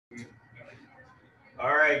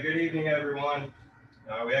All right, good evening, everyone.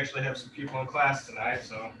 We actually have some people in class tonight,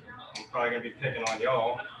 so I'm probably going to be picking on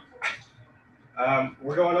y'all.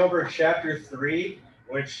 We're going over chapter 3,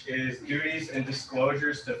 which is duties and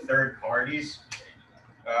disclosures to third parties.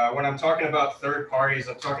 When I'm talking about third parties,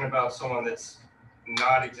 I'm talking about someone that's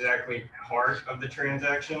not exactly part of the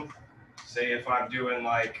transaction. Say if I'm doing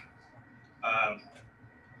like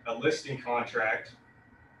a listing contract,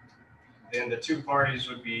 then the two parties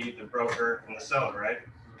would be the broker and the seller, right?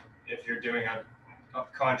 If you're doing a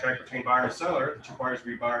contract between buyer and seller, the two parties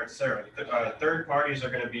would be buyer and seller. Third parties are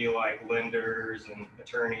going to be like lenders and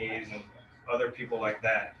attorneys and other people like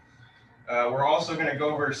that. We're also going to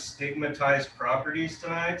go over stigmatized properties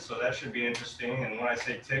tonight, so that should be interesting. And when I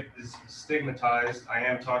say stigmatized, I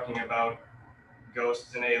am talking about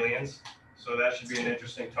ghosts and aliens, so that should be an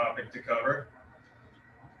interesting topic to cover.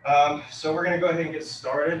 So we're going to go ahead and get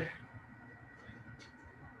started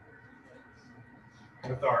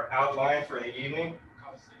with our outline for the evening.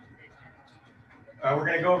 We're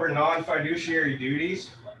going to go over non-fiduciary duties,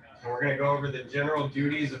 and we're going to go over the general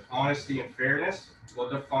duties of honesty and fairness. We'll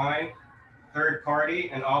define third party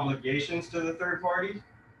and obligations to the third party.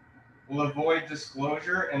 We'll avoid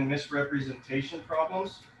disclosure and misrepresentation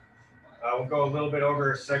problems. We'll go a little bit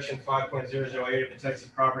over section 5.008 of the Texas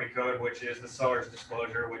Property Code, which is the seller's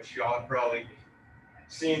disclosure, which y'all have probably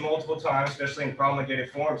seen multiple times, especially in promulgated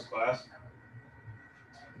forms class.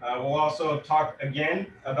 We'll also talk again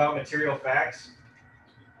about material facts.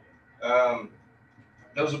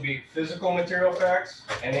 Those will be physical material facts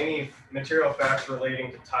and any material facts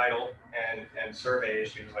relating to title and survey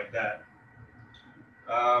issues like that.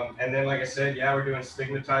 And then, like I said, yeah, we're doing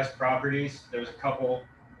stigmatized properties. There's a couple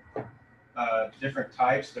different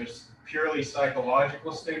types. There's purely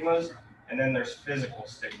psychological stigmas, and then there's physical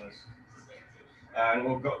stigmas. And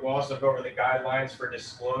we'll also go over the guidelines for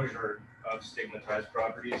disclosure of stigmatized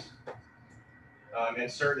properties and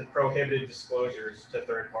certain prohibited disclosures to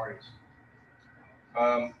third parties.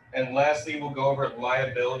 And lastly, we'll go over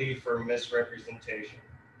liability for misrepresentation.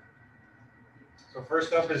 So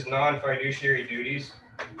first up is non-fiduciary duties.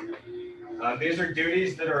 These are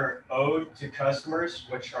duties that are owed to customers,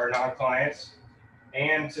 which are non-clients,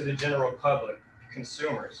 and to the general public,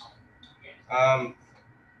 consumers.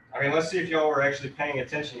 Let's see if y'all were actually paying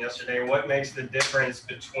attention yesterday. What makes the difference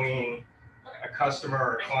between a customer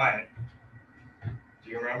or a client? Do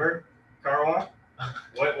you remember, Carwan?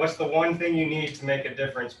 What's the one thing you need to make a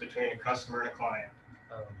difference between a customer and a client?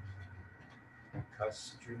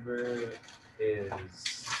 Customer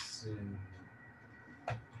is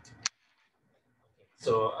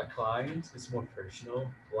so a client is more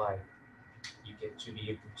personal. Like you get to be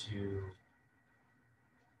able to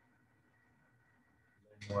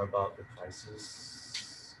learn more about the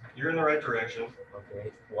prices. You're in the right direction.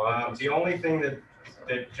 Okay. The only thing that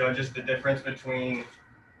judges the difference between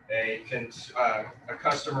a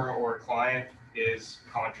customer or a client is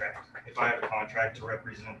contract. If I have a contract to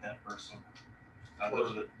represent that person,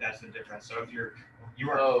 that's the difference. So if you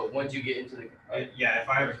are once you get into the if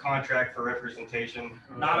I have a contract for representation,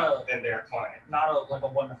 then they're a client. Not like a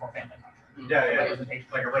 1 to 4 family contract. Yeah,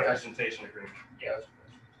 like a representation agreement. Yeah.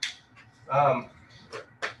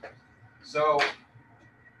 So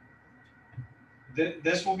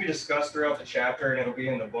this will be discussed throughout the chapter, and it'll be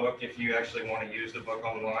in the book. If you actually want to use the book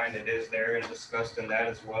online, it is there and discussed in that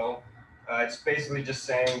as well. It's basically just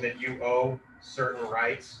saying that you owe certain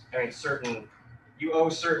rights. You owe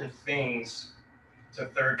certain things to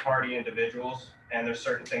third-party individuals, and there's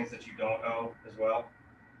certain things that you don't owe as well.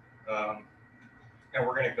 And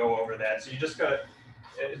we're going to go over that. So you just got to.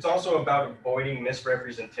 It's also about avoiding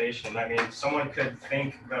misrepresentation. Someone could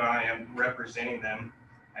think that I am representing them.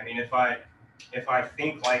 If I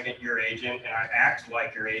think like your agent and I act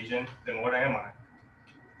like your agent, then what am I?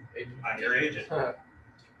 I'm your agent.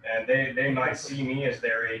 And they might see me as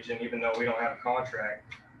their agent even though we don't have a contract.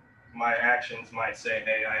 My actions might say,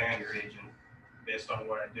 hey, I am your agent based on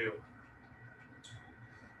what I do.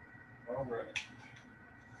 All right.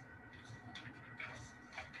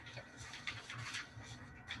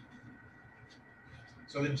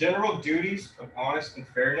 So the general duties of honest and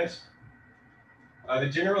fairness. The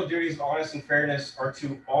general duties of honest and fairness are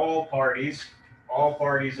to all parties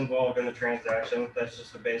involved in the transaction. That's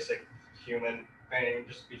just a basic human thing.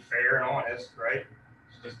 Just be fair and honest, right?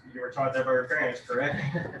 You were taught that by your parents, correct?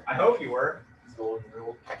 I hope you were.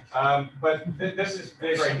 But this is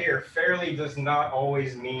big right here. Fairly does not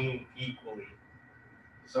always mean equally.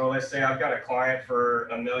 So let's say I've got a client for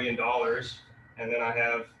 $1 million, and then I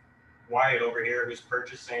have Wyatt over here who's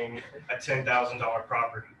purchasing a $10,000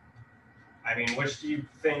 property. Which do you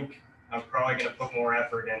think I'm probably going to put more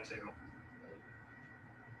effort into?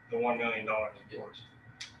 the $1 million, of course.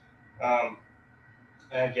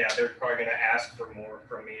 And yeah, they're probably going to ask for more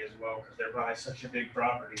from me as well because they're buying such a big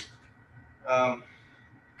property.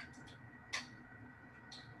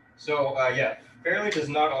 Yeah, fairly does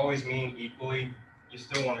not always mean equally. You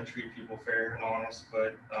still want to treat people fair and honest,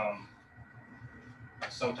 but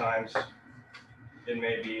sometimes it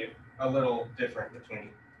may be a little different between,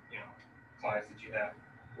 clients that you have.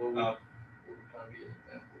 What would kind of be an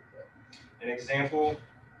example of that? An example,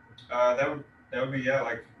 that would be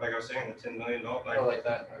like I was saying, the $10 million. Like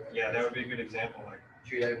that. Okay. Yeah, that would be a good example. Like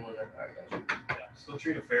Treat everyone like I got you. yeah, still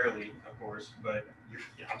treat it fairly, of course, but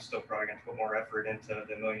I'm still probably going to put more effort into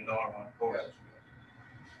the $1 million one, of course.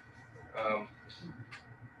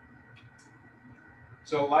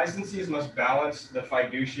 So licensees must balance the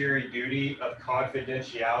fiduciary duty of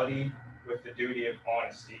confidentiality with the duty of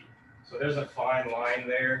honesty. So there's a fine line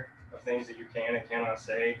there of things that you can and cannot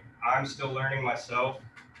say. I'm still learning myself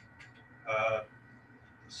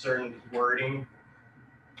certain wording.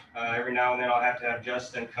 Every now and then I'll have to have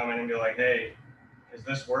Justin come in and be like, hey, is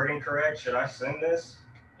this wording correct? Should I send this?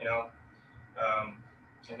 And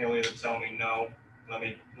he'll either tell me no, let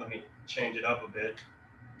me change it up a bit.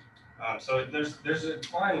 So there's a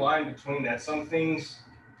fine line between that. Some things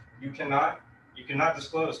you cannot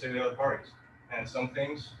disclose to the other parties, and some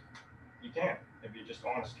things you can if you're just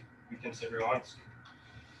honest. You consider honesty.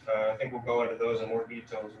 I think we'll go into those in more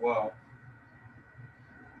detail as well.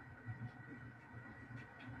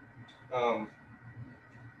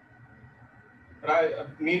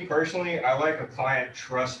 But me personally, I like a client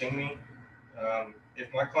trusting me.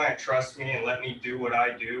 If my client trusts me and let me do what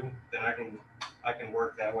I do, then I can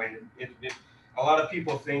work that way. A lot of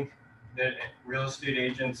people think that real estate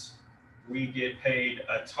agents, we get paid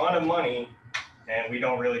a ton of money and we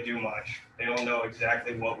don't really do much. They don't know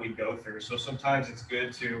exactly what we go through. So sometimes it's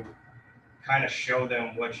good to kind of show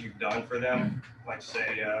them what you've done for them. Like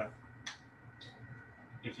say,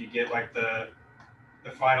 if you get like the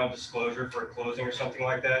final disclosure for a closing or something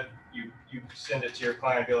like that, you send it to your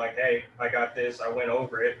client and be like, hey, I got this, I went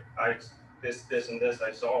over it, this and this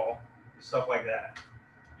I saw, stuff like that.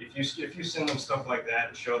 If you send them stuff like that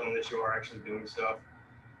and show them that you are actually doing stuff,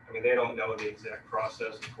 I mean, they don't know the exact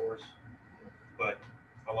process, of course, but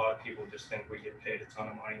a lot of people just think we get paid a ton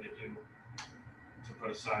of money to put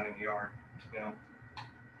a sign in the yard, and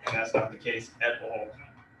that's not the case at all.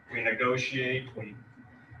 We negotiate, we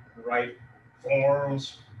write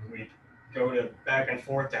forms, we go to back and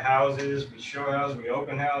forth to houses, we show houses, we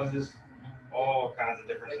open houses, all kinds of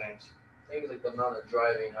different things. Things like the amount of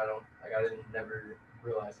driving, I didn't never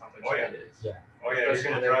realize how much that is. Yeah. Oh yeah, you're Especially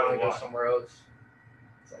gonna when they drive want a to go lot. somewhere else.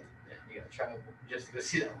 It's like, man, you gotta travel just to go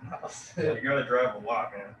see that one house. You gotta drive a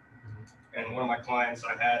lot, man. And one of my clients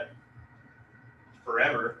I've had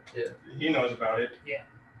forever, Yeah. he knows about it. Yeah.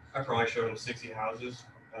 I probably showed him 60 houses,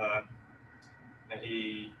 and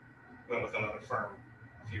he went with another firm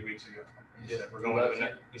a few weeks ago. He said,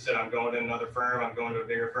 he said, I'm going to another firm, I'm going to a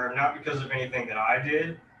bigger firm, not because of anything that I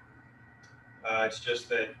did. It's just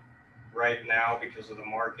that right now, because of the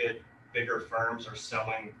market, bigger firms are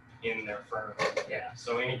selling in their firm. Yeah.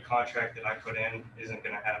 So any contract that I put in isn't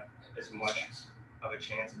going to have as much of a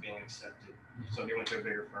chance of being accepted. So he went to a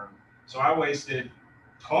bigger firm. So I wasted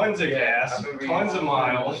tons of gas, tons of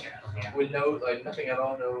miles. With nothing at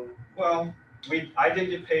all, no. Well, I did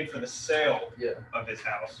get paid for the sale Yeah. of his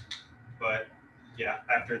house, but yeah,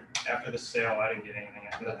 after the sale, I didn't get anything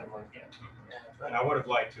after that. Nothing like that. And I would have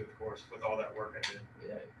liked to, of course, with all that work I did.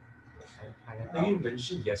 Yeah. I think you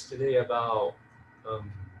mentioned yesterday about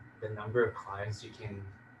the number of clients you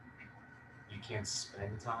can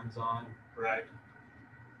spend times on. Right.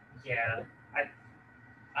 Yeah, I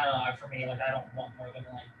don't know. For me, I don't want more than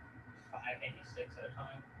 5, maybe 6 at a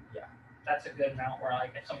time. Yeah. That's a good amount where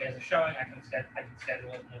if somebody has a showing, I can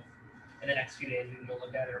schedule it in the next few days. We can go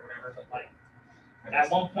look at it or whatever. But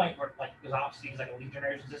at one point, where because obviously it's a lead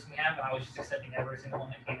generation system we have, and I was just accepting every single one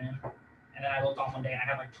that came in. And then I looked on one day and I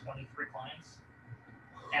had 23 clients,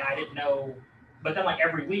 and I didn't know. But then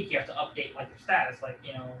every week you have to update your status,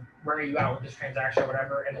 where are you at with this transaction or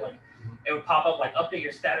whatever, and it would pop up update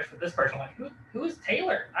your status with this person. I'm like, who is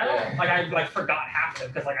Taylor? I don't I forgot half of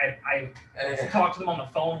it because I talked to them on the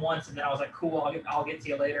phone once, and then I was like, cool, I'll get to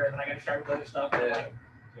you later, and then I got to start with other stuff. And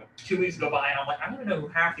 2 weeks go by, and I'm like, I don't know who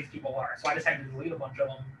half these people are, so I just had to delete a bunch of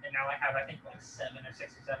them, and now I have I think 7 or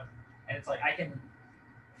 6 or 7, and it's I can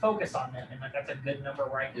focus on them, and that's a good number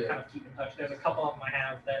where I can kind of keep in touch. There's a couple of them I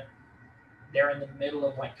have that they're in the middle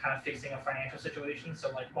of kind of fixing a financial situation,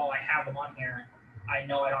 so while I have them on here, I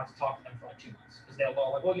know I don't have to talk to them for 2 months because they'll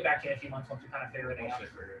go we'll get back to you in a few months once we kind of figure everything out.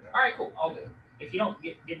 All right, cool. If you don't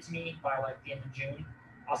get to me by the end of June,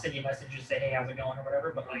 I'll send you a message and say, hey, how's it going or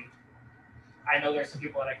whatever. But like, I know there's some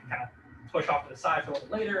people that I can kind of push off to the side for a little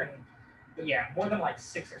later. But yeah, more than like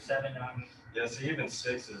 6 or 7. Yeah, so even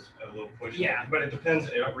 6 is a little pushy. Yeah. But it depends.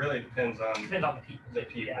 It really depends on Depends on the people. the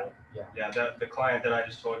people. Yeah. Yeah. That the client that I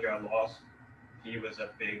just told you I lost, he was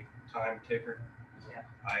a big time taker. Yeah.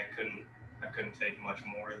 I couldn't take much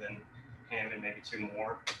more than him and maybe 2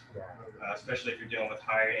 more. Yeah. Especially if you're dealing with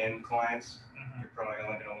higher end clients, Mhm. you're probably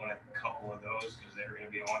only going to want a couple of those because they're going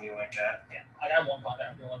to be on you like that. Yeah, I got one client that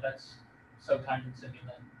I'm dealing with that's so time consuming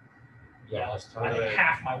that Yeah. I was I telling think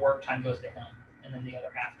half my work time goes to him, and then the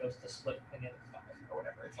other half goes to split between the other 5 or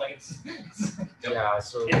whatever. It's like it's Yeah.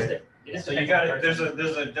 So it just So you depends got on to the person.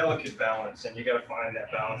 there's a delicate balance, and you got to find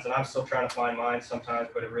that balance. And I'm still trying to find mine sometimes,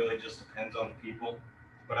 but it really just depends on the people.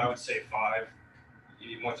 But I would say 5.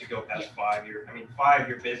 Once you go past 5,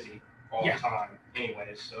 you're busy all Yeah. the time,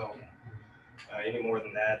 anyways. So any more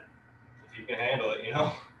than that, if you can handle it, you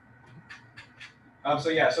know.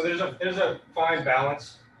 So there's a fine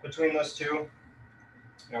balance between those two,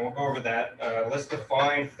 and we'll go over that. Let's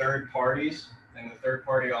define third parties and the third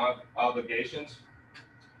party obligations.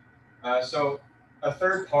 So a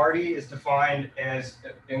third party is defined as,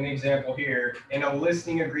 in the example here, in a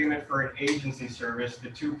listing agreement for an agency service, the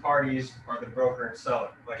 2 parties are the broker and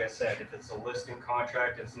seller. Like I said, if it's a listing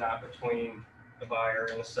contract, it's not between the buyer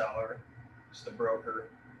and the seller, it's the broker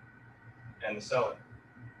and the seller.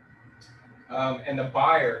 And the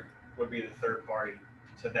buyer would be the third party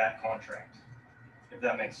to that contract, if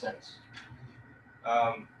that makes sense.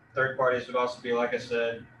 Third parties would also be, like I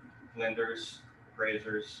said, lenders,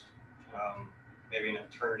 appraisers, maybe an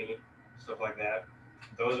attorney, stuff like that.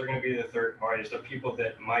 Those are going to be the third parties, the people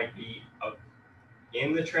that might be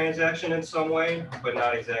in the transaction in some way, but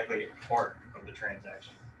not exactly a part of the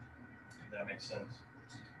transaction, if that makes sense.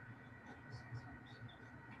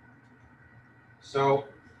 So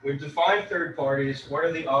we've defined third parties. What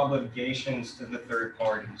are the obligations to the third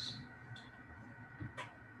parties?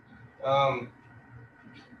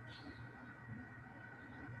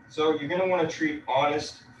 So you're going to want to treat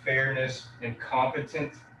honest, fairness, and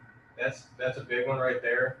competent. That's a big one right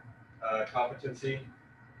there. Competency.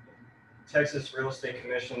 Texas Real Estate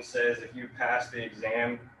Commission says if you pass the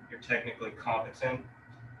exam, you're technically competent.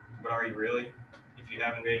 But are you really? If you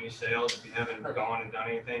haven't made any sales, if you haven't gone and done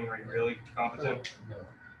anything, are you really competent?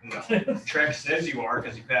 No. Trex says you are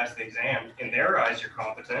because you passed the exam. In their eyes, you're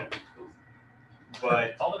competent. But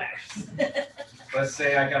It's all that matters. let's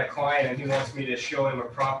say I got a client and he wants me to show him a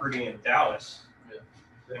property in Dallas.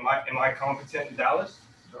 Yeah. Am I competent in Dallas?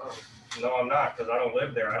 No. No, I'm not, because I don't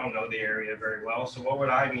live there. I don't know the area very well. So what would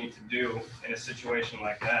I need to do in a situation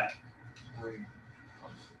like that?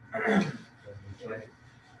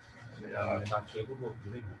 Not capable of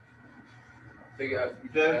doing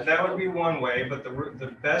it. That would be one way, but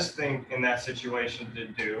the best thing in that situation to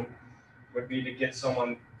do would be to get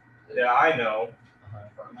someone that I know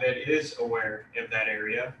that is aware of that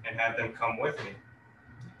area and have them come with me.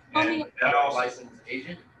 And that also, Licensed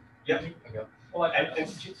agent? Yep. Well, like, And-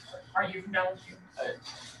 are you from Dallas?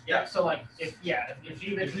 Yeah. So like, if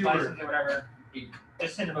you've been If you were- licensed or whatever,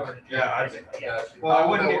 just send them over to Jim. Yeah, I- basically, yeah. well, I How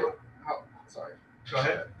would wouldn't that get, work? Sorry. go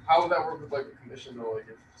ahead. How would that work with like a commission though? Like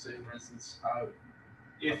if, say for instance,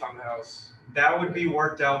 If if I'm the house. that would be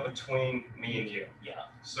worked out between me and you. Yeah.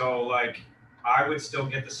 So like, I would still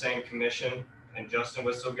get the same commission and Justin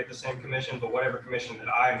would still get the same commission, but whatever commission that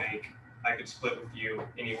I make, I could split with you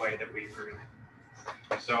any way that we agree.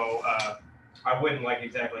 So, I wouldn't like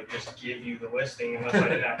exactly just give you the listing unless I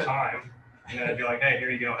didn't have time. And then I'd be like, hey,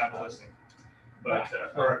 here you go, have a listing. But,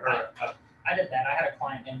 I did that. I had a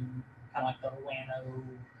client in kind of like the Llano,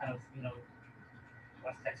 kind of,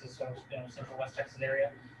 West Texas, so, Central West Texas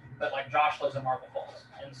area. But like Josh lives in Marble Falls.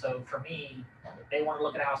 And so for me, they wanted to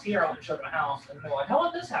look at a house here. I went and showed them a house. And they're like, how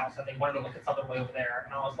about this house? And they wanted to look at something way over there.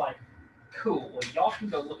 And I was like, cool. Well, y'all can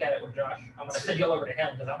go look at it with Josh. I'm going to send y'all over to him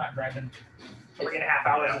because I'm not driving 3.5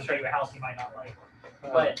 hours to show you a house you might not like.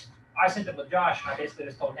 But I sent it with Josh, and I basically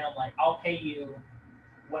just told him, like, I'll pay you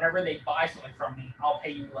whenever they buy something from me. I'll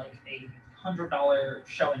pay you like a $100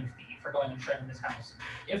 showing fee for going and showing this house.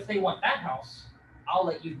 If they want that house, I'll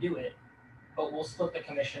let you do it, but we'll split the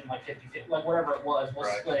commission like 50-50, like whatever it was. We'll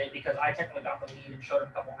Right. split it because I technically got the lead and showed them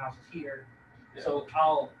a couple houses here. Yeah. So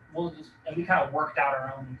and we kind of worked out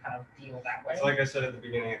our own kind of deal that way. it's like I said at the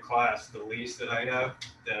beginning of class, the lease that I have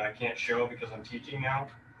that I can't show because I'm teaching now,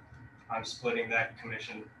 I'm splitting that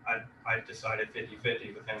commission. I decided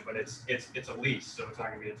 50-50 with him, but it's a lease, so it's not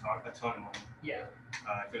gonna be a ton of money. Yeah.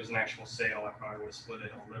 If it was an actual sale, I probably would have split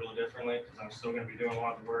it a little differently because I'm still going to be doing a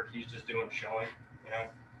lot of the work. He's just doing showing,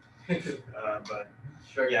 But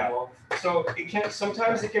Strike Yeah. them off. So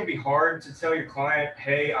sometimes it can be hard to tell your client,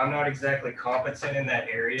 hey, I'm not exactly competent in that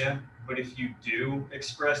area. But if you do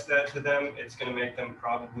express that to them, it's going to make them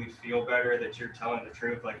probably feel better that you're telling the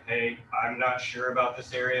truth. Like, hey, I'm not sure about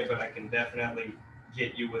this area, but I can definitely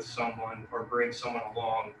get you with someone or bring someone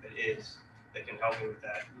along that can help you with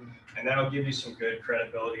that. And that'll give you some good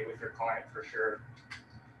credibility with your client for sure.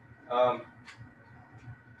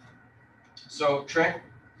 So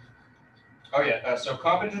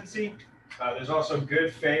competency. There's also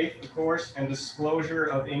good faith, of course, and disclosure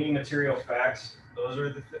of any material facts. Those are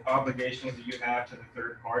the obligations that you have to the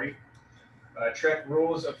third party. TREC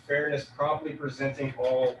rules of fairness, promptly presenting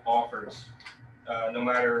all offers, no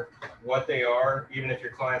matter what they are. Even if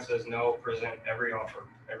your client says no, present every offer,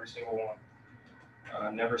 every single one.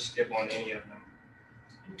 Never skip on any of them.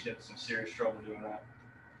 You get in some serious trouble doing that.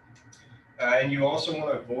 And you also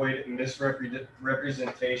want to avoid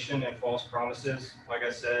misrepresentation and false promises. Like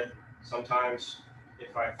I said, sometimes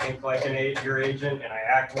if I think like your agent and I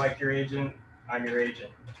act like your agent, I'm your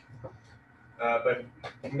agent. But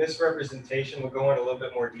misrepresentation, we'll go into a little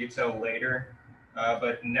bit more detail later.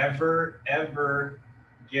 But never, ever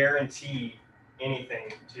guarantee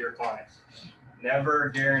anything to your clients. Never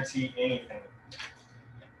guarantee anything.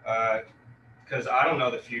 Because I don't know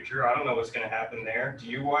the future. I don't know what's going to happen there. Do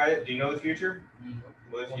you, Wyatt? Do you know the future?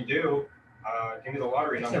 Well, if you do, give me the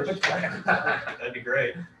lottery numbers. That'd be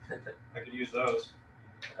great. I could use those.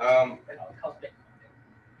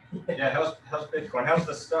 Yeah, how's Bitcoin? How's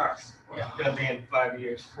the stocks? Going to be in 5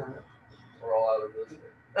 years. We're all out of this.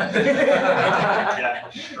 Yeah,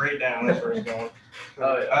 straight down. That's where it's going.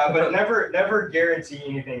 Oh, yeah. But never guarantee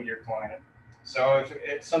anything to your client. So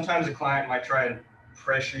sometimes a client might try and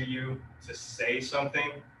pressure you to say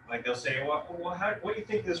something. Like they'll say, well, what do you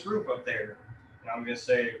think of this roof up there? And I'm going to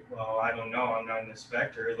say, well, I don't know. I'm not an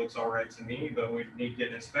inspector. It looks all right to me, but we need to get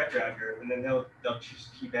an inspector out here. And then they'll just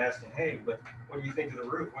keep asking, hey, but what do you think of the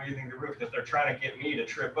roof? What do you think of the roof? That they're trying to get me to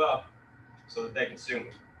trip up so that they can sue me.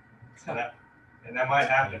 And that might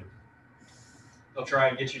happen. They'll try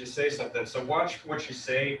and get you to say something. So watch what you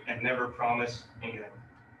say and never promise anything.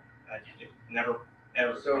 Never,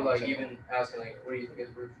 ever. So like anything. even asking like, what do you think is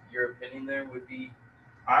your opinion there would be?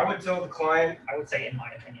 I would tell the client, I would say in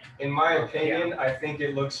my opinion. in my opinion, I think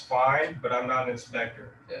it looks fine, but I'm not an inspector.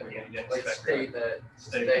 Yeah. We're gonna get an Like inspector. state that.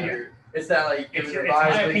 State that that. you're. It's not like It's giving your- advice,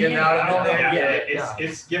 it's my but getting opinion, out I of don't it. know. Yeah,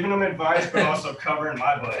 it's giving them advice, but also covering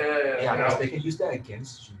my butt. Yeah, You know? because they can use that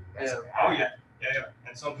against you. Yeah. Oh yeah.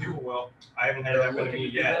 And some people will. I haven't had it happen to me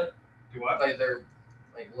yet. Do what? Like they're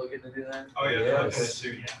like looking to do that. Oh yeah, they're Yes. looking to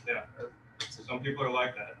sue you. Yeah. Some people are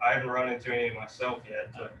like that. I haven't run into any myself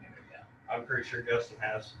yet, but I'm pretty sure Justin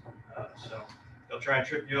has. So they'll try and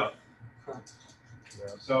trip you up.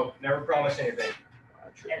 So never promise anything.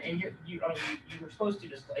 And you were supposed to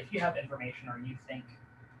just, if you have information or you think,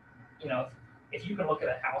 if you can look at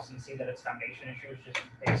a house and see that it's foundation issues just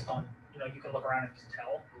based on, you can look around and just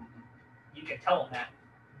tell, you can tell them that,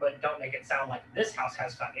 but don't make it sound like this house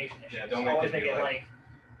has foundation issues. Yeah, don't make Always it make be it like,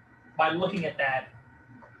 by looking at that,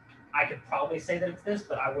 I could probably say that it's this,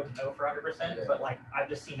 but I wouldn't know for 100%. Yeah. But like, I've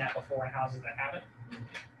just seen that before in houses that haven't.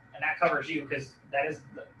 And that covers you because that is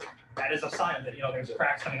a sign that, there's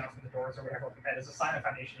cracks coming out from the doors or whatever. That is a sign of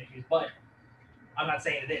foundation issues. But I'm not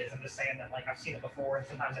saying it is. I'm just saying that like I've seen it before and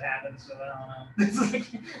sometimes it happens. So I don't know. It's like,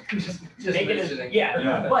 just make it as, mentioning.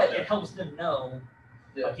 Yeah. But it helps them know.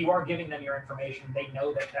 Yeah. Like you are giving them your information. They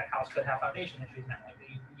know that that house could have foundation issues. Not like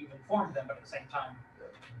you've informed them, but at the same time,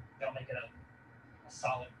 don't make it a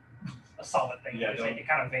solid thing. Yeah, Just make it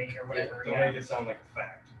kind of vague or whatever. Don't make it sound like a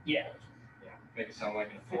fact. Yeah. Make it sound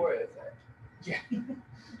like an For opinion. it.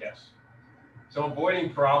 Yes. So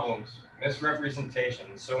avoiding problems,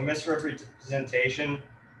 misrepresentation. So misrepresentation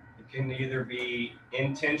can either be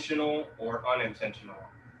intentional or unintentional.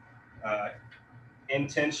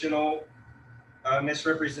 Intentional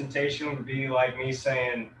misrepresentation would be like me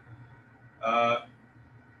saying,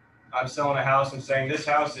 I'm selling a house and saying this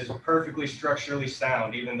house is perfectly structurally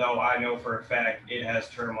sound, even though I know for a fact it has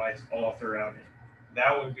termites all throughout it.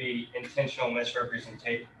 That would be intentional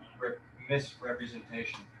misrepresentation.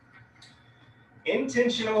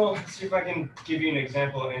 Intentional, let's see if I can give you an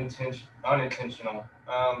example of unintentional.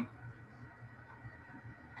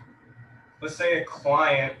 Let's say a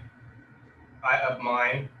client of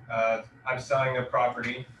mine, I'm selling a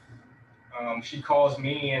property. She calls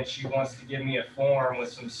me and she wants to give me a form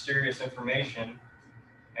with some serious information.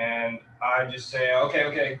 And I just say,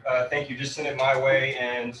 okay, thank you, just send it my way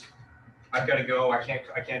and I've got to go, I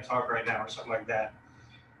can't talk right now or something like that.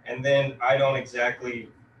 And then I don't exactly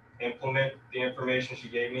implement the information she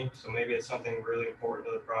gave me. So maybe it's something really important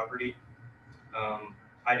to the property.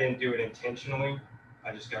 I didn't do it intentionally,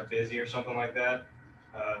 I just got busy or something like that,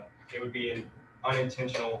 it would be an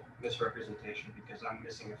unintentional misrepresentation because I'm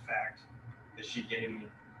missing a fact that she gave me.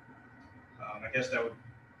 I guess that'd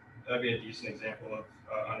be a decent example of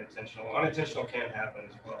unintentional. Unintentional can happen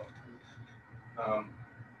as well.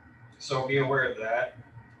 So be aware of that.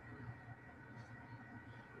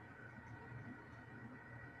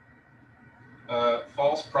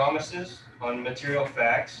 False promises on material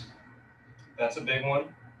facts. That's a big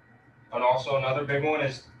one. And also another big one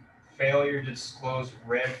is failure to disclose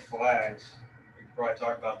red flags. We could probably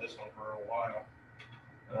talk about this one for a while.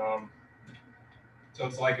 So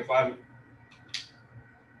it's like if I'm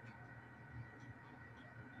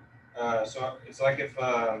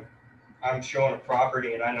I'm showing a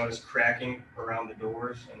property and I notice cracking around the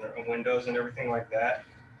doors and the windows and everything like that,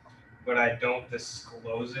 but I don't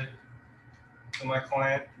disclose it to my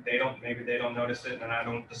client. Maybe they don't notice it and I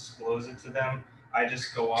don't disclose it to them. I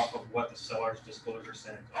just go off of what the seller's disclosure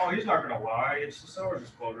said. Oh, he's not gonna lie, it's the seller's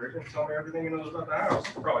disclosure. He can tell me everything he knows about the house.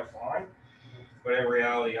 It's probably fine. But in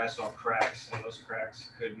reality, I saw cracks, and those cracks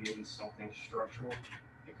could be something structural.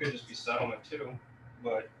 It could just be settlement too.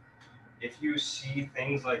 But if you see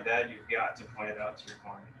things like that, you've got to point it out to your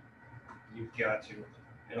client. You've got to.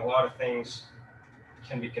 And a lot of things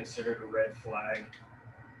can be considered a red flag.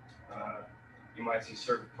 You might see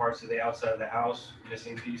certain parts of the outside of the house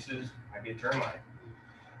missing pieces, might be a termite.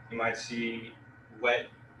 You might see wet,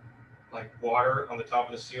 like water on the top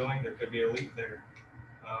of the ceiling, there could be a leak there.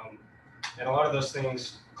 And a lot of those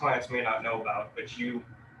things clients may not know about, but you're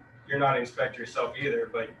not an inspector yourself either,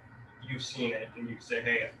 but you've seen it and you can say,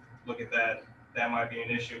 hey, look at that. That might be an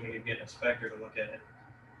issue. We need to get an inspector to look at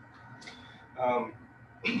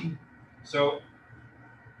it. So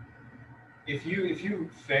if you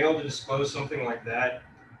fail to disclose something like that,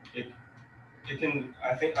 it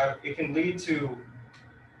can lead to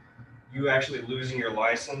you actually losing your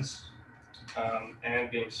license and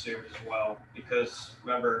being sued as well. Because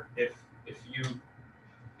remember, if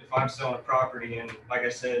I'm selling a property and like I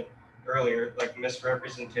said earlier, like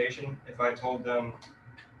misrepresentation, if I told them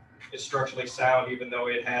it's structurally sound even though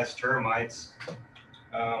it has termites,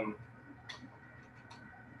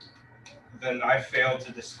 then I failed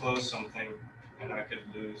to disclose something and I could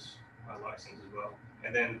lose my license as well.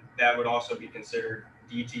 And then that would also be considered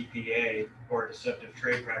DTPA or deceptive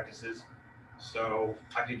trade practices. So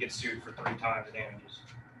I could get sued for 3 times damages.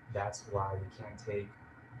 That's why we can't take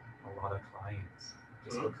a lot of clients.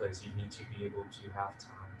 Just because you need to be able to have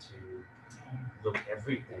time to look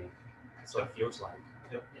everything. That's what it feels like.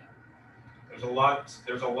 Yep. Yeah. There's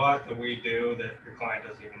a lot that we do that your client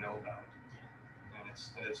doesn't even know about.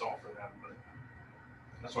 And it's all for them. But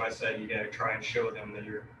that's why I said you gotta try and show them that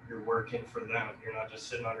you're working for them. You're not just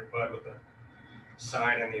sitting on your butt with a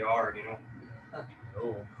sign in the yard, you know.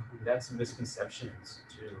 No, that's misconceptions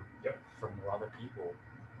too. Yep. From a lot of people.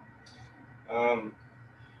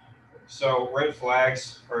 So red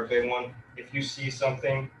flags are a big one. If you see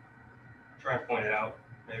something, try and point it out.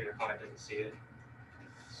 Maybe your client doesn't see it.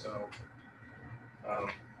 So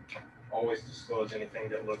always disclose anything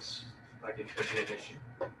that looks like it could be an issue.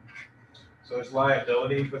 So there's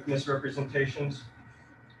liability with misrepresentations.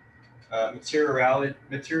 Materiality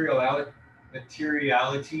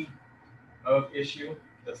of issue.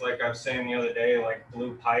 That's like I was saying the other day, like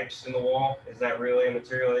blue pipes in the wall. Is that really a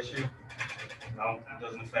material issue? No, that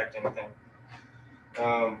doesn't affect anything.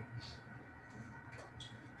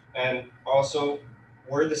 And also,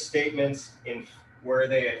 were the statements were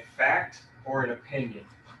they a fact or an opinion?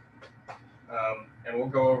 And we'll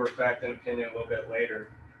go over fact and opinion a little bit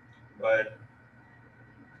later. But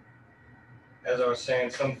as I was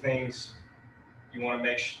saying, some things you want to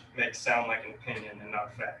make sound like an opinion and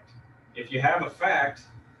not fact. If you have a fact,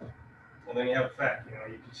 well, then you have a fact. You know,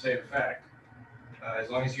 you can say the fact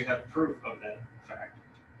as long as you have proof of that fact.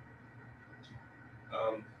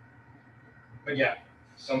 But yeah,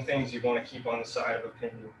 some things you want to keep on the side of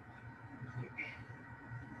opinion.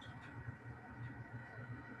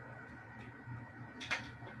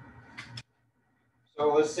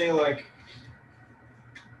 So let's say, like,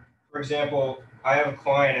 for example, I have a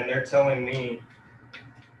client and they're telling me,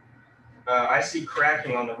 I see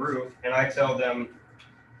cracking on the roof, and I tell them,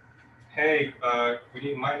 hey,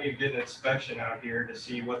 we might need to get an inspection out here to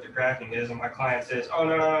see what the cracking is. And my client says, oh,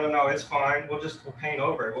 no, it's fine. We'll paint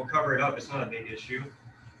over it. We'll cover it up. It's not a big issue.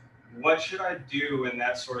 What should I do in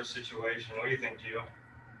that sort of situation? What do you think, Gio?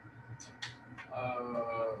 I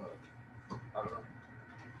don't know.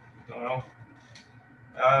 Don't know.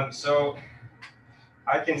 So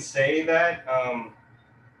I can say that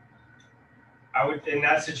in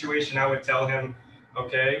that situation, I would tell him,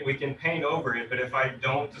 Okay, we can paint over it, but if I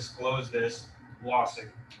don't disclose this, lawsuit.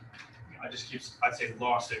 I'd say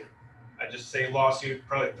lawsuit. I just say lawsuit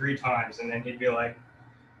probably 3 times, and then he'd be like,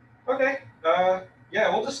 okay, yeah,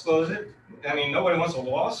 we'll disclose it. I mean, nobody wants a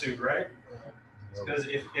lawsuit, right? Because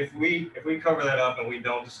if we cover that up and we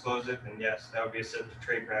don't disclose it, then yes, that would be a civil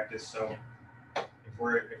trade practice. So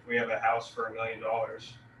if we have a house for $1 million,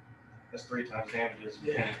 that's 3 times damages.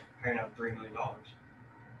 Yeah. Paying out $3 million.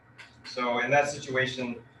 So in that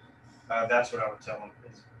situation, that's what I would tell them.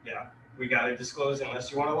 Is, yeah, we got to disclose it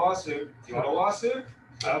unless you want a lawsuit. Do you want a lawsuit?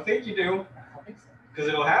 I don't think you do, I don't think so. because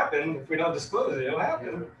it'll happen if we don't disclose it. It'll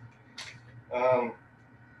happen.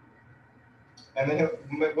 And then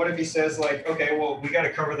what if he says like, okay, well, we got to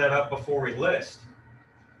cover that up before we list?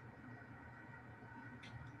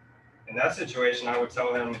 In that situation, I would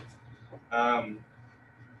tell him,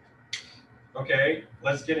 okay,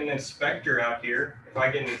 let's get an inspector out here. If I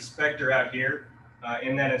get an inspector out here,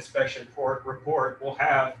 in that inspection report, we'll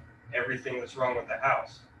have everything that's wrong with the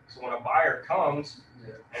house. So when a buyer comes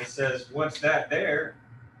and says, what's that there?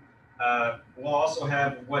 We'll also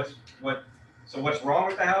have what's wrong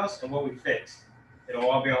with the house and what we fixed. It'll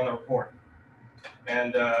all be on the report.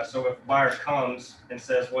 And so if a buyer comes and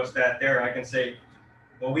says, what's that there? I can say,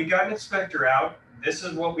 well, we got an inspector out. This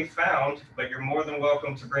is what we found, but you're more than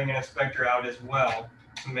welcome to bring an inspector out as well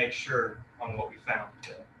to make sure on what we found.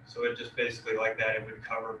 So it just basically like that, it would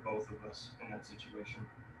cover both of us in that situation.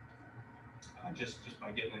 Just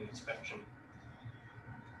by getting an inspection.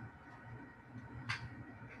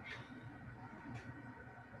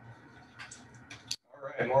 All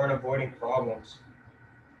right, more on avoiding problems.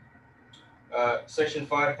 Section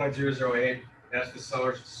 5.008 asks the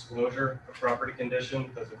seller's disclosure of property condition.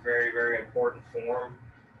 That's a very, very important form.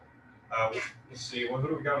 Let's see, who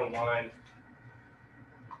do we got online?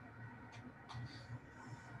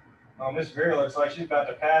 Oh, Miss Vera looks like she's about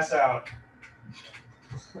to pass out.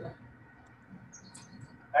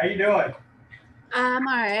 How you doing? I'm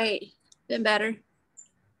all right. Been better.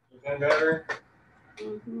 You been better?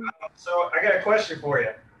 Mhm. So I got a question for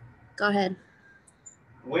you. Go ahead.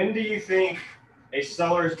 When do you think a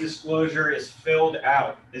seller's disclosure is filled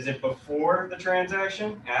out? Is it before the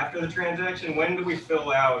transaction? After the transaction? When do we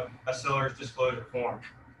fill out a seller's disclosure form?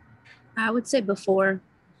 I would say before.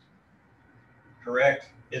 Correct.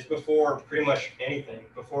 It's before pretty much anything.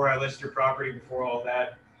 Before I list your property, before all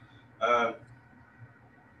that.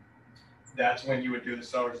 That's when you would do the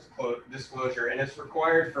seller's disclosure. And it's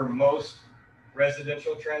required for most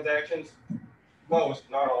residential transactions. Most,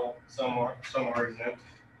 not all. Some are exempt.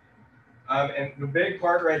 And the big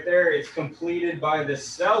part right there is completed by the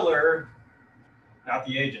seller, not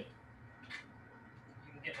the agent.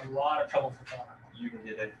 You can get in a lot of trouble for filling out. You can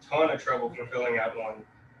get a ton of trouble for filling out one.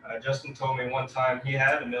 Justin told me one time he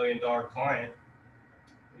had $1 million client.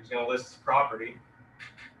 He was going to list his property.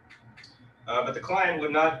 But the client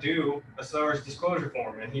would not do a seller's disclosure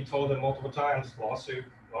form. And he told him multiple times, lawsuit,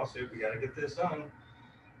 we got to get this done.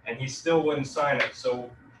 And he still wouldn't sign it. So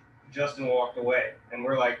Justin walked away. And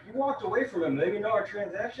we're like, you walked away from $1 million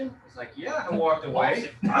transaction? He's like, yeah, I walked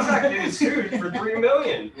away. I'm not getting sued for $3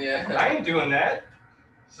 million. Yeah. I ain't doing that.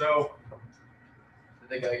 So,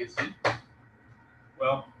 Did the guy get sued?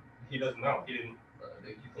 well, he doesn't know. He didn't.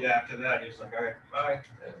 Yeah, after that, he was like, all right, bye.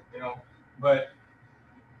 You know, but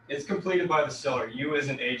it's completed by the seller. You as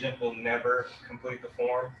an agent will never complete the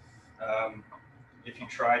form. If you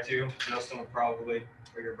try to, Justin will probably,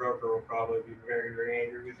 or your broker will probably be very, very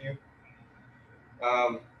angry with you.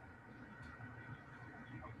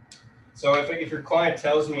 So if your client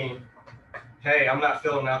tells me, hey, I'm not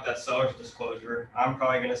filling out that seller's disclosure, I'm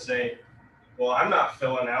probably going to say, well, I'm not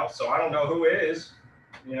filling out, so I don't know who is.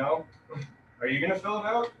 You know, are you going to fill it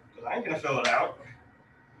out? Because I ain't going to fill it out.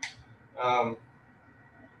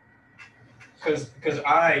 Because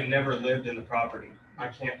I never lived in the property. I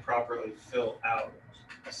can't properly fill out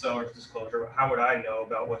a seller's disclosure. How would I know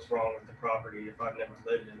about what's wrong with the property if I've never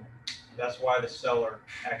lived in it? That's why the seller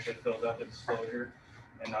actually fills out the disclosure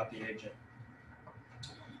and not the agent.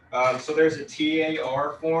 So there's a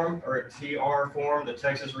TAR form or a TR form, the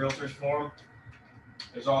Texas Realtors form.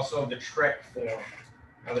 There's also the TREC form.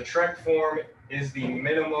 Now the TREC form is the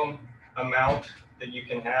minimum amount that you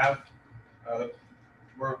can have. The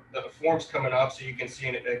form's coming up so you can see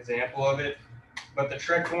an example of it. But the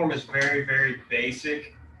TREC form is very, very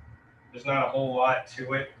basic. There's not a whole lot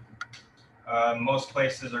to it. Most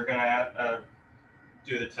places are gonna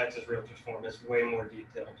do the Texas Realtors form. It's way more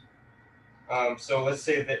detailed. So let's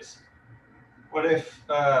say this. What if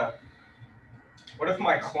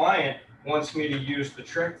my client wants me to use the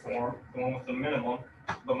TREC form, the one with the minimum,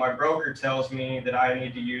 but my broker tells me that I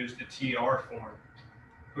need to use the TR form?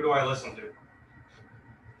 Who do I listen to?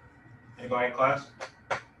 Anybody in class?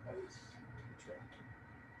 I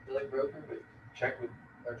feel like broker, but check would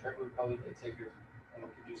probably take your, and we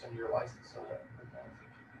could do some of your license, so that.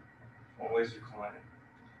 Always your client.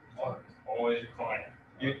 Oh, Always your client.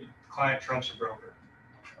 Your client trumps your broker.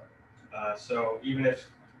 So even if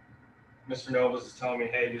Mr. Nobles is telling me,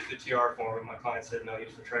 hey, use the TR form, and my client said, no,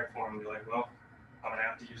 use the TREC form, I'd be like, well, I'm gonna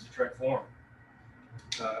have to use the TREC form.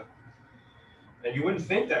 And you wouldn't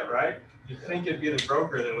think that, right? You'd think it'd be the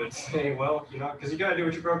broker that would say, well, you know, because you gotta do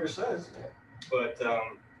what your broker says. But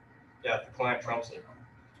yeah, the client trumps it.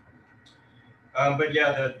 But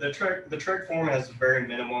yeah, the TREC form has a very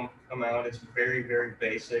minimum amount. It's very, very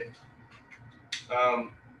basic.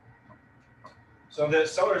 So the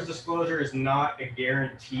seller's disclosure is not a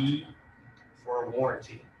guarantee for a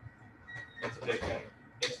warranty. That's a big thing.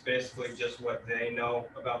 It's basically just what they know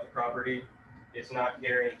about the property. It's not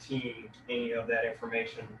guaranteeing any of that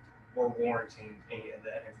information or warranting any of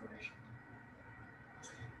that information.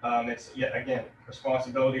 It's, yet again,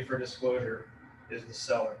 responsibility for disclosure is the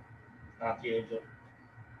seller, not the agent.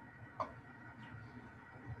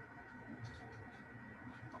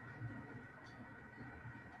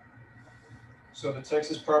 So the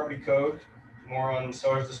Texas Property Code, more on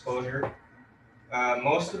seller's disclosure.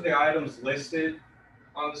 Most of the items listed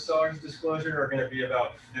on the seller's disclosure are going to be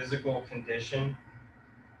about physical condition.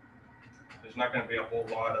 There's not going to be a whole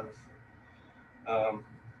lot of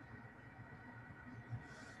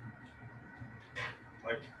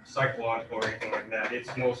like psychological or anything like that.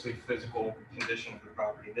 It's mostly physical condition of the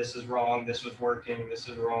property. This is wrong, this was working, this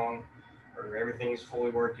is wrong, or everything is fully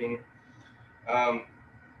working.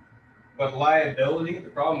 But liability, the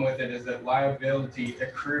problem with it is that liability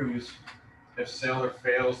accrues if seller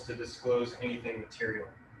fails to disclose anything material,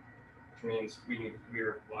 which means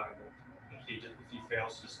we're liable if he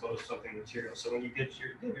fails to disclose something material. So when you give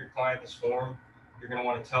your client this form, you're going to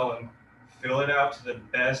want to tell him, fill it out to the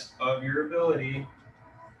best of your ability.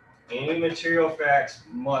 Any material facts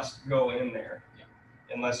must go in there,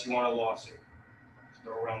 unless you want a lawsuit.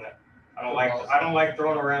 Throw around that. I don't like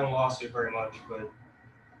throwing around a lawsuit very much, but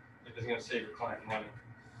if it's going to save your client money,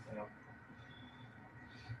 you know.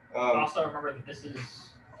 Also remember that this is,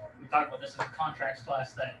 we talked about this in the contracts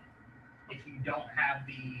class, that if you don't have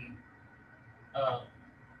the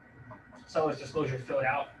seller's disclosure filled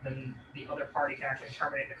out, then the other party can actually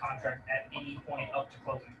terminate the contract at any point up to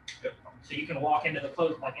closing. Yep. So you can walk into the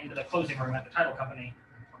closing room at the title company,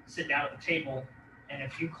 sit down at the table, and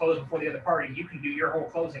if you close before the other party, you can do your whole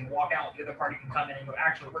closing, walk out, the other party can come in and go,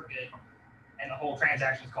 actually, we're good, and the whole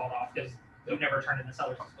transaction is called off because you've never turned in the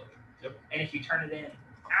seller's disclosure. Yep. And if you turn it in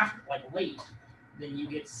after, like late, then you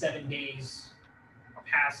get 7 days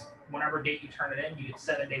past whenever date you turn it in, you get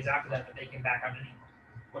 7 days after that they can back out anyway.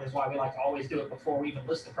 Which is why we like to always do it before we even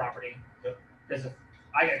list the property. Because if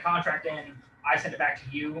I get a contract in, I send it back to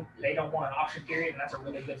you, they don't want an option period, and that's a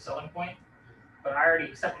really good selling point. But I already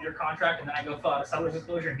accepted your contract, and then I go fill out a seller's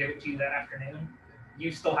disclosure and give it to you that afternoon.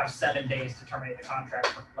 You still have 7 days to terminate the contract,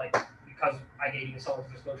 because I gave you the seller's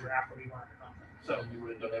disclosure after we were under contract. So you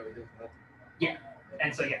would have done everything for that. Yeah,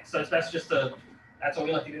 and so yeah, so that's why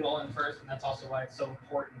we like to do it all in first, and that's also why it's so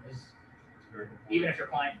important. Is even if your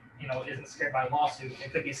client, isn't scared by a lawsuit,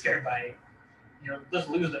 it could be scared by, just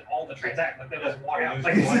lose all the transaction. Like they just walk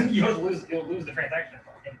out, you'll lose the transaction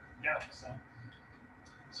in general.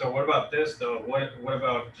 So what about this though? What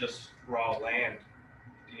about just raw land?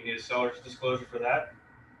 Do you need a seller's disclosure for that?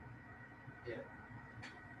 Yeah.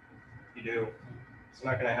 You do. It's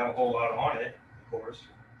not going to have a whole lot on it, of course,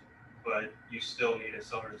 but you still need a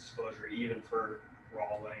seller's disclosure even for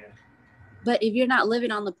raw land. But if you're not living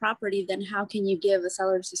on the property, then how can you give a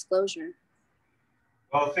seller's disclosure?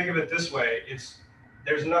 Well, think of it this way.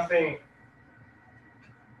 There's nothing,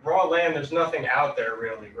 raw land, there's nothing out there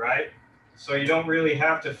really, right? So you don't really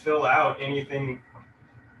have to fill out anything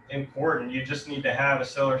important. You just need to have a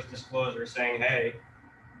seller's disclosure saying, hey,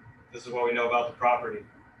 this is what we know about the property.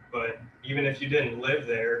 But even if you didn't live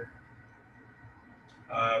there,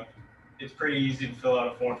 it's pretty easy to fill out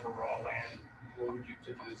a form for raw land. What would you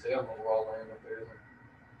typically say on the raw land if there isn't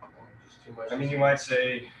just too much? I mean, you might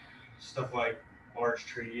say stuff like large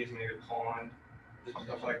trees, maybe a pond,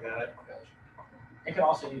 stuff like that. Gotcha. It could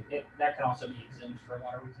also be exempt for a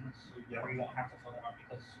lot of reasons. Where you won't have to fill that out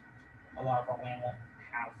because a lot of our land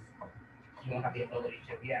you won't have the ability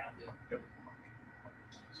to. Yeah. Yep.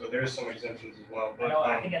 So there's some exemptions as well. But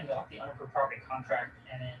I think in the unapproved property contract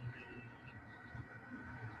and in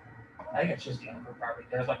I think it's just the unapproved property.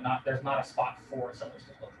 There's not a spot for seller's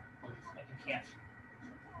disclosure. Like you can't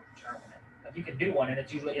determine it. Like you can do one, and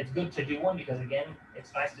it's good to do one because again,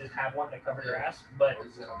 it's nice to have one to cover your ass. But Or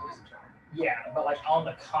is it on this channel? yeah, but like on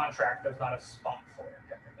the contract, there's not a spot for it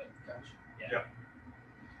technically.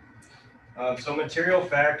 Gotcha. So material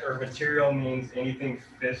fact or material means anything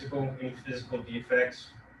physical, any physical defects,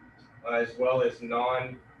 as well as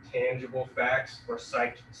non-tangible facts or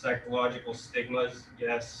psychological stigmas.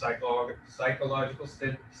 Yes, psychological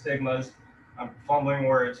stigmas. I'm fumbling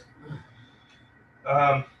words.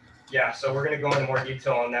 Yeah, so we're gonna go into more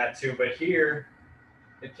detail on that too. But here,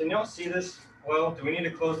 can y'all see this? Well, do we need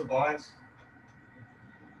to close the blinds?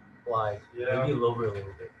 Like Yeah. maybe lower a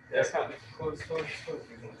little bit, Yeah, close these ones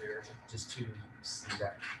here. just to see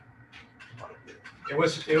that. It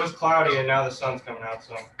was cloudy and now the sun's coming out,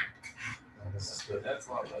 so. This is good. That's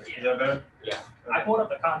a lot better. Is that better? Yeah. I pulled up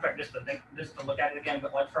the contract just to look at it again,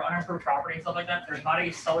 but like for unimproved property and stuff like that, there's not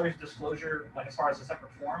a seller's disclosure like as far as a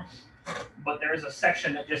separate form, but there is a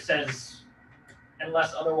section that just says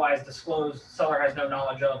unless otherwise disclosed, seller has no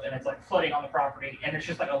knowledge of, and it's like flooding on the property, and it's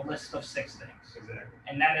just like a list of 6 things. Exactly.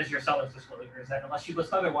 And that is your seller's disclosure, is that unless you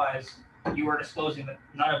list otherwise, you are disclosing that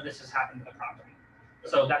none of this has happened to the property.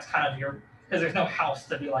 So that's kind of because there's no house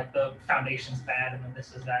to be like the foundation's bad and then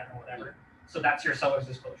this is that or whatever. So that's your seller's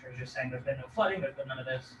disclosure, is just saying there's been no flooding, there's been none of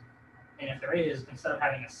this. And if there is, instead of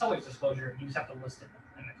having a seller's disclosure, you just have to list it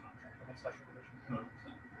in the contract with a special provision.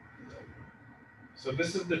 So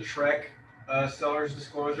this is the Trek seller's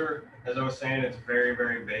disclosure. As I was saying, it's very,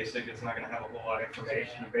 very basic. It's not going to have a whole lot of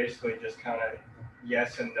information. You basically just kind of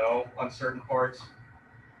yes and no on certain parts.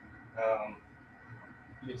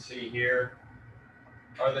 You can see here,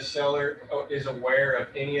 are the seller is aware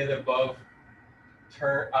of any of the above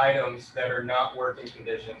items that are not working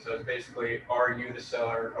conditions. So it's basically, are you the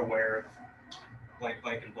seller aware of blank,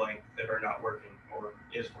 blank, and blank that are not working or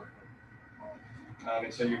is working?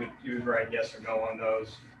 And so you would write yes or no on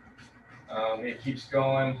those. It keeps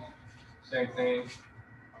going, same thing.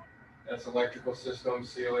 That's electrical system,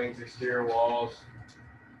 ceilings, exterior walls,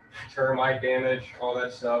 termite damage, all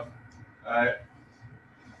that stuff. Like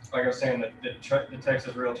I was saying, the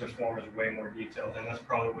Texas Realtors form is way more detailed, and that's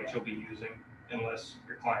probably what you'll be using unless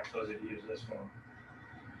your client tells you to use this form.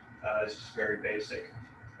 It's just very basic.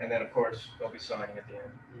 And then, of course, they'll be signing at the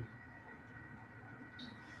end.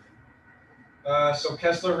 So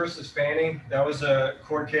Kessler versus Fanning, that was a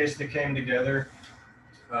court case that came together.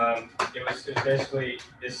 It was basically,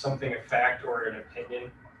 is something a fact or an opinion?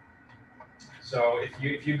 So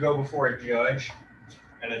if you go before a judge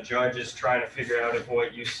and a judge is trying to figure out if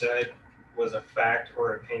what you said was a fact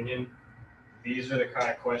or opinion, these are the kind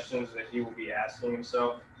of questions that he will be asking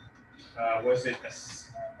himself. Was it a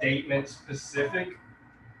statement specific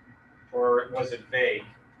or was it vague?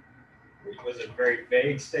 Was it a very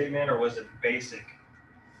vague statement or was it basic?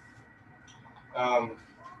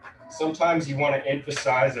 Sometimes you want to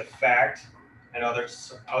emphasize a fact, and other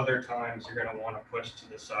times you're going to want to push to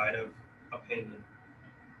the side of opinion.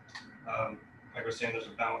 Like I was saying, there's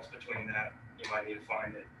a balance between that. You might need to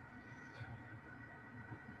find it.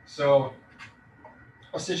 So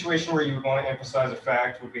a situation where you would want to emphasize a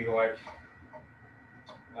fact would be like,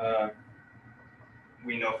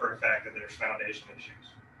 we know for a fact that there's foundation issues.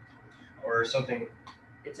 Or something.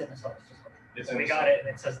 It's in the seller's disclosure. It's So in we the got it, and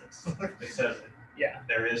it says this. It says it. Yeah.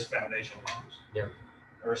 There is foundation issues. Yeah.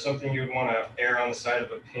 Or something you'd want to err on the side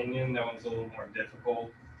of opinion. That one's a little more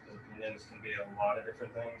difficult. Because opinions can be a lot of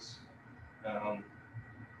different things.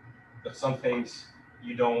 But some things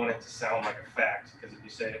you don't want it to sound like a fact, because if you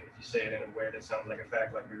say it in a way that sounds like a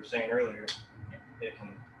fact, like we were saying earlier, it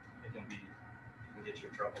can get you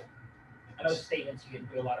in trouble. I know statements you get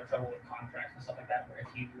into a lot of trouble with contracts and stuff like that, where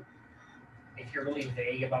if you're really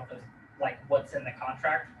vague about what's in the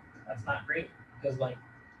contract, that's not great. Because like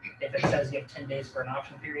if it says you have 10 days for an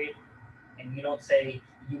option period and you don't say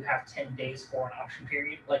you have 10 days for an option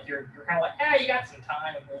period, like you're kind of like, you got some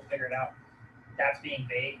time and we'll figure it out. That's being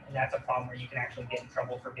vague, and that's a problem where you can actually get in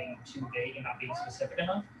trouble for being too vague and not being specific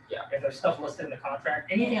enough. Yeah. If there's stuff listed in the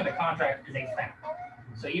contract, anything in the contract is a fact.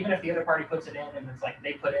 So even if the other party puts it in and it's like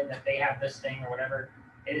they put in that they have this thing or whatever,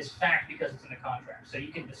 it is fact because it's in the contract. So you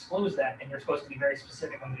can disclose that, and you're supposed to be very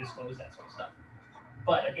specific when you disclose that sort of stuff.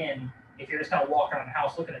 But again, if you're just kind of walking around the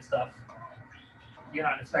house looking at stuff, you're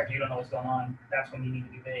not an inspector, you don't know what's going on, that's when you need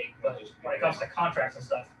to be vague. But when it comes to contracts and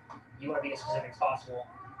stuff, you want to be as specific as possible.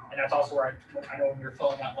 And that's also where I know when we were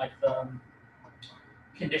filling out like the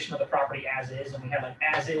condition of the property as is, and we had like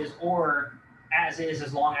as is or as is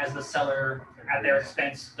as long as the seller at their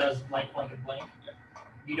expense does blank, blank, and blank.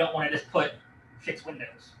 You don't want to just put fix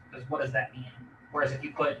windows, because what does that mean? Whereas if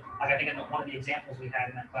you put, like I think in one of the examples we had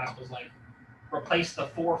in that class was like, replace the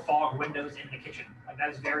 4 fog windows in the kitchen. Like that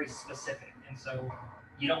is very specific, And so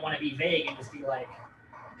you don't want to be vague and just be like,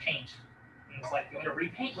 paint. And it's like, you want to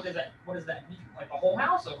repaint? What does that mean? Like a whole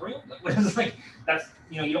house, a room? Like, what is like, that's,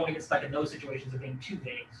 you know, you don't want to get stuck in those situations of being too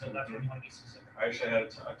vague. So that's when you want to be specific. I actually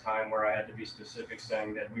had a time where I had to be specific,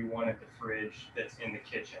 saying that we wanted the fridge that's in the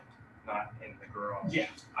kitchen, not in the garage. Yeah.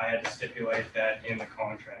 I had to stipulate that in the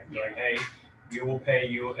contract. Like, hey, we will pay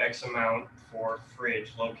you X amount for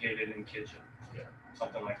fridge located in kitchen. Yeah.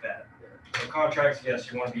 Something like that. So contracts,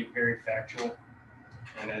 yes, you want to be very factual.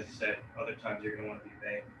 And as you said, other times you're going to want to be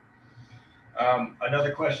vague.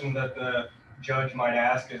 Another question that the judge might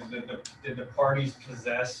ask is, did the parties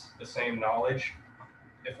possess the same knowledge?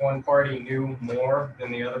 If one party knew more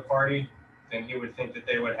than the other party, then he would think that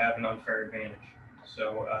they would have an unfair advantage.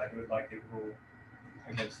 So he would like to rule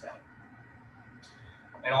against that.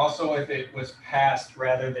 And also if it was past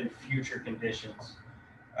rather than future conditions.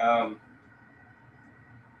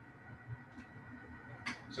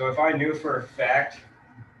 So if I knew for a fact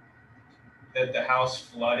that the house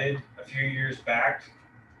flooded a few years back,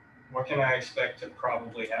 what can I expect to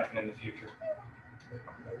probably happen in the future?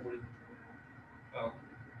 Well,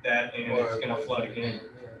 that and it's gonna flood again.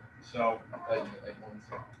 So,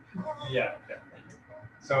 yeah.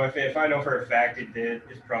 So if I know for a fact it did,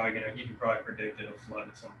 it's probably gonna, you can probably predict it'll flood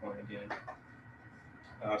at some point again.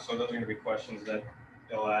 So those are gonna be questions that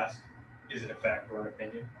they'll ask. Is it a fact or an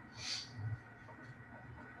opinion?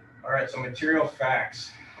 All right, so material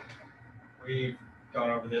facts. We've gone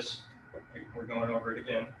over this, we're going over it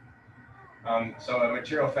again. So a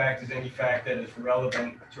material fact is any fact that is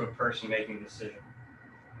relevant to a person making a decision.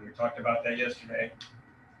 And we talked about that yesterday.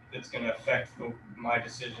 If it's going to affect my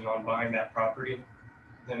decision on buying that property,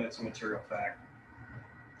 then it's a material fact.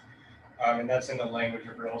 And that's in the language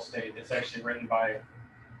of real estate. It's actually written by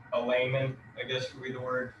a layman, I guess would be the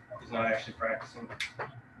word. He's not actually practicing,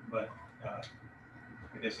 but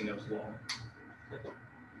I guess he knows law.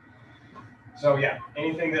 So yeah,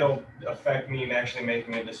 anything that'll affect me in actually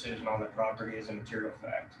making a decision on the property is a material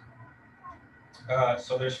fact.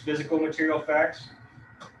 So there's physical material facts.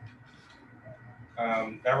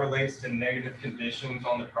 That relates to negative conditions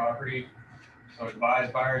on the property. So it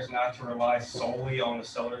advise buyers not to rely solely on the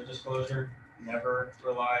seller's disclosure. Never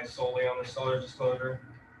rely solely on the seller's disclosure.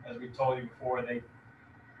 As we told you before, they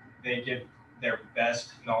give their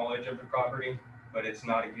best knowledge of the property, but it's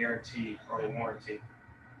not a guarantee or a warranty.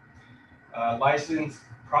 Licensed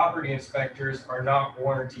property inspectors are not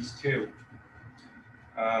warranties too.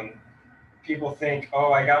 People think,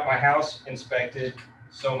 oh, I got my house inspected,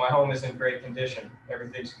 so my home is in great condition.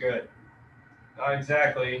 Everything's good. Not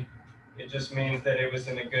exactly. It just means that it was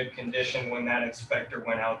in a good condition when that inspector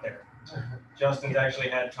went out there. Justin's actually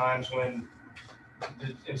had times when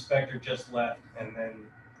the inspector just left and then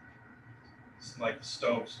like the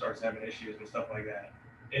stove starts having issues and stuff like that.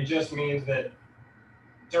 It just means that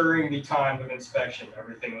during the time of inspection,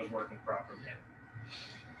 everything was working properly.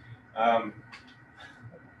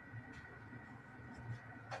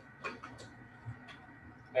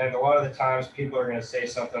 And a lot of the times people are going to say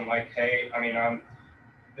something like, hey, I mean,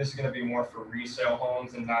 this is going to be more for resale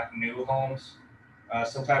homes and not new homes.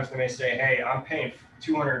 Sometimes they may say, hey, I'm paying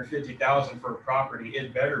 $250,000 for a property.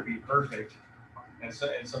 It better be perfect. And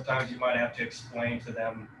sometimes you might have to explain to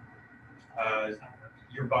them,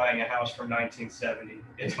 you're buying a house from 1970.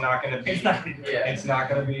 It's not going to be. It's not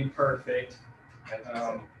going to be perfect.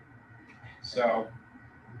 So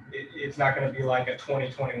it's not going to be like a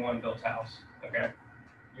 2021 built house. Okay,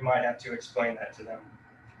 you might have to explain that to them.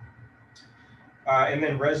 And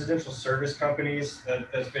then residential service companies.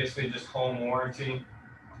 That's basically just home warranty.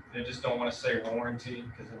 They just don't want to say warranty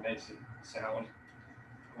because it makes it sound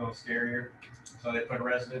a little scarier. So they put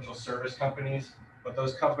residential service companies. But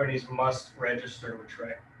those companies must register with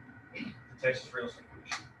TREC, the Texas Real Estate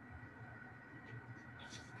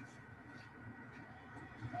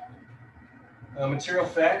Commission. Material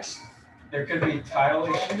facts, there could be title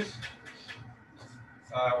issues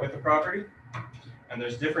with the property, and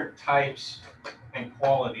there's different types and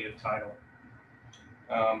quality of title.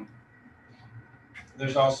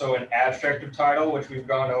 There's also an abstract of title, which we've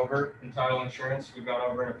gone over in title insurance. We've gone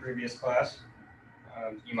over in a previous class.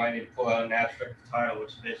 You might need to pull out an abstract of title,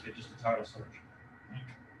 which is basically just a title search.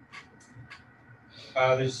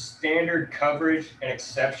 There's standard coverage and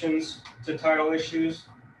exceptions to title issues,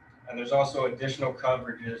 and there's also additional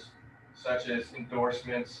coverages such as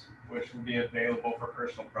endorsements, which will be available for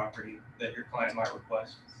personal property that your client might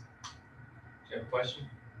request. Do you have a question?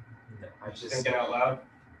 No, I just Thinking out loud?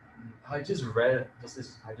 I just read it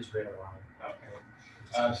aloud.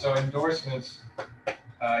 Okay. So endorsements,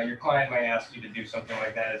 your client may ask you to do something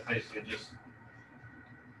like that. It's basically just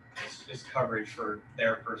it's coverage for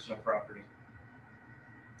their personal property.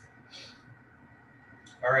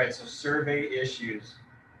 All right, so survey issues.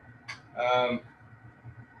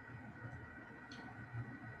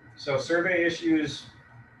 So survey issues,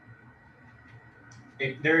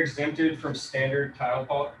 they're exempted from standard title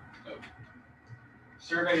policy.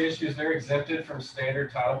 Survey issues, they're exempted from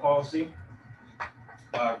standard title policy.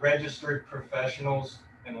 Registered professionals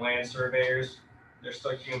and land surveyors, they're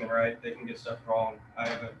still human, right? They can get stuff wrong. I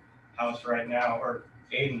have a house right now, or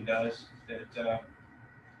Aiden does, that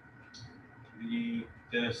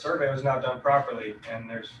the survey was not done properly, and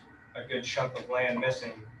there's a good chunk of land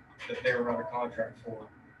missing that they were under contract for.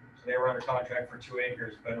 So they were under contract for 2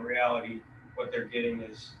 acres, but in reality, what they're getting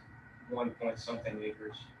is 1 point something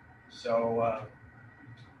acres. So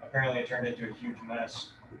apparently it turned into a huge mess,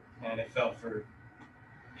 and it fell through.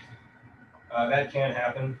 That can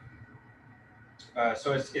happen.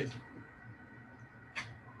 So it's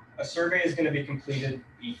a survey is going to be completed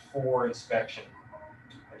before inspection.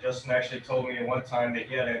 Justin actually told me one time that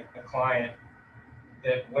he had a client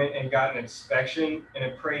that went and got an inspection,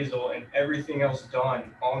 an appraisal, and everything else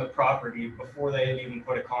done on the property before they had even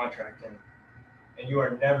put a contract in. And you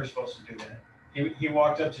are never supposed to do that. He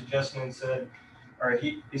walked up to Justin and said,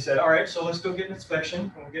 he said, all right, so let's go get an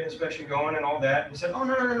inspection. And we'll get an inspection going and all that. And he said, oh,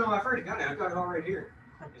 no, I've already got it. I've got it all right here.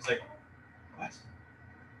 He's like, what?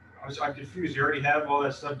 I'm confused. You already have all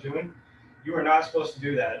that stuff doing? You are not supposed to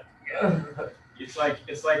do that. It's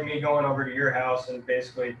like me going over to your house and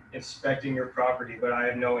basically inspecting your property, but I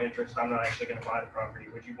have no interest. I'm not actually going to buy the property.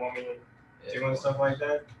 Would you want me doing stuff like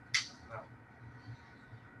that?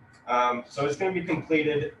 No. So it's going to be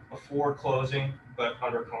completed before closing, but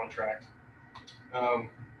under contract.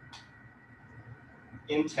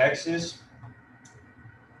 In Texas,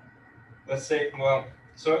 let's say,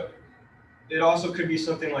 so it also could be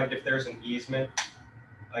something like if there's an easement,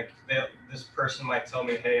 like this person might tell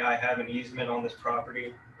me, hey, I have an easement on this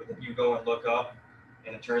property, but then you go and look up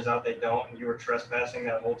and it turns out they don't, and you were trespassing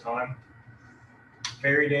that whole time.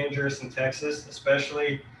 Very dangerous in Texas,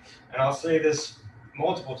 especially, and I'll say this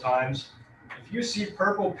multiple times, if you see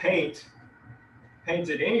purple paint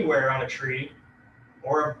painted anywhere on a tree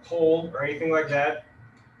or a pole or anything like that,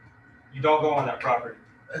 you don't go on that property.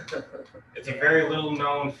 It's a very little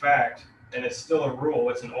known fact, and it's still a rule.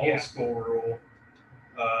 It's an old school rule.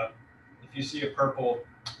 If you see a purple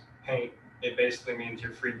paint, it basically means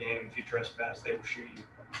you're free game. If you trespass, they will shoot you.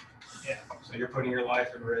 Yeah. So you're putting your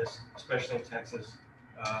life at risk, especially in Texas.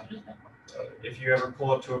 If you ever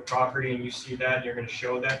pull up to a property and you see that, and you're going to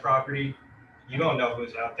show that property, you don't know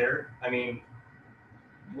who's out there. I mean,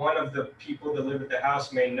 one of the people that live at the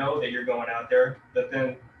house may know that you're going out there, but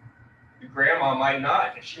then your grandma might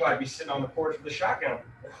not, and she might be sitting on the porch with a shotgun.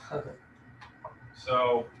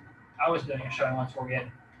 So I was doing a show once where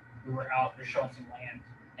we were out just showing some land,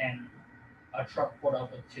 and a truck pulled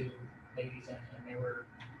up with 2 ladies in it, and they were,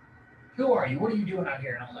 who are you? What are you doing out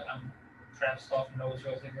here? And I was like, I'm Travis Stoll from Nova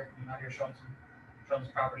Scotia. I'm out here showing some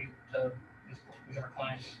property to these are our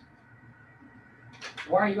clients.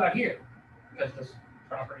 Why are you out here? Because this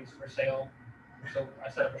property's for sale. So I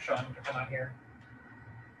set up a showing to come out here.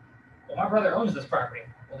 Well, my brother owns this property.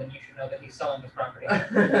 Well, then you should know that he's selling this property.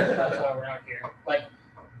 That's why we're out here. Like,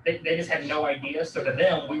 they just had no idea. So to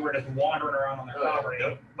them, we were just wandering around on their property.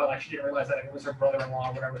 But like, she didn't realize that it was her brother-in-law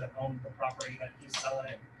or whatever that owned the property that he's selling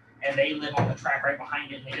it. And they live on the track right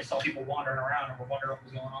behind it, and they just saw people wandering around and were wondering what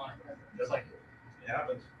was going on. It's like, it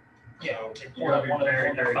happens. yeah, So they you pulled gotta up be one of them very,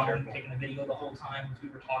 on their very phone, careful. taking a video the whole time as we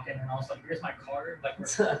were talking, and I was like, "Here's my card. Like,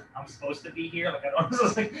 I'm supposed to be here. Like, I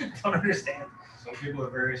don't understand." Some people are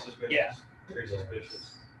very suspicious. Yeah. Very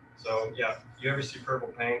suspicious. So yeah, you ever see purple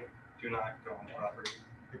paint, do not go on the property.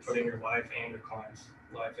 You're putting your life and your client's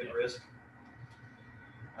life at risk.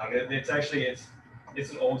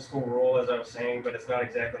 It's an old school rule, as I was saying, but it's not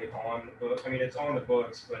exactly on the book. I mean, it's on the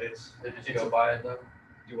books, but Did you go by it though?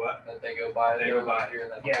 do what? That they go by it? They go by it. Here in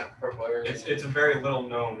that Yeah. purple area? It's a very little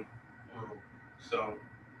known rule. So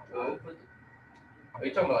Are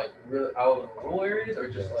you talking about like real out in rural areas or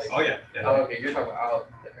just like? oh yeah, Oh, okay, you're talking about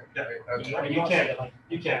out there. Yeah. Right, okay. I mean,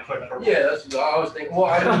 you can't put purple. Yeah, that's what I was thinking. Well,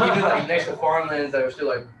 I mean, even like next to farmlands that are still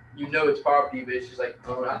like, you know it's property, but it's just like,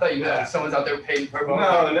 oh, I thought you had like, someone's out there paying purple.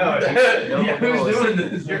 No. Yeah, who's doing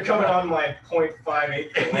this? You're coming on my 0.5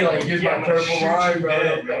 acre. You're like, here's my I'm gonna purple shoot line, you bro.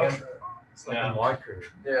 dead, man. It's like Yeah. a marker.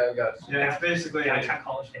 Yeah, I got you. Yeah, it's basically Downtown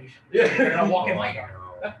College Station. Yeah. They're gonna walk in my yard.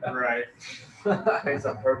 right. It's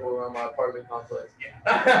some purple around my apartment complex.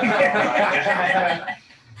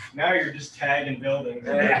 Now you're just tagging buildings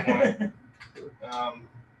at that point.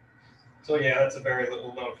 So yeah, that's a very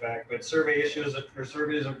little known fact, but surveys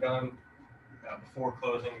are done before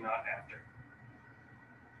closing, not after.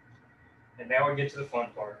 And now we get to the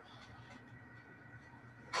fun part.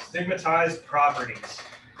 Stigmatized properties.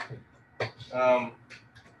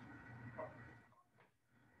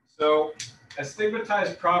 So a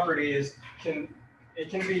stigmatized property can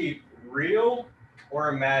be real or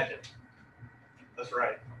imagined. That's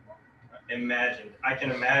right. Imagined. I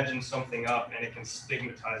can imagine something up and it can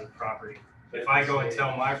stigmatize a property. If I go and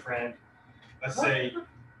tell my friend, let's say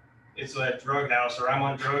it's a drug house or I'm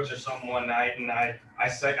on drugs or something one night and I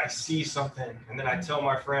see something and then I tell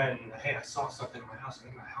my friend, hey, I saw something in my house. I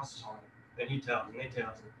think my house is haunted. Then he tells and they tell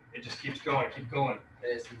me. It just keeps going.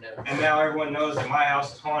 And now everyone knows that my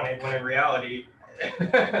house is haunted when in reality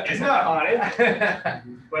it's not haunted,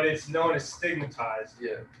 but it's known as stigmatized.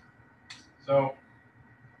 Yeah. So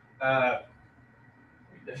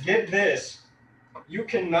get this, you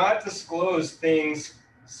cannot disclose things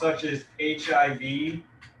such as HIV,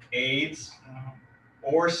 AIDS,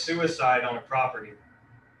 or suicide on a property.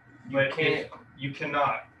 You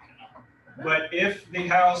cannot. But if the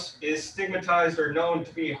house is stigmatized or known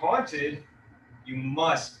to be haunted, you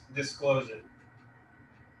must disclose it.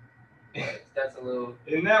 That's a little.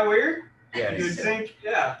 Isn't that weird? Yes. You'd think,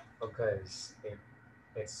 yeah. Because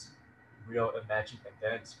it's real imagined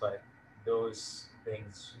events, but those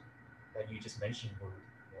things that you just mentioned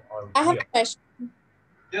are I have real. a question.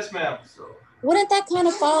 Yes, ma'am. So. Wouldn't that kind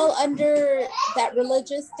of fall under that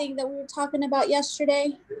religious thing that we were talking about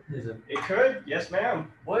yesterday? It could. Yes,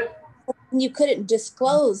 ma'am. What? You couldn't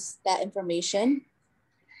disclose that information.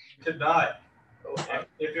 Could not.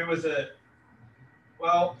 If it was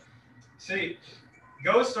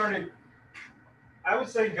ghosts aren't. I would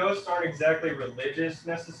say ghosts aren't exactly religious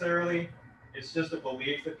necessarily. It's just a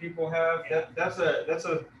belief that people have. That's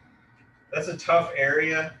a tough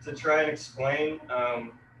area to try and explain.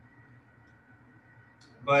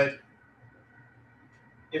 But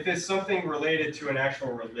if it's something related to an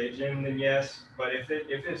actual religion, then yes. But if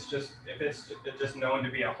it's just known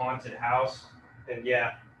to be a haunted house, then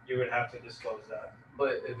yeah, you would have to disclose that.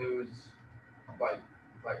 But if it was like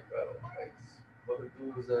what if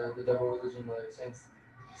it was the devil religion, like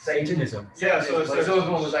Satanism. Yeah, so like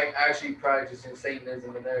someone was like actually practicing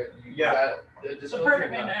Satanism and It's a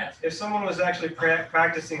perfect name to ask. If someone was actually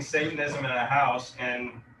practicing Satanism in a house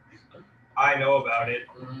and I know about it,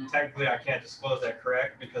 technically I can't disclose that,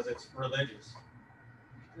 correct? Because it's religious.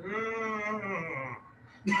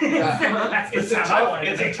 It's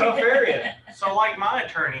a tough area. So like my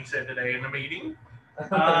attorney said today in the meeting,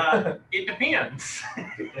 it depends.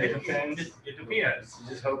 It depends. It depends. You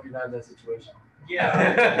just hope you're not in that situation.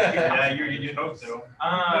 Yeah, you hope so.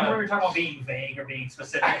 Remember we were talking about being vague or being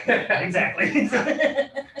specific. Exactly.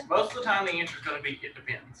 Most of the time the answer is going to be it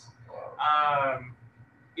depends. Wow.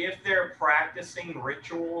 If they're practicing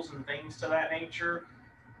rituals and things to that nature,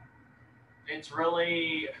 it's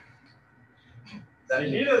really He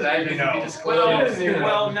doesn't even know.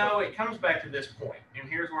 well, no, it comes back to this point, and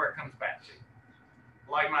here's where it comes back to.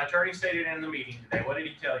 Like my attorney stated in the meeting today, what did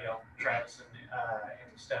he tell y'all, Travis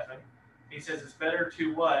and Stefan? He says it's better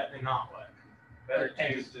to what than not what? Better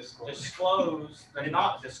to disclose than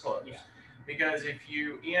not disclose. Yeah. Because if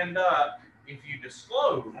you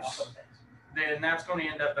disclose, then that's going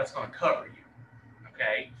to cover you.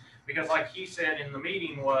 Okay? Because like he said in the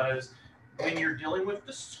meeting was, when you're dealing with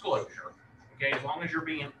disclosure, okay, as long as you're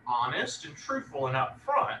being honest and truthful and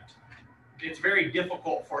upfront, it's very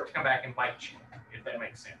difficult for it to come back and bite you, if that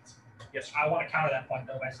makes sense. Yes, I want to counter that point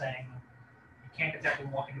though by saying you can't exactly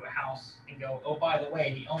walk into a house and go, oh, by the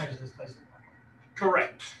way, the owners of this place are working.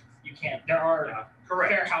 Correct. You can't. There are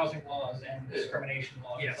Correct. fair housing laws and discrimination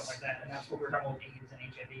laws and Yes. stuff like that, and that's what we're talking about with AIDS and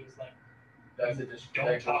HIV. Is like, That's a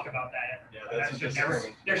don't talk about that. Yeah, that's should a never.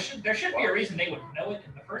 discrimination. There should be a reason they would know it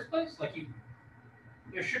in the first place. Like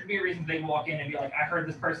there should be a reason they walk in and be like, I heard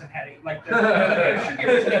this person had it. Like there should be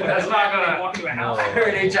a reason they would That's know not that when gonna- they walk into a house. No. I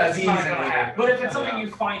heard It's HIV not is gonna in happen. there. But if it's something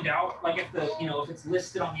you find out, like if if it's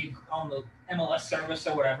listed on the MLS service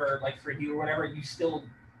or whatever, like for you or whatever, you still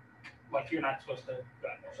like you're not supposed to go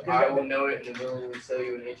out there. So I will know it and the villain would sell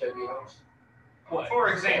you an HIV house. what? For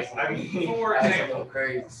example, I mean, for That's a example, little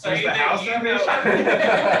crazy. say the that house you information?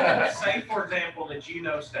 know, say for example that you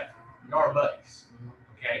know Stefan, your buddies,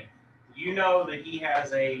 okay? You know that he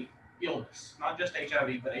has a illness, not just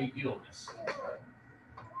HIV, but a illness.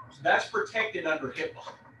 So that's protected under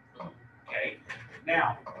HIPAA, okay?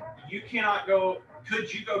 Now, you cannot go,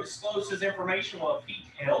 could you go disclose his information? Well, if he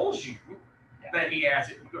tells you that he has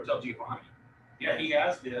it, you go tell Giovanni, yeah, he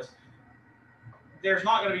has this. There's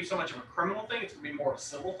not going to be so much of a criminal thing. It's going to be more of a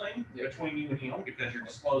civil thing between you and him because you're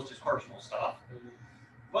disclosed his personal stuff.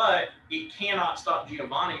 But it cannot stop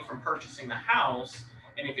Giovanni from purchasing the house.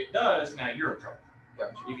 And if it does, now you're in trouble.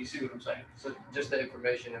 Gotcha. If you see what I'm saying. So just the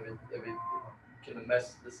information of it can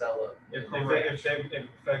mess the cell up. If it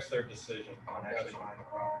affects their decision on actually buying the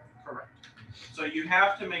property. Correct. So you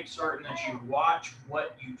have to make certain that you watch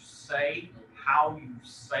what you say, how you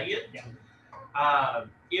say it. Yeah.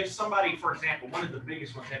 If somebody, for example, one of the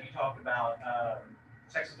biggest ones, have you talked about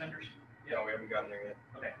sex offenders? Yeah, we haven't gotten there yet.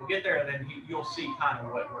 Okay, we'll get there, and then you'll see kind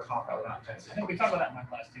of what we're talking about. I think we talked about that in my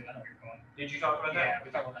class too. I know where you're going. Did you talk about that? Yeah,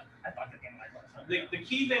 we talked about that. I thought that in my class. The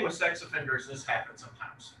key thing with sex offenders, this happens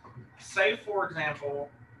sometimes. Say, for example,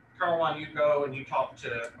 Caroline, you go and you talk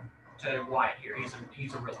to Wyatt here.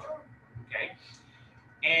 He's a realtor, okay?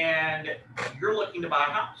 And you're looking to buy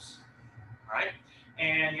a house, all right?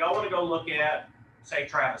 And y'all want to go look at, say,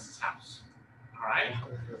 Travis's house, all right?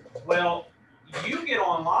 Well, you get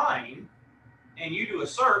online and you do a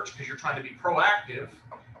search because you're trying to be proactive,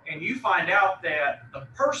 and you find out that the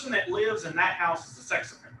person that lives in that house is a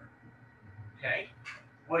sex offender, okay?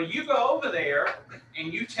 Well, you go over there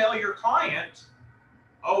and you tell your client,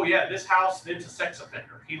 oh yeah, this house, it's a sex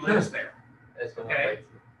offender. He lives there. That's gonna Okay. affect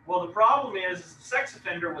you. Well, the problem is the sex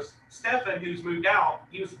offender was Stefan, who's moved out.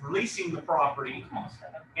 He was leasing the property, Come on,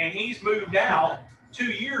 Stephen. and he's moved out 2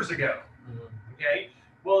 years ago. Mhm. Okay.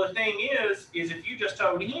 Well, the thing is if you just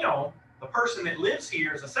told him the person that lives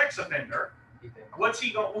here is a sex offender, You think- what's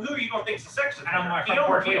he going? Who are you going to think is a sex I know offender? my He front or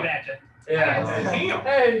porch him? waving at you. Yeah. Him.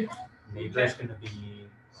 Hey. Neighbor's gonna be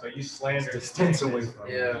So you slander. distance away from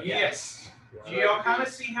you. Yeah. Yes. Do Yeah. y'all kind of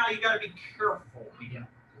see how you got to be careful? Yeah.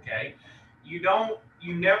 Okay.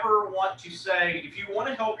 You never want to say, if you want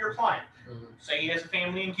to help your client, Mhm. say he has a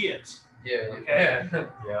family and kids, Yeah. Okay. Yeah.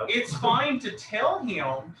 Yeah. it's fine to tell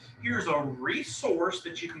him, here's a resource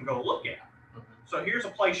that you can go look at. Mhm. So here's a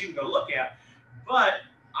place you can go look at, but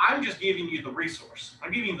I'm just giving you the resource.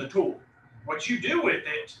 I'm giving you the tool. What you do with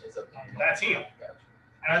it, It's up to you. that's him. Gotcha.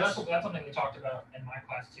 And that's something we talked about in my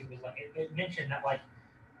class too. Was like it mentioned that like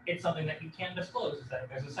it's something that you can disclose is that if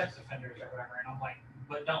there's a sex offender or whatever. And I'm like,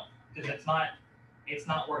 but don't, because it's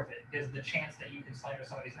not worth it. Because the chance that you can slander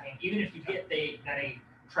somebody's name, even if you get that a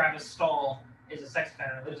Travis Stahl is a sex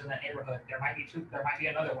offender and lives in that neighborhood, there might be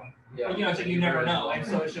another one. Yeah. But, you know, so you never know, and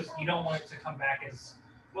so it's just you don't want it to come back as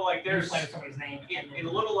Well, like you there's slander somebody's name. in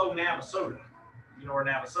Little Old Navasota, you know where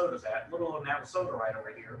Navasota's at? Little Old Navasota right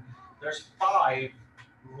over here. There's 5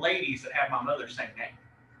 ladies that have my mother's same name.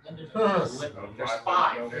 There's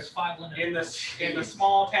 5 There's 5 Linda. in the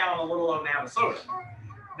small town of Little Old Navasota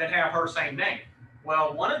that have her same name.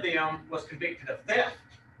 Well, one of them was convicted of theft.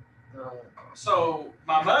 So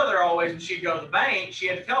my mother always, when she'd go to the bank, she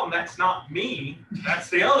had to tell them that's not me, that's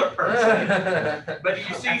the other person. But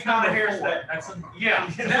you see That's kind of number here's 4. that, That's a, yeah,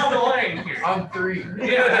 down the lane here. I'm 3.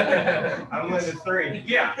 Yeah. I'm limited 3.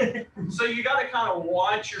 Yeah. So you got to kind of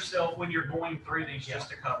watch yourself when you're going through these just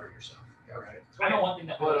to cover yourself. Right. I know one thing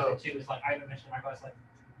that What was too is like I even mentioned in my class, like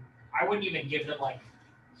I wouldn't even give them like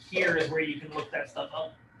here is where you can look that stuff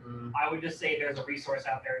up. Mm. I would just say there's a resource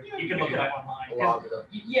out there. Yeah, You you can can look do it that. up online. 'Cause Log it up.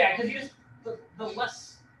 yeah, because you just the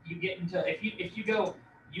less you get into if you go,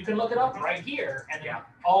 you can look it up right here, and Yeah.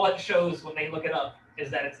 all it shows when they look it up is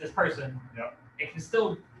that it's this person. Yep. It can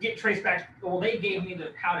still get traced back. Well, they gave me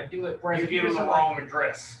how to do it, whereas You if you give them just the are like, wrong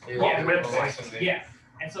address. Yeah. Wrong website. yeah,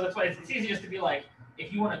 and so that's why it's easy just to be like,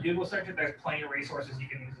 if you want to Google search it, there's plenty of resources you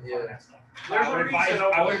can use to Yeah. find that stuff. There's I a would advise, reason I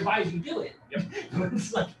would over- advise you do it. Yep.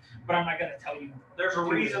 It's like, but I'm not gonna tell you. There's a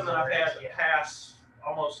do it reason that I've had the Yeah. past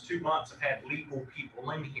almost 2 months, I've had legal people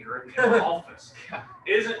in here in the office.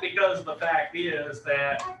 Isn't because the fact is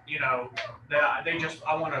that, you know, that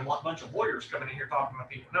I want a bunch of lawyers coming in here talking about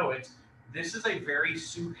people. No, this is a very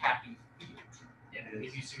sue happy field. Yeah.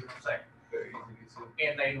 If you see what I'm saying. Very easy to sue.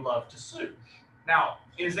 And they love to sue. Now,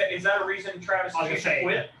 is that a reason Travis I was should gonna say,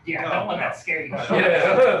 quit? yeah, No, don't let no. that scare you.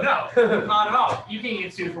 Yeah. No, not at all. You can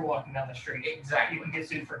get sued for walking down the street. Exactly. You can get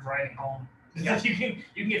sued for driving home. Yeah. You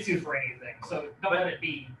can get sued for anything. So don't let it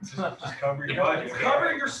be. Just cover You your know, budget.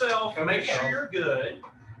 cover yourself, Cover make sure yourself. you're good.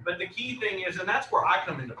 But the key thing is, and that's where I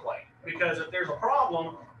come into play. Because if there's a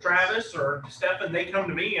problem, Travis or Stefan, they come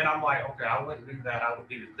to me and I'm like, okay, I wouldn't do that. I would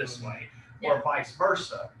do it this way, or vice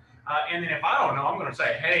versa. And then if I don't know, I'm going to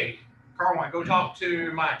say, hey, Carwine, go talk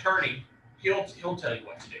to my attorney. He'll tell you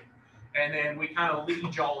what to do. And then we kind of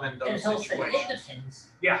lead y'all in those situations. depends.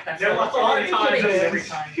 Yeah, That's there all- a lot of that's all times. it is it's- every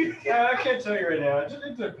time. Yeah, I can't tell you right now.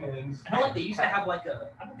 It depends. I know like they used to have like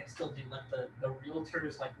I think they still do like the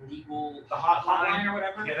realtors like legal The hotline. hotline or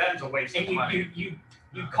whatever. Yeah, that is a waste And of money. you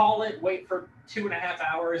call it, wait for 2.5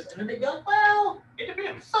 hours, and then they'd be like, well, It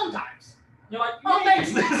depends. sometimes. You're like, oh,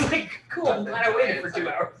 thanks. It's like, cool. I'm glad I waited for 2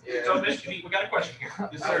 hours. Yeah. So, Mr. D, we got a question here.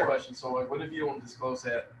 This is a question. So, like, what if you don't disclose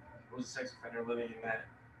that there was a sex offender living in that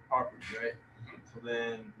property, right? So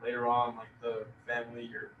then later on, like the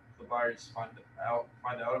family or the buyers find out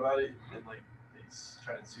about it and like they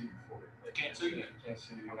try to sue you for it? They can't sue you. Can't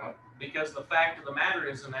see you. Because the fact of the matter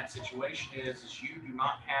is, in that situation is you do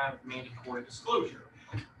not have mandatory disclosure.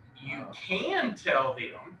 You can tell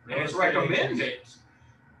them, and it's recommended,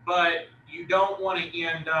 but you don't want to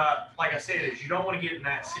end up, like I said, is you don't want to get in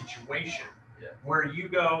that situation where you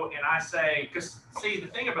go and I say, because see, the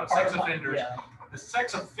thing about sex offenders, the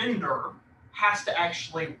sex offender has to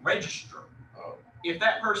actually register. If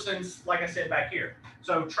that person's, like I said back here,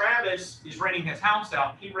 so Travis is renting his house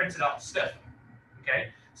out, he rents it out to Stephen, okay?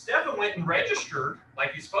 Stephen went and registered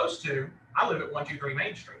like he's supposed to. I live at 123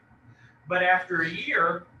 Main Street. But after a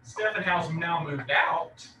year, Stephen has now moved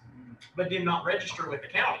out, but did not register with the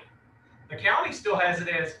county. The county still has it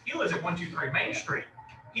as he lives at 123 Main Street.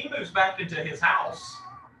 He moves back into his house.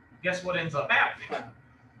 Guess what ends up happening?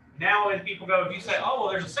 Now when people go, if you say, oh, well,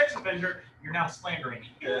 there's a sex offender, you're now slandering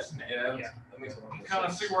his name. That makes a lot You of kind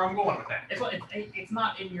of sense. see where I'm going with that. It's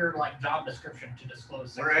not in your like job description to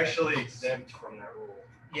disclose. We're actually exempt from that rule.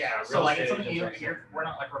 Yeah, so real like it's estate something agents are we're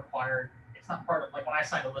not like required. It's not part of like when I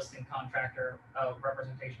signed a listing contractor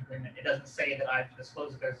representation agreement. It doesn't say that I have to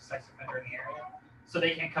disclose that there's a sex offender in the area, so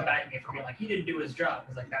they can't come back at me for being like he didn't do his job.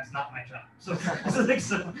 It's like that's not my job. So,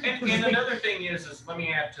 And another thing is let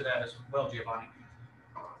me add to that as well, Giovanni.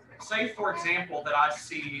 Say, for example, that I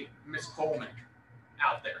see Miss Coleman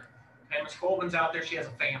out there. Okay, Miss Coleman's out there. She has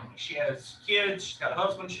a family. She has kids. She's got a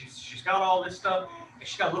husband. She's got all this stuff, and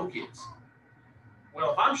she's got little kids.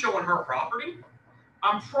 Well, if I'm showing her property,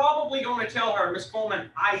 I'm probably going to tell her, Miss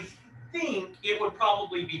Coleman, I think it would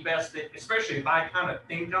probably be best that, especially if I kind of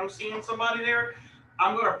think I'm seeing somebody there,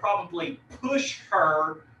 I'm going to probably push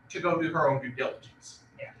her to go do her own due diligence.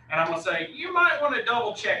 Yeah. And I'm going to say, you might want to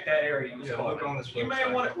double check that area, Ms. Yeah, Coleman. look on this You may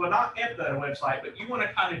website. want to, well, not at the website, but you want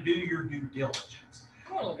to kind of do your due diligence.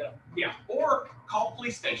 Yeah, or call the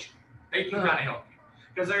police station. They can kind of help you.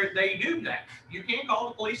 Because they do that. You can call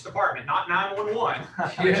the police department, not 911.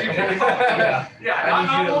 Yeah. Yeah,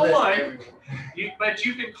 not 911. But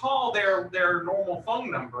you can call their normal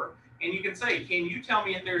phone number and you can say, can you tell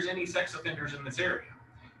me if there's any sex offenders in this area?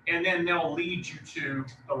 And then they'll lead you to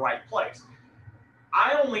the right place.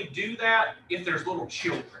 I only do that if there's little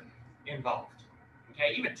children involved.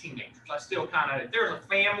 Okay, even teenagers. I still kind of, if there's a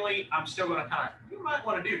family, I'm still going to kind of, you might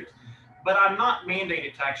want to do this. But I'm not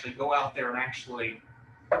mandated to actually go out there and actually,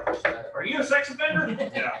 are you a sex offender?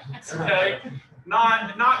 Yeah. Okay.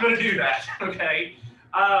 Not going to do that. Okay.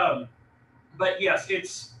 But yes,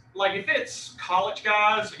 it's like if it's college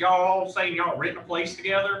guys, y'all all saying y'all rent a place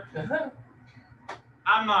together,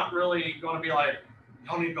 I'm not really going to be like,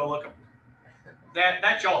 y'all need to go look at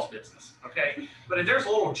that's y'all's business. Okay. But if there's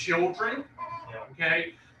little children,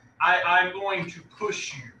 okay, I'm going to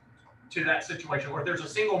push you to that situation. Or if there's a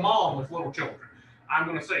single mom with little children, I'm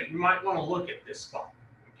going to say, you might want to look at this spot.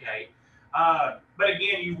 Okay. But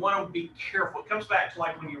again, you want to be careful. It comes back to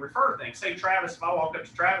like when you refer things. Say Travis, if I walk up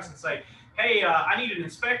to Travis and say, hey, I need an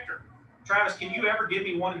inspector. Travis, can you ever give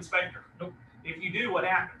me one inspector? Nope. If you do, what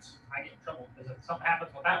happens? I get in trouble because if something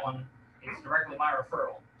happens with that one, it's directly my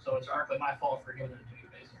referral. So it's directly my fault for giving it to you,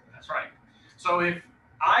 basically. That's right. So if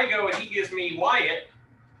I go and he gives me Wyatt,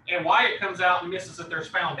 and Wyatt comes out and misses that there's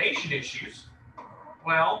foundation issues,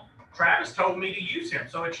 well, Travis told me to use him,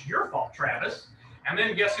 so it's your fault, Travis. And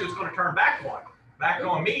then guess who's going to turn back on? Back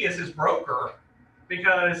on me as his broker,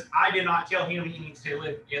 because I did not tell him he needs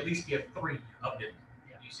to at least give 3 of them.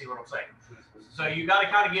 You see what I'm saying? So you got to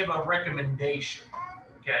kind of give a recommendation,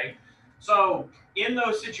 okay? So in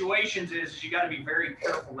those situations is you got to be very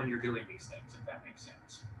careful when you're doing these things, if that makes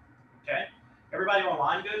sense. Okay? Everybody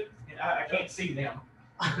online good? I can't see them.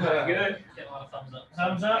 Good? Get a lot of thumbs up.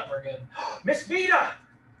 Thumbs up? We're good. Miss Vita!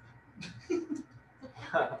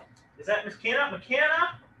 Is that Miss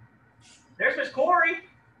McKenna? There's Miss Corey.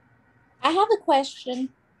 I have a question.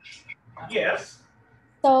 Yes.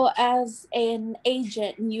 So, as an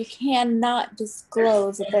agent, you cannot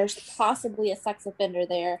disclose that there's possibly a sex offender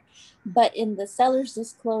there, but in the seller's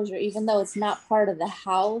disclosure, even though it's not part of the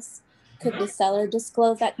house, could the seller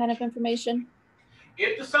disclose that kind of information?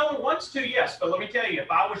 If the seller wants to, yes. But let me tell you,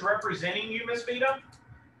 if I was representing you, Miss Vita,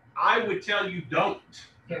 I would tell you don't.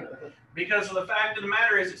 Because of the fact of the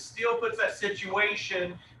matter is it still puts that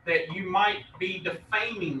situation that you might be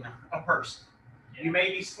defaming a person. You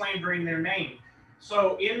may be slandering their name.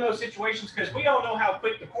 So in those situations, because we all know how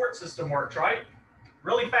quick the court system works, right?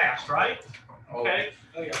 Really fast, right? Okay.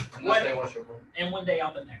 Oh yeah. Unless they want your And one day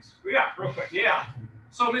out the next. Yeah, real quick. Yeah.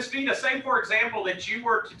 So Miss Vita, say for example that you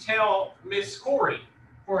were to tell Miss Corey,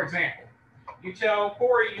 for example, You tell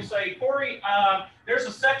Corey, you say, Corey, there's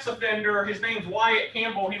a sex offender. His name's Wyatt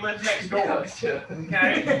Campbell. He lives next door.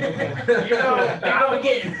 Okay?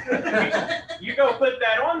 You go put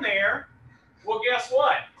that on there. Well, guess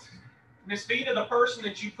what? Miss Vita, the person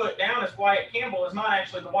that you put down as Wyatt Campbell is not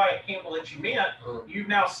actually the Wyatt Campbell that you meant. You've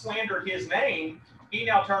now slandered his name. He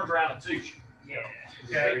now turns around and sues you.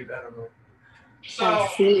 Yeah. Okay? So, I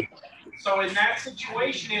see. so in that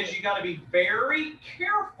situation is you got to be very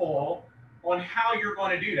careful on how you're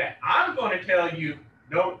going to do that. I'm going to tell you,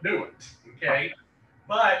 don't do it, okay?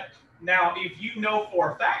 But now, if you know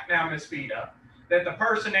for a fact now, Miss Vita, that the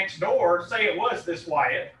person next door, say it was this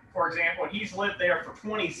Wyatt, for example, he's lived there for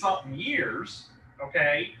 20-something years,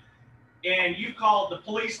 okay? And you called the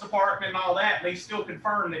police department and all that, and they still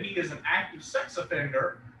confirm that he is an active sex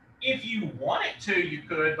offender. If you wanted to, you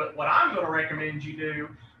could, but what I'm going to recommend you do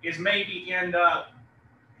is maybe end up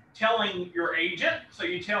telling your agent, so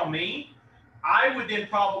you tell me. I would then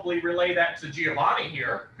probably relay that to Giovanni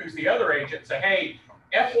here, who's the other agent, say, hey,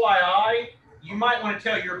 FYI, you might want to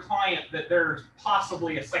tell your client that there's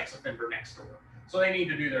possibly a sex offender next door. So they need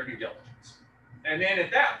to do their due diligence. And then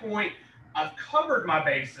at that point, I've covered my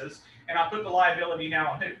bases, and I put the liability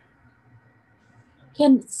now on who?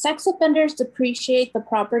 Can sex offenders depreciate the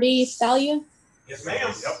property value? Yes,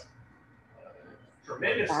 ma'am. Yep.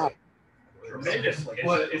 Tremendously. Wow. Tremendously.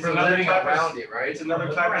 It's another living type of- around it, right? It's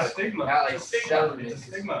another type of stigma. Not like It's a stigma. selling It's a it.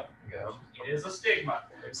 stigma. Yeah. It is a stigma.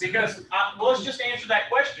 Because, well, let's just answer that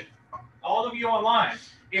question. All of you online,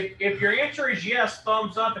 if your answer is yes,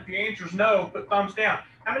 thumbs up. If your answer is no, put thumbs down.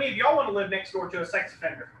 How many of y'all want to live next door to a sex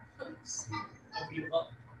offender?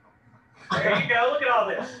 There you go. Look at all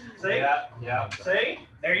this. See? Yeah. See?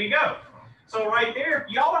 There you go. So right there, if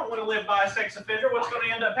y'all don't want to live by a sex offender, what's going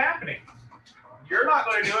to end up happening? You're not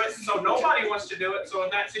going to do it, so nobody wants to do it. So in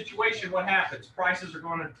that situation, what happens? Prices are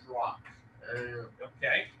going to drop.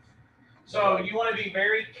 Okay? So you want to be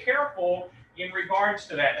very careful in regards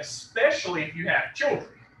to that, especially if you have children.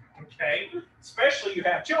 Okay? Especially if you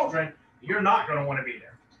have children, you're not going to want to be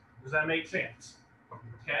there. Does that make sense?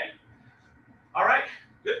 Okay? All right.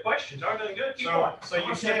 Good questions. I'm doing good. Keep going. So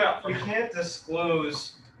you can't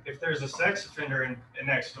disclose if there's a sex offender in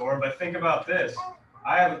next door, but think about this.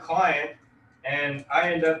 I have a client and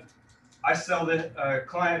I sell the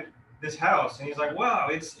client this house and he's like, wow,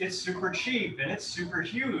 it's super cheap and it's super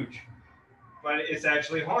huge, but it's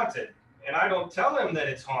actually haunted. And I don't tell him that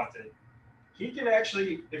it's haunted. He can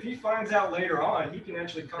actually, if he finds out later on, he can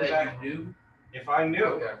actually come back. That you knew? If I knew.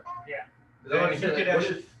 Okay. Yeah. Then Then he like, could what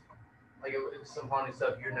actually. if, like, if some haunted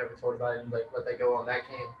stuff you're never told about it, and like let that go on, that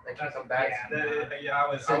can't come back. Yeah,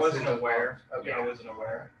 I wasn't aware. Okay. Yeah, I wasn't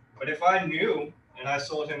aware. But if I knew and I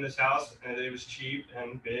sold him this house and it was cheap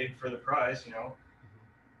and big for the price, he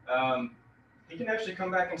can actually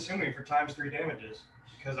come back and sue me for ×3 damages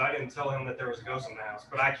because I didn't tell him that there was a ghost in the house.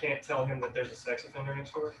 But I can't tell him that there's a sex offender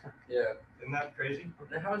next door. Yeah. Isn't that crazy?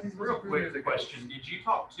 Then how is he Real quick question. Did you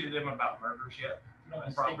talk to them about murders yet? You don't want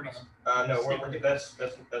to Properties. No, we're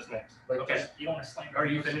that's next. Like, Okay. You don't want to slander. Are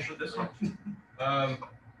you finished with this one?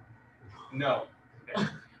 No,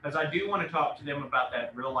 Because I do want to talk to them about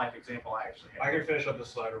that real life example I actually I had. can finish up the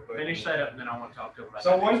slide real quick. Finish that up and then I want to talk to them about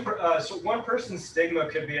So that. one person's stigma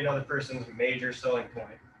could be another person's major selling point.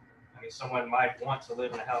 I mean, someone might want to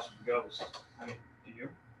live in a house with ghosts. I mean, do you?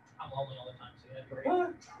 I'm lonely all the time, so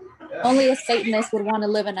yeah. Yeah. Only a Satanist would want to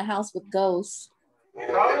live in a house with ghosts.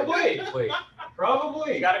 Probably. Wait,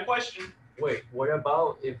 Probably. You got a question? wait. What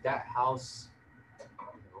about if that house?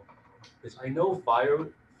 Because I know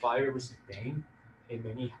fire was a thing in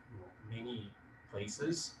many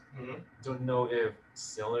places. Mhm. Don't know if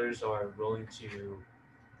sellers are willing to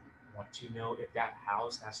want to know if that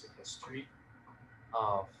house has a history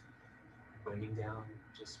of burning down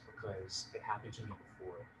just because it happened to me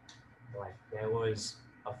before. Like there was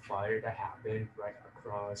a fire that happened right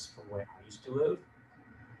across from where I used to live,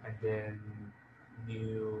 and then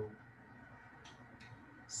new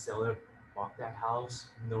seller bought that house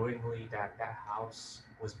knowingly that that house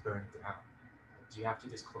was burned down. Do you have to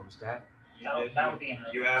disclose that? That would be in the.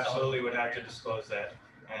 You absolutely would have to disclose that.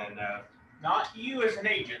 And Not you as an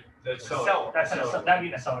agent. the Seller. seller. That's in a, that'd be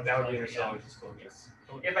in a seller's. That would be in a disclosure, seller's disclosure. Yes.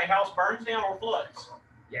 If a house burns down or floods.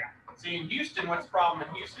 Yeah. See, in Houston, what's the problem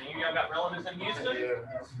in Houston? You got relatives in Houston?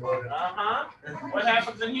 Yeah. Uh-huh. What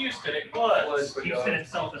happens in Houston? It floods. yeah. Houston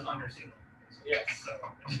itself is under sea. Yes.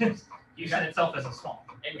 So Houston itself is a swamp.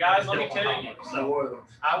 And guys, let me tell you, So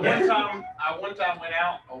I one time went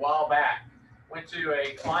out a while back, went to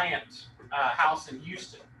a client's house in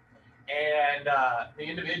Houston, and the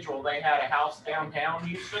individual, they had a house downtown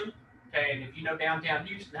Houston. Okay, and if you know downtown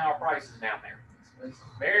Houston, how are prices down there?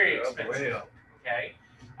 Very Up, expensive. way up. Okay.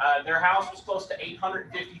 Their house was close to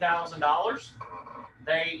 $850,000.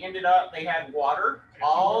 They had water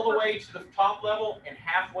all the way to the top level and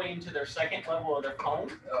halfway into their second level of their home.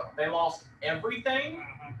 Oh. They lost everything.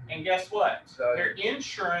 And guess what? So- Their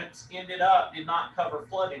insurance did not cover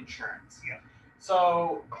flood insurance. Yeah.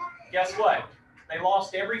 So guess what? They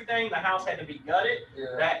lost everything. The house had to be gutted.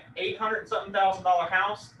 Yeah. That $800,000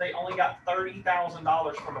 house, they only got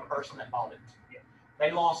 $30,000 from a person that bought it. They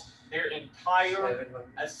lost their entire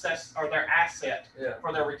their asset Yeah.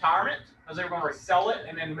 for their retirement because they were going to sell it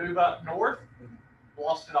and then move up north.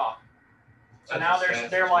 Lost it all. So That's now a sad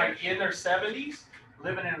they're like situation. in their 70s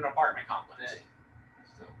living in an apartment complex.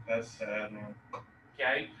 That's sad, man.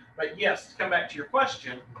 Okay, but yes, to come back to your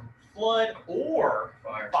question, flood or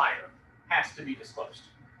fire has to be disclosed.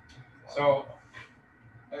 So,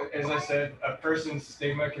 as I said, a person's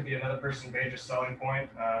stigma can be another person's major selling point.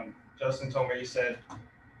 Justin told me, he said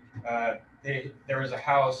there was a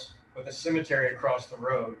house with a cemetery across the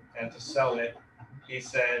road, and to sell it, he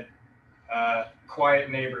said, quiet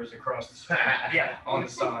neighbors across the street Yeah, on the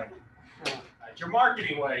sign. that's your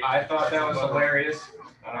marketing way. I thought that was hilarious.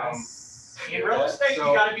 In real estate,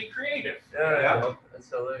 so- you got to be creative. Yeah. That's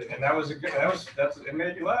hilarious. And that was a good, it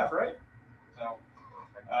made you laugh, right? So,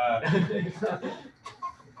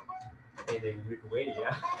 Hey, they waited,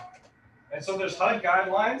 yeah. and so there's HUD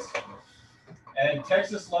guidelines, and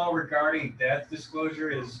Texas law regarding death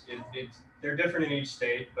disclosure they're different in each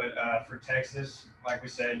state, but for Texas, like we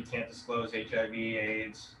said, you can't disclose HIV,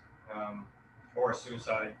 AIDS, or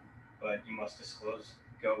suicide, but you must disclose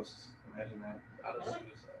ghosts. Imagine that.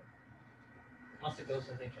 Unless it goes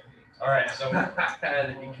to HIV. All right, so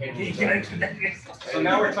So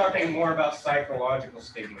now we're talking more about psychological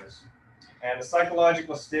stigmas. And the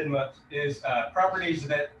psychological stigma is properties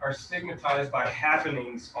that are stigmatized by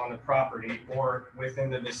happenings on the property or within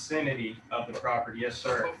the vicinity of the property. Yes,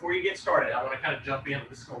 sir. Before you get started, I want to kind of jump in.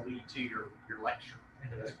 This is going to lead to your lecture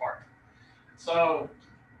into this part. So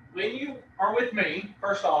when you are with me,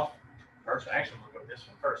 actually, we'll go with this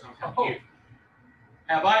one first. I'm telling you.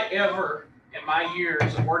 Have I ever, in my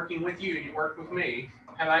years of working with you, and you worked with me,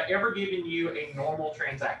 have I ever given you a normal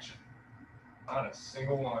transaction? Not a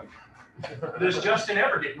single one. Does Justin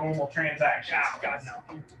ever get normal transactions? Oh, God,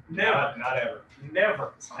 no. Never. Not ever.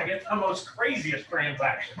 Never. I get the most craziest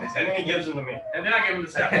transactions. And then he gives them to me. And then I give him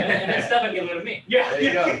the stuff. And then Stefan gives it to me. Yeah. There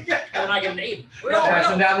you go. Yeah. And then I give him to Aiden. Just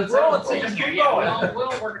passing down the We're all table. in sync Keep here. going. Yeah,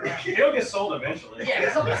 we'll work it around. He'll get sold eventually.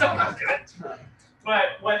 Yeah, something's good. But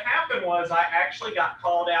what happened was I actually got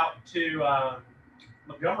called out to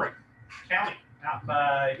Montgomery County, out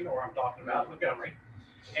by, you know where I'm talking about, Montgomery.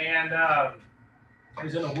 And it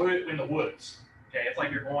was in the woods. Okay, it's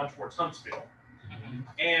like you're going towards Huntsville.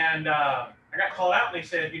 And I got called out and they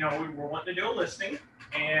said, you know, we were wanting to do a listing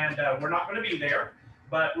and we're not going to be there,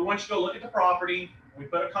 but we want you to go look at the property. We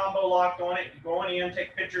put a combo lock on it. You go on in,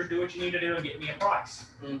 take pictures, do what you need to do, and get me a price.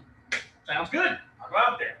 Sounds good. I'll go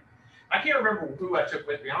out there. I can't remember who I took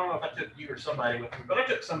with me. I don't know if I took you or somebody with me, but I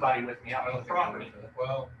took somebody with me out on the property.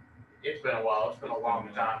 Well, It's been a while. It's been a long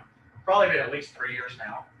time. Probably been at least 3 years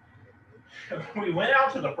now. We went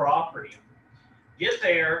out to the property. Get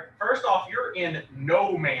there. First off, you're in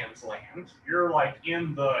no man's land. You're like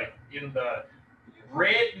in the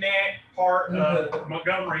redneck part of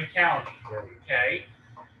Montgomery County. Okay.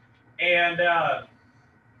 And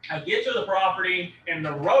I get to the property, and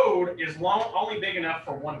the road is only big enough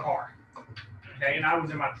for one car. Okay, and I was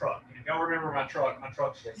in my truck. And if y'all remember my truck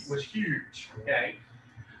was huge. Okay.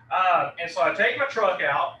 And so I take my truck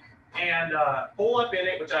out and pull up in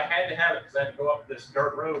it, which I had to have it because I had to go up this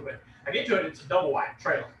dirt road. But I get to it, it's a double wide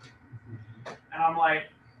trailer. And I'm like,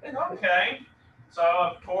 okay. So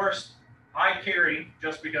of course I carry,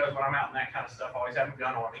 just because when I'm out in that kind of stuff, I always have a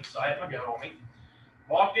gun on me. So I had my gun on me.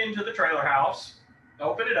 Walked into the trailer house,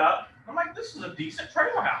 opened it up. I'm like, this is a decent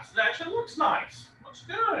trailer house. It actually looks nice. Looks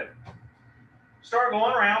good. Started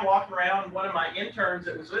going around, walking around. One of my interns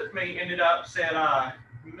that was with me ended up said,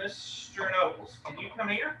 Mr. Nobles, can you come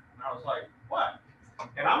here? And I was like, what?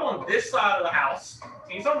 And I'm on this side of the house.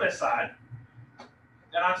 He's on this side.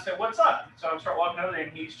 And I said, what's up? So I start walking over there,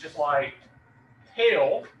 and he's just like,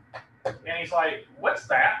 hell. And he's like, what's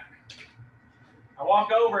that? I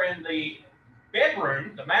walk over in the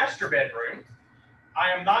bedroom, the master bedroom.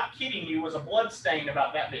 I am not kidding you, was a blood stain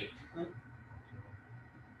about that big. And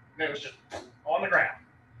it was just on the ground.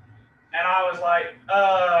 And I was like,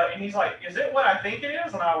 and he's like, is it what I think it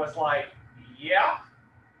is? And I was like, yeah.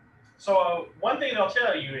 So one thing they'll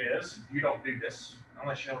tell you is, you don't do this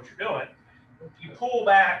unless you know what you're doing. You pull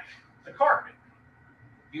back the carpet.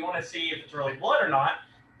 You want to see if it's really blood or not,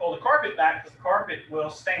 pull the carpet back because the carpet will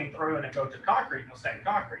stain through and it go to concrete and it'll stain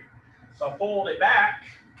concrete. So I pulled it back.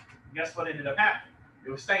 Guess what ended up happening?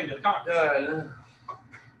 It was stained to the concrete.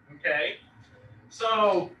 Okay.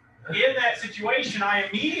 So in that situation, I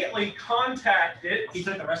immediately contacted He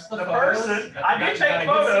took the rest of the the photos. person. I did take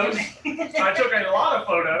photos. So I took a lot of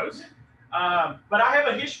photos. But I have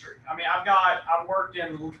a history. I mean, I've worked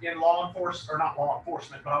in law enforcement, or not law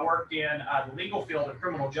enforcement, but I worked in the legal field of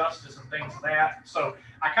criminal justice and things like that. So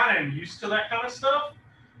I kind of am used to that kind of stuff.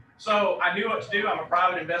 So I knew what to do. I'm a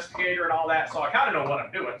private investigator and all that. So I kind of know what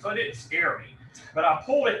I'm doing. So it didn't scare me. But I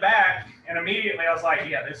pulled it back and immediately I was like,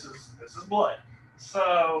 yeah, this is blood.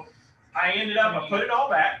 So I ended up, I put it all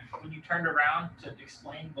back. When you turned around to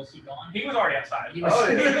explain, was he gone? He was already outside. He was,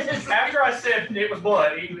 After I said it was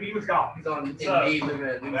blood, he was gone. He's on So- Indeed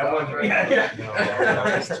living That was right Yeah, now. yeah. No,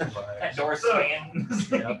 that was too much. that door So- stands.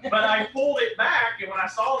 But I pulled it back, and when I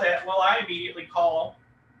saw that, well, I immediately called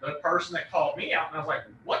the person that called me out, and I was like,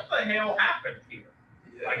 what the hell happened here?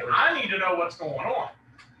 Like, I need to know what's going on.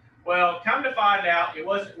 Well, come to find out, it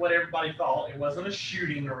wasn't what everybody thought. It wasn't a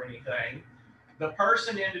shooting or anything. The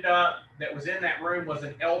person that was in that room was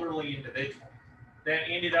an elderly individual that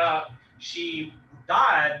ended up, she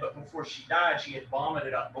died, but before she died, she had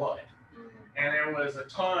vomited up blood. And there was a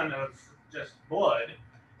ton of just blood,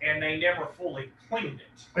 and they never fully cleaned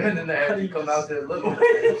it. And then they had to come out there a little.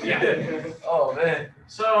 Yeah. Oh man.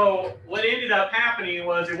 So what ended up happening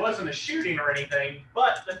was it wasn't a shooting or anything,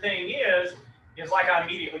 but the thing is like I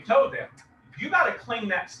immediately told them, you got to clean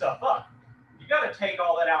that stuff up. You got to take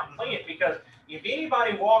all that out and clean it, because if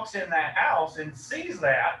anybody walks in that house and sees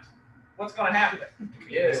that, what's going to happen?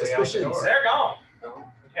 Yeah. Suspicions. They're gone. No.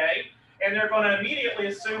 Okay? And they're going to immediately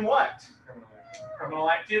assume what? Criminal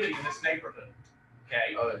activity in this neighborhood.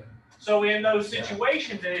 Okay? Oh, So in those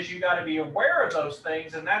situations is you got to be aware of those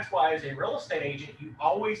things, and that's why as a real estate agent, you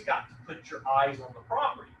always got to put your eyes on the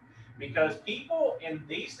property. Because people in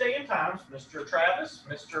these day and times, Mr. Travis,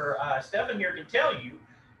 Mr. Stephen here can tell you,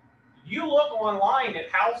 you look online at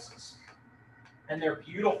houses, and they're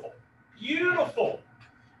beautiful. Beautiful.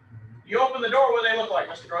 You open the door, what do they look like,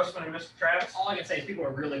 Mr. Grossman and Mr. Travis? All I can say is people are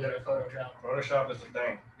really good at Photoshop. Photoshop is a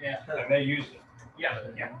thing, Yeah. and they use it. Yeah,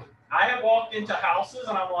 yeah. I have walked into houses,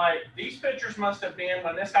 and I'm like, these pictures must have been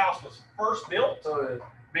when this house was first built, so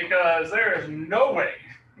because there is no way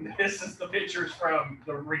this is the pictures from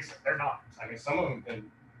the recent. They're not. I mean, some of them have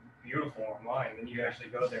been beautiful online, then you actually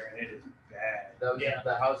go there and it is bad. that was Yeah.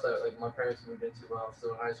 the house that like my parents moved into when I was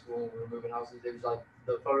still in high school and we were moving houses. It was like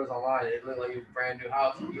the photos online. It looked like a brand new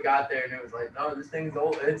house. And you got there and it was like, no, this thing's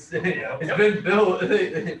old. It's been built.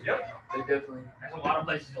 They definitely. There's a lot of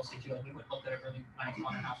places you'll see too. Like we went and looked at a really nice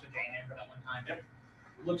haunted house with Jane Amber that one time. It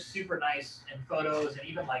looks super nice in photos, and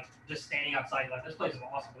even like just standing outside, like this place is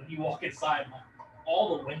awesome. When you walk inside, like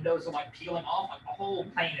all the windows are like peeling off, like the whole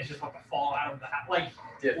pane is just about to fall out of the house. Like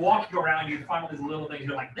Yeah. walking around, you find all these little things.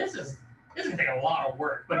 You're like, this is gonna take a lot of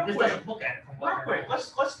work, but this doesn't look at it from Real what quick,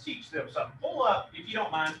 let's teach them something. Pull up, if you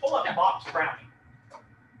don't mind, pull up Box Brownie.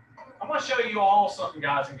 I'm gonna show you all something,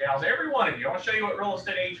 guys and gals. Every one of you. I want to show you what real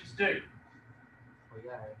estate agents do. Well,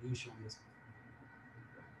 yeah, usually it's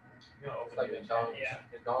You know, It's like McDonald's. Yeah.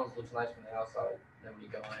 McDonald's looks nice from the outside. Then when you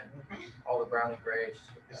go in, all the brown and gray.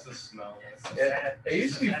 It's the smell. Yeah. It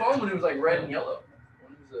used to be fun when it was like red and yellow.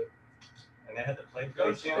 When was it? And they had the play Go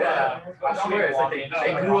plates. to, Yeah. I don't swear, even it's walk like in.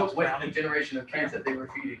 they grew up with the generation of kids that they were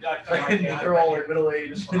feeding. Yeah, Like, they're all like middle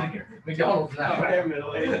aged. McDonald's now. They're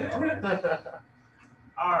middle-aged.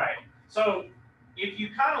 All right. So if you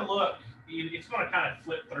kind of look, it's going to kind of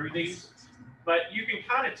flip through these, but you can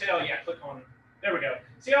kind of tell. Yeah, click on. There we go.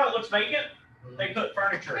 See how it looks vacant? They put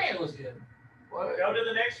furniture. Man, it was good. What? Go to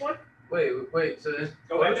the next one. Wait. So this.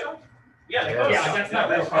 Go back. Yeah, they Yeah, Photoshop. that's not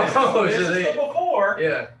No, real Oh, This so is they- the before.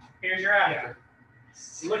 Yeah. Here's your after.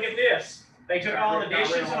 Look at this. They took all the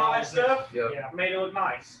dishes and all that stuff, Yeah. Yeah. made it look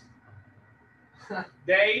nice.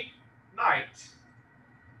 Day, night.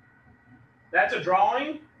 That's a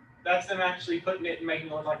drawing. That's them actually putting it and making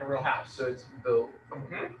it look like a real house. So it's built.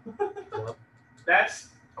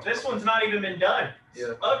 This one's not even been done. It's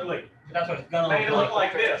Yeah. ugly. That's what it's gonna Made it look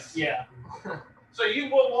like this. Yeah. So you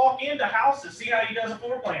will walk into houses, see how he does a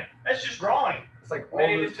floor plan. That's just drawing. It's like all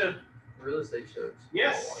Made it those into, real estate shows.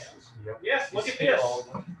 yes, Yep. yes, look You at see this. all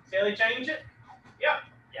of them. See how they change it? Yeah,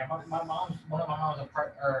 my mom's, one of my mom's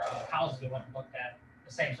houses we went and looked at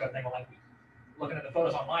the same sort of thing, like looking at the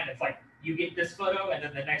photos online, it's like you get this photo and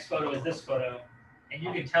then the next photo is this photo. And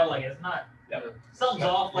you can tell like it's not, Yep. something's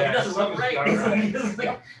off, like it Yeah, doesn't look something's right. not right. It's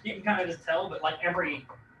like, you can kind of just tell, but like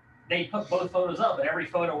they put both photos up, but every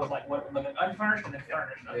photo was like what looked unfurnished and then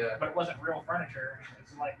furnished. Yeah. But it wasn't real furniture.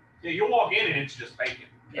 It's like, Yeah, you'll walk in and it's just vacant.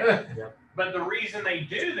 Yeah. But the reason they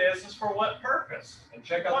do this is for what purpose? And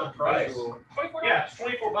check out the price. $24. Yeah, it's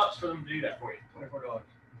 $24 for them to do that for you. $24.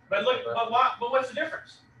 But look, but what's the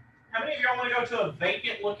difference? How many of y'all want to go to a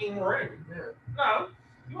vacant looking room? Yeah. No,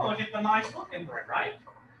 you want to look at the nice looking room, right?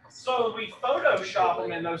 So we Photoshop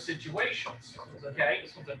them in those situations. Okay.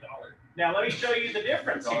 This one's $1. Now let me show you the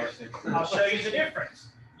difference here. I'll show you the difference.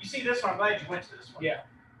 You see this one? I'm glad you went to this one. Yeah.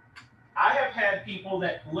 I have had people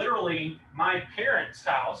that literally, my parents'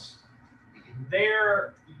 house,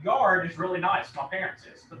 their yard is really nice. My parents'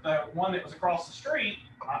 is, but the one that was across the street,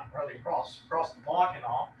 not really across the block and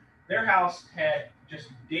all, their house had just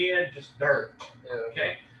dead, just dirt. Yeah.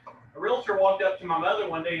 Okay. A realtor walked up to my mother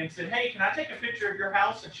one day and said, "Hey, can I take a picture of your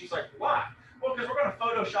house?" And she's like, "Why?" "Well, because we're going to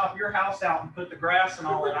Photoshop your house out and put the grass and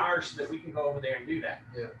all in ours so that we can go over there and do that."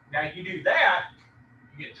 Yeah. Now, you do that,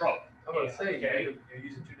 you get in trouble. I'm gonna say Okay. you're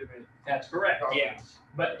using two different. That's correct. Yeah.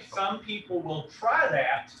 But some people will try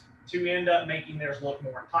that to end up making theirs look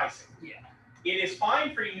more enticing. Yeah. It is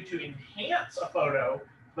fine for you to enhance a photo,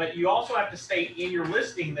 but you also have to state in your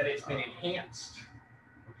listing that it's been enhanced.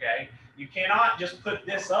 Okay? You cannot just put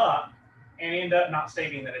this up and end up not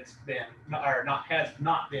stating that it's been or not has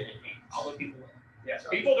not been enhanced. All the people. Yes,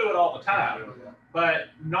 people do it all the time, but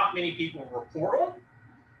not many people report them.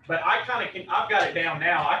 But I kind of can, I've got it down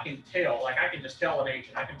now. I can tell, like I can just tell an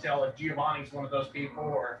agent. I can tell if Giovanni's one of those people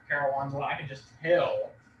or if Caroline's one. I can just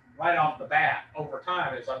tell right off the bat over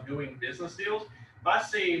time as I'm doing business deals. If I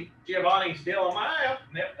see Giovanni's deal on my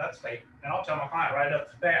yep, that's fake. And I'll tell my client right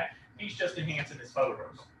up to that, he's just enhancing his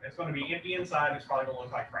photos. It's going to be empty inside. And it's probably going to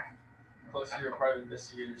look like crap. Plus, you're a private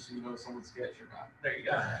investigator, so you know if someone's sketch or not. There you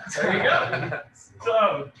go. There you go.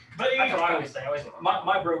 So, but That's what I always say.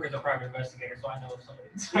 My broker's a private investigator, so I know if somebody.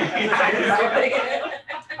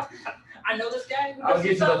 I know this guy. who I'll does get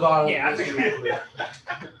to stuff. the bottom. Yeah, I of this figured. real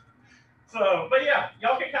quick. So, but yeah,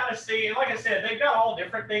 y'all can kind of see, and like I said, they've got all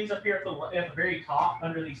different things up here at the very top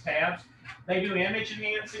under these tabs. They do image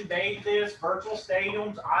enhancing, this, virtual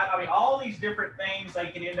stadiums. I mean, all these different things they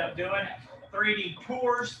can end up doing. 3D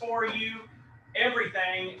tours for you,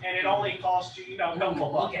 everything, and it only costs you, a couple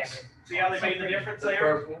of Look at bucks. it. See how they made the difference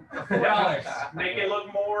there? Purple. $4. Make it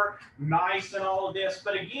look more nice and all of this.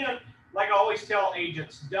 But again, like I always tell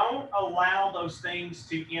agents, don't allow those things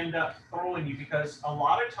to end up throwing you, because a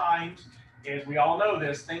lot of times, as we all know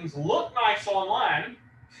this, things look nice online.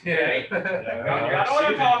 Okay. I know what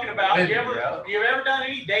I'm talking about. You ever done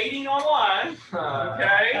any dating online?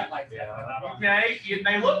 Okay. Not like that. Okay.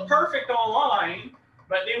 They look perfect online,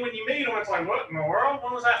 but then when you meet them, it's like, what in the world?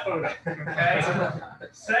 When was that photo? Okay.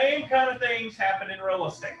 Same kind of things happen in real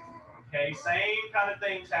estate. Okay. Same kind of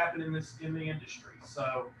things happen in the industry.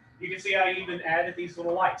 So you can see how I even added these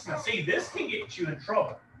little lights. Now, see, this can get you in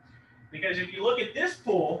trouble. Because if you look at this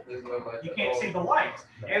pool, you can't see the lights.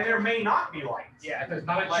 And there may not be lights. Yeah, there's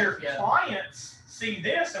not But your lights, yeah. clients see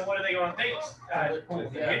this, and what are they going to think?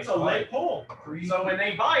 It's a lit pool. Free. So when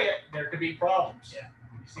they buy it, there could be problems. Yeah.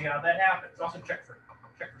 You see how that happens? Also check for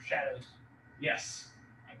shadows. Yes.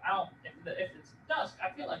 Like, I don't if it's dusk, I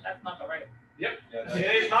feel like that's not the right.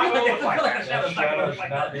 It is not going to look like that. Shadow's not gonna look like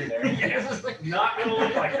Not that. in there. Yes. Not going to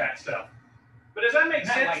look like that stuff. But does that make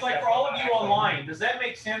Not sense? like Like that, for all of you actually. online, does that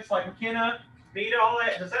make sense? Like McKenna, Vita, all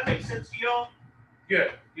that. Does that make sense to y'all?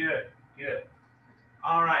 Good.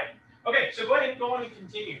 All right. Okay, so go ahead and go on and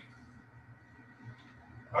continue.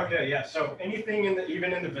 Okay, yeah, so anything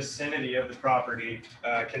even in the vicinity of the property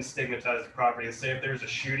can stigmatize the property. Say if there's a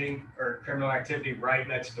shooting or criminal activity right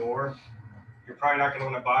next door, you're probably not gonna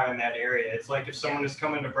wanna buy in that area. It's like if someone is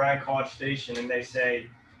coming to Bragg College Station and they say,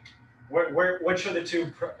 which of the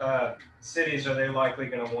two cities are they likely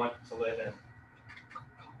gonna want to live in?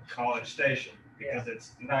 College Station, because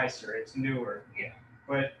it's nicer, it's newer. Yeah.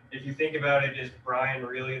 But if you think about it, is Bryan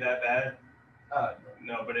really that bad?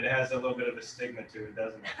 No, but it has a little bit of a stigma to it,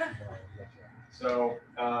 doesn't it? So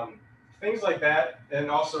things like that,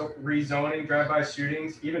 and also rezoning, drive-by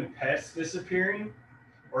shootings, even pets disappearing,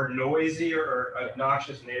 or noisy or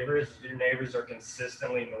obnoxious neighbors. If your neighbors are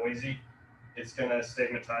consistently noisy, it's gonna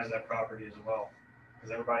stigmatize that property as well,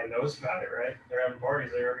 because everybody knows about it, right? They're having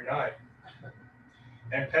parties there every night.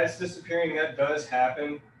 And pets disappearing, that does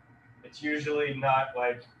happen. It's usually not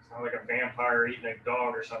like a vampire eating a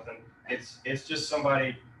dog or something. It's just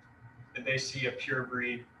somebody that they see a pure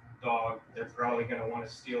breed dog, they're probably gonna want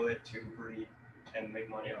to steal it to breed and make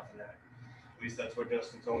money off of that. At least that's what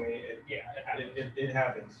Justin told me. It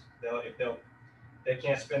happens. They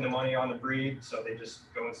can't spend the money on the breed, so they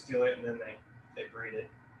just go and steal it and then they breed it.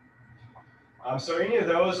 So any of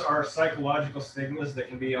those are psychological stigmas that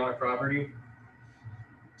can be on a property.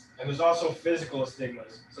 And there's also physical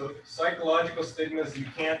stigmas. So psychological stigmas, you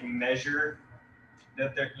can't measure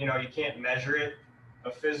that they're, you know, you can't measure it.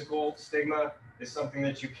 A physical stigma is something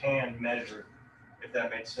that you can measure, if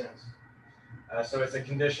that makes sense. So it's a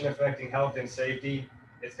condition affecting health and safety.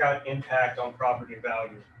 It's got impact on property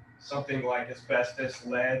value. Something like asbestos,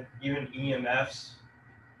 lead, even EMFs,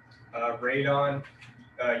 radon,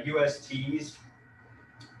 USTs,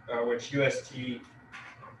 which UST,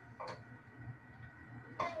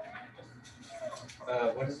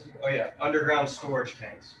 what is it? Oh yeah, underground storage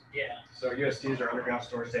tanks. Yeah. So USTs are underground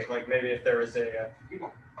storage tanks. Like maybe if there was the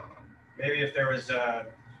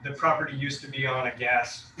property used to be on a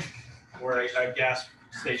gas, where a gas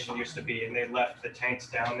station used to be, and they left the tanks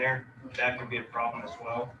down there, that could be a problem as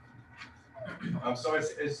well. So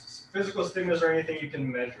it's physical stigmas are anything you can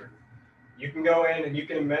measure. You can go in and you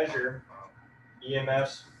can measure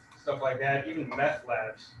EMFs, stuff like that, even meth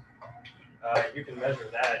labs. You can measure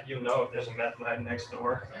that. You'll know if there's a meth lab next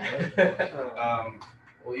door.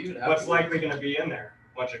 Well, even What's likely going to be in there?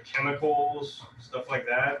 A bunch of chemicals, stuff like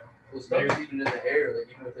that. Well, stuff even in the air, like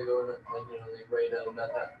even if they go in, like they raid out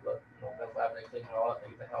meth lab, they clean it all out, they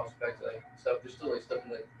get the house back to like stuff. There's still like stuff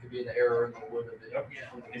that could be in the air or in the wood of it. Yep. Yeah.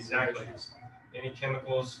 Exactly. Any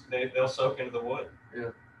chemicals, they'll soak into the wood.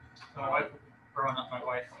 Growing up, my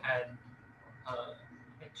wife had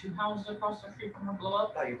like 2 houses across the street from her blow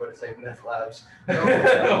up. I thought you would have said meth labs.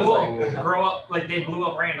 Well, grow up like they blew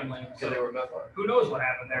up randomly. So they were meth labs. Who knows what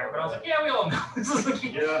happened there? But I was like, yeah, we all know. This is like,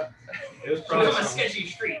 Yeah. It was it probably was on a some- sketchy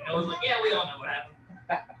street. And I was like, yeah, we all know what happened.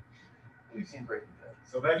 We've seen Breaking Bad.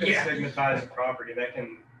 So that can Yeah. stigmatize the property. That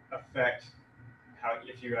can affect how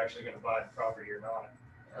if you're actually going to buy the property or not.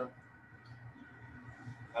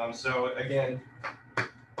 So again,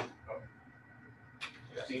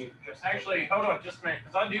 Steve, Actually, hold on just a minute,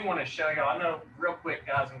 because I do want to show y'all. I know real quick,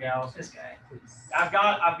 guys and gals. This guy, please. I've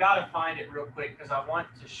got to find it real quick because I want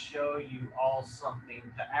to show you all something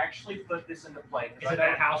to actually put this into play. 'cause Is I it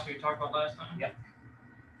that know- house we talked about last time? Yep.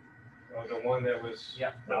 the one that was.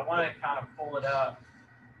 Yeah, I want to kind of pull it up.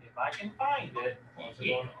 If I can find it.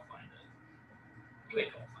 You ain't gonna find it. You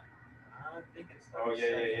ain't gonna find I think it's. Oh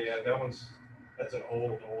yeah. That's an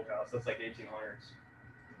old house. That's like 1800s.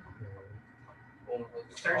 it.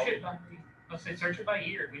 Search it by, let's say search it by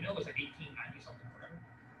year. We know it was like 1890 something, whatever.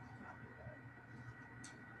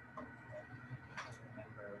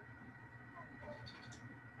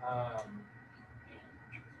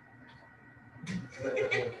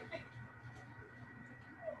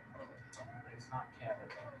 It's not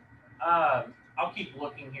Kevin. I'll keep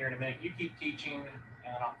looking here in a minute. You keep teaching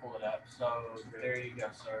and I'll pull it up. So there you go,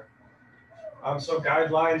 sir. So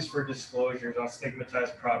guidelines for disclosures on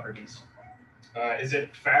stigmatized properties. Is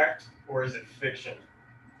it fact or is it fiction?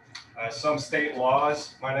 Some state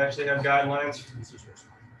laws might actually have guidelines.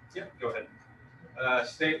 Yep, go ahead.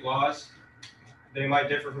 State laws, they might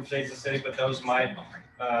differ from state to state, but those might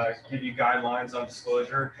give you guidelines on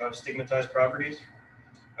disclosure of stigmatized properties.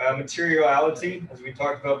 Materiality, as we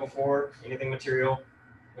talked about before, anything material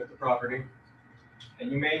with the property.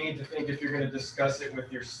 And you may need to think if you're going to discuss it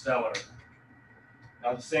with your seller.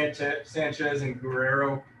 Now, the Sanchez and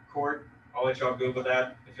Guerrero court, I'll let y'all Google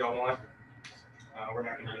that if y'all want. We're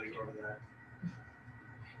not going to really go over that.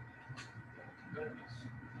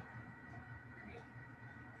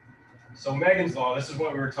 So Megan's Law, this is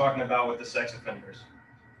what we were talking about with the sex offenders.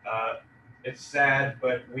 It's sad,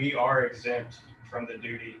 but we are exempt from the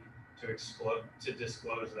duty to disclose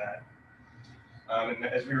that. And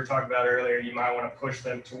as we were talking about earlier, you might want to push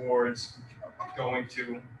them towards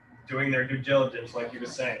doing their due diligence, like you were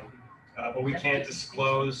saying. But we can't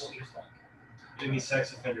disclose any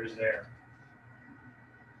sex offenders there.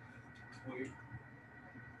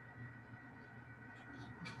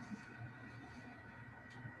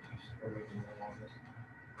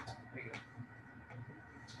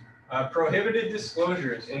 Prohibited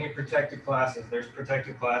disclosures, any protected classes. There's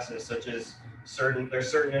protected classes such as there's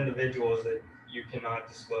certain individuals that you cannot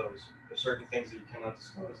disclose. There's certain things that you cannot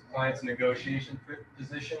disclose. Client's negotiation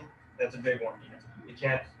position, that's a big one. You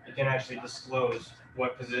can't actually disclose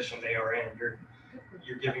what position they are in. You're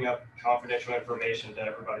giving up confidential information to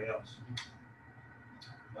everybody else.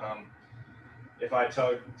 If I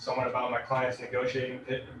tell someone about my client's negotiating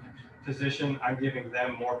position, I'm giving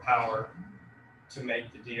them more power to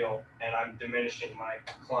make the deal, and I'm diminishing my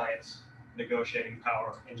client's negotiating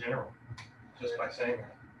power in general, just by saying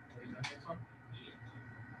that.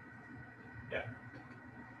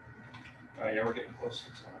 Yeah, we're getting close to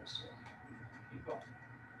time, so. Keep going.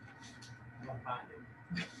 I'm gonna find it.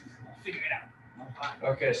 I'll figure it out. I'm gonna find it.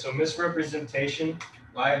 Okay, so misrepresentation,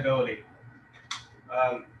 liability.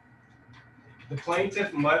 the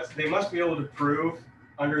plaintiff must be able to prove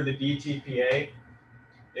under the DTPA,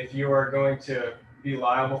 if you are going to be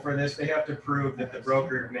liable for this, they have to prove that the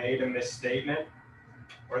broker made a misstatement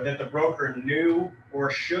or that the broker knew or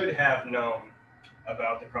should have known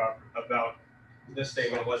about this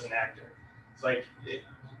statement wasn't accurate. It's like,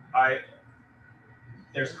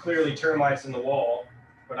 there's clearly termites in the wall,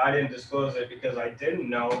 but I didn't disclose it because I didn't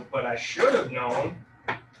know, but I should have known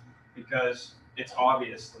because it's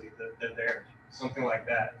obviously that they're there, something like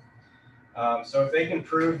that. So if they can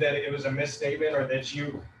prove that it was a misstatement or that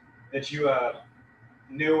you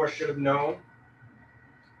knew or should have known,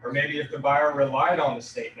 or maybe if the buyer relied on the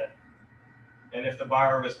statement, and if the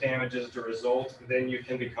buyer was damaged as a result, then you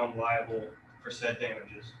can become liable for said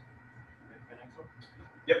damages.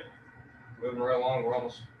 Yep, moving right along, we're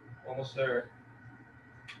almost there.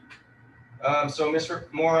 So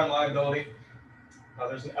more on liability.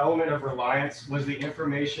 There's an element of reliance. Was the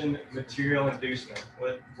information material inducement?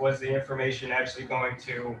 Was the information actually going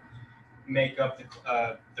to make up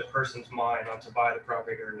the person's mind on to buy the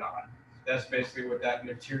property or not? That's basically what that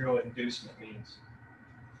material inducement means.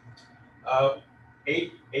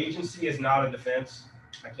 Agency is not a defense.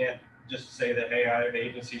 I can't just say that, hey, I have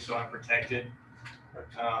agency, so I'm protected.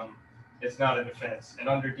 It's not a defense. And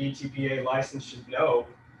under DTPA, license should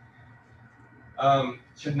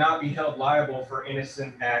not be held liable for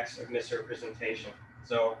innocent acts of misrepresentation.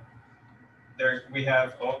 So we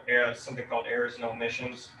have something called errors and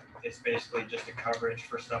omissions. It's basically just a coverage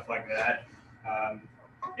for stuff like that.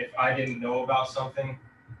 If I didn't know about something,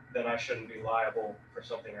 then I shouldn't be liable for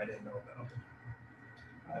something I didn't know about.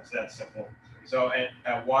 It's that simple. So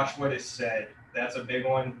watch what is said. That's a big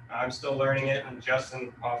one. I'm still learning it, and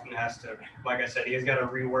Justin often has to, like I said, he's got to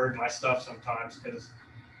reword my stuff sometimes because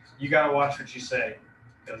you got to watch what you say.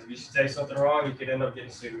 Because if you say something wrong, you could end up getting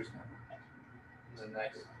sued.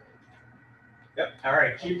 Nice. Yep. All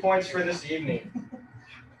right. Key points for this evening.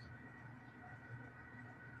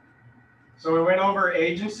 So we went over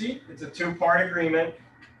agency. It's a two-part agreement.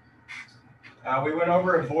 We went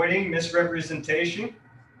over avoiding misrepresentation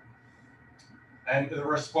and the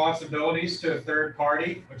responsibilities to a third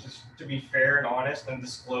party, which is to be fair and honest and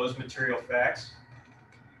disclose material facts.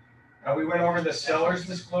 We went over the seller's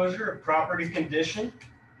disclosure of property condition.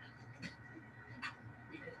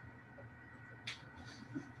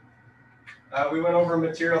 We went over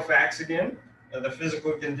material facts again, the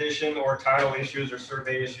physical condition or title issues or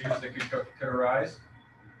survey issues that could arise.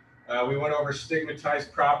 We went over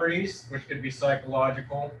stigmatized properties, which could be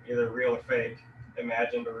psychological, either real or fake,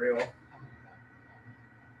 imagined or real.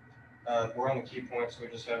 We're on the key points, so we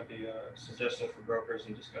just have the suggestion for brokers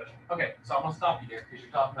and discussion. Okay, so I'm gonna stop you there because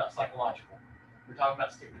you're talking about psychological. We're talking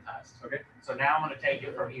about stigmatized. Okay. So now I'm gonna take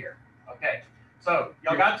it from here. Okay. So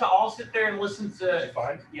y'all got to all sit there and listen to. Did you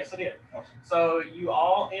find? Yes, I did. Awesome. So you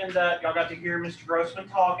all y'all got to hear Mr. Grossman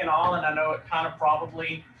talk and all, and I know it kind of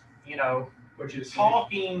probably, What you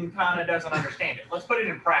talking kind of doesn't understand it. Let's put it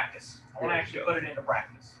in practice. I want to actually put it into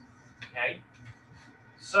practice. Okay.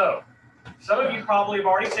 So some of you probably have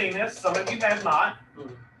already seen this. Some of you have not.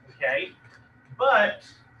 Okay. But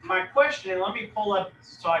my question, and let me pull up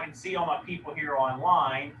so I can see all my people here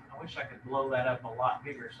online. I wish I could blow that up a lot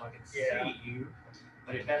bigger so I could see you,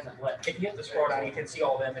 but it doesn't let. If you have to scroll down, you can see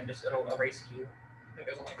all of them and just it'll erase you. I think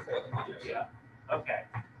there's only 4 of them. Yeah. Okay.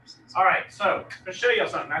 All right. So to show y'all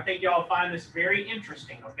something, I think y'all find this very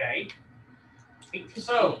interesting. Okay.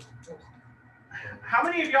 So, how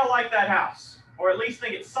many of y'all like that house, or at least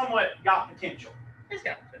think it's somewhat got potential? It's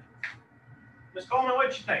got potential. Ms. Coleman,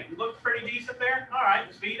 what you think? You look pretty decent there. All right.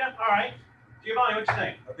 Ms. Vita. All right. Giovanni, what you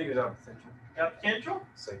think? I think it's our potential. Got potential?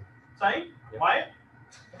 Same. Same? Yeah. Wyatt?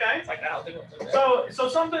 Okay. It's like that. I'll do it. So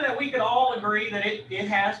something that we could all agree that it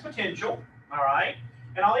has potential, all right?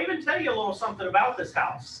 And I'll even tell you a little something about this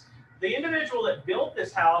house. The individual that built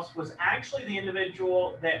this house was actually the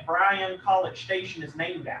individual that Bryan College Station is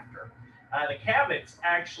named after. The Cabots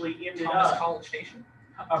actually ended Thomas up. College Station.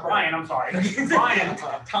 Brian, I'm sorry. Brian.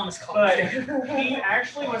 Thomas College But Station. he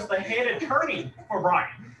actually was the head attorney for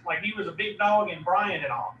Brian. Like he was a big dog in Brian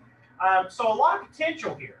and all. So a lot of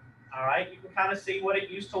potential here. All right, you can kind of see what it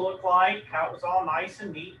used to look like, how it was all nice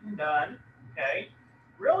and neat and done. Okay,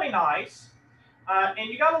 really nice. And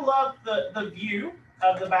you gotta love the view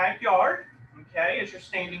of the backyard. Okay, as you're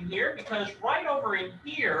standing here, because right over in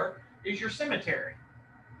here is your cemetery.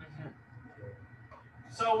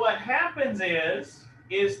 So what happens is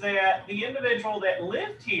that the individual that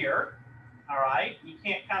lived here, all right, you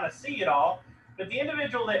can't kind of see it all, but the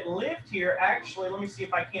individual that lived here actually, let me see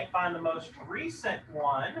if I can't find the most recent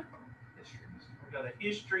one. We've got a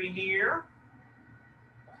history here.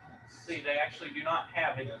 see, they actually do not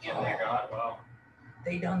have it in Oh my there. God, wow.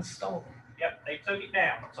 They done stole it. Yep, they took it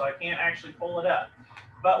down, so I can't actually pull it up.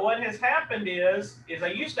 But what has happened is I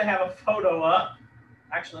used to have a photo up.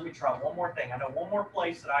 Actually, let me try one more thing. I know one more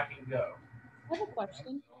place that I can go. I have a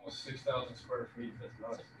question. Almost 6,000 square feet, that's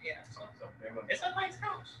nuts. Yeah, So big one. it's a nice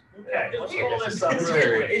house. Okay, It's let's weird. pull this up. It's real just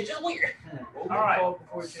weird. quick. It's just weird. All right,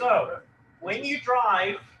 so when you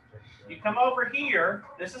drive, you come over here.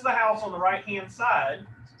 This is the house on the right-hand side.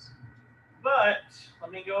 But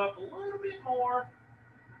let me go up a little bit more.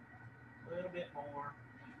 A little bit more.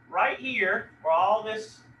 Right here, where all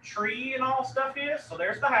this tree and all stuff is, so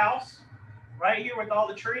there's the house. Right here with all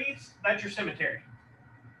the trees, that's your cemetery.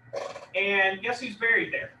 And guess who's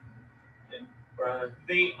buried there? Brian.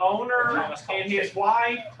 The owner and his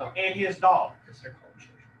wife and his dog.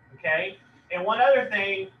 Okay? And one other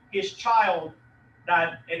thing, his child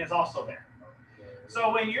died and is also there.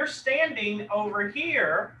 So when you're standing over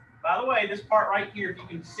here, by the way, this part right here, if you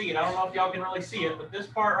can see it, I don't know if y'all can really see it, but this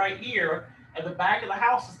part right here at the back of the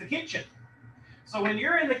house is the kitchen. So when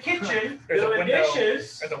you're in the kitchen There's a doing window.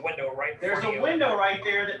 dishes, There's a window right. there's a window right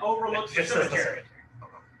there that overlooks the Just says the cemetery.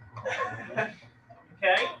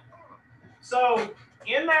 Okay? So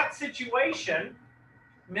in that situation,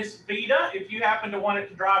 Miss Vita, if you happen to want it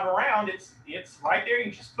to drive around, it's right there.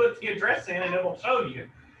 You just put the address in and it'll show you.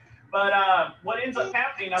 But what ends up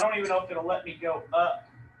happening, I don't even know if it'll let me go up.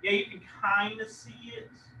 Yeah, you can kind of see it.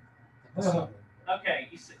 Okay,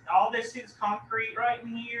 you see all this is concrete right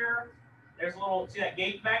in here. There's a little, see that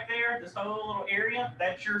gate back there? This whole little area,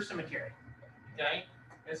 that's your cemetery. Okay?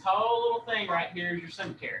 This whole little thing right here is your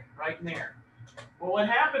cemetery, right in there. Well, what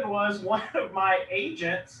happened was one of my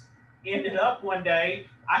agents ended up one day,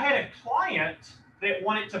 I had a client that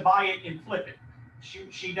wanted to buy it and flip it.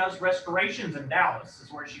 She does restorations in Dallas,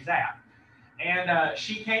 is where she's at. And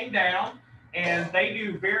she came down, and they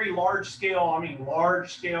do very large scale,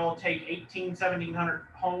 take 1,700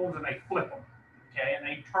 homes and they flip them. Okay, and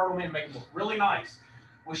they turn them in and make them look really nice.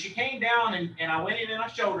 Well, she came down and I went in and I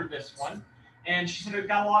showed her this one, and she said, it's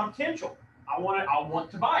got a lot of potential. I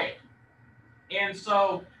want to buy it. And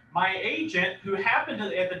so my agent, who happened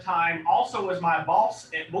to at the time also was my boss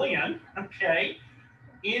at Blinn, okay,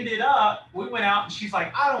 ended up, we went out and she's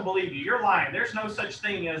like, I don't believe you, you're lying. There's no such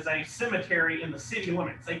thing as a cemetery in the city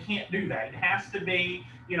limits. They can't do that. It has to be,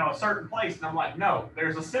 a certain place. And I'm like, no,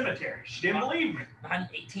 there's a cemetery. She didn't believe me. Not in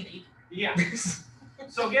 1880. Yeah.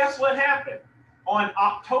 So guess what happened? On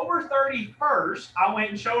October 31st, I went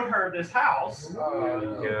and showed her this house.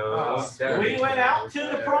 We went out to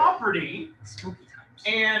the property Spooky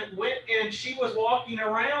times. and she was walking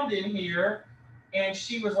around in here and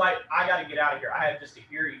she was like, I got to get out of here. I had just an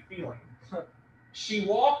eerie feeling. She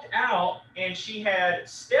walked out and she had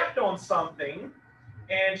stepped on something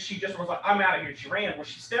and she just was like, I'm out of here. She ran. Well,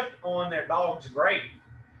 she stepped on their dog's grave.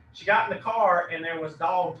 She got in the car and there was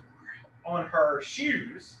dog on her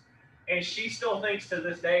shoes. And she still thinks to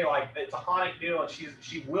this day, like, it's a haunted deal, and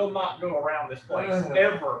she will not go around this place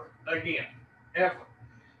ever again, ever.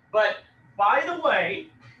 But by the way,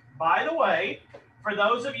 for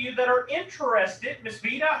those of you that are interested, Miss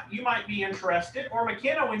Vita, you might be interested, or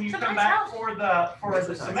McKenna, when you come back for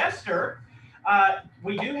the semester,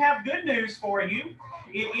 we do have good news for you.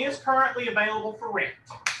 It is currently available for rent.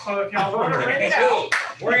 So if y'all want to rent it out,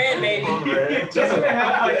 We're in, baby. it's gonna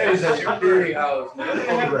have like It's a a big house. it's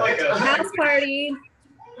gonna have like a House party.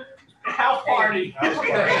 house party.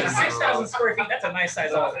 Hey, 6,000 square feet. That's a nice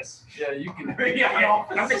size office. Yeah, you can. Yeah,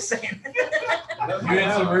 I'm just saying. You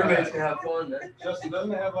and some roommates can have fun then. Justin,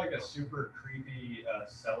 doesn't it have like a super creepy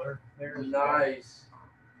cellar there? Nice.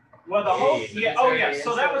 Well, the whole, Hey, oh yeah,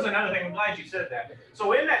 so that was another thing, I'm glad you said that.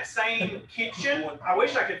 So in that same kitchen, I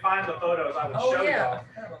wish I could find the photos, I would show y'all.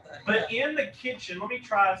 But in the kitchen, let me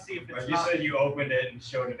try to see if it's Like you not. said, you opened it and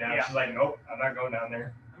showed it down. Yeah. She's like, nope, I'm not going down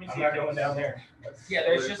there. Let me I'm see not if going it's down there. Yeah,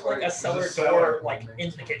 there's just like a cellar There's a cellar. door, like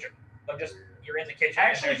into the kitchen. Like just you're in the kitchen.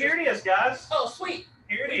 and Actually, there's here it is, guys. just- Oh, sweet.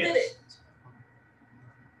 Here We it did is. it.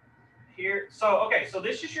 Here, so, okay, so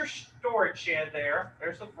this is your storage shed there.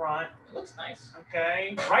 There's the front, It looks nice.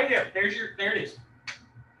 okay? Right there, there it is.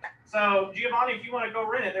 So Giovanni, if you want to go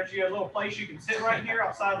rent it, there's your little place you can sit right here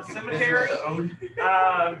outside the cemetery.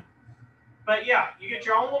 But yeah, you get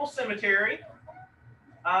your own little cemetery.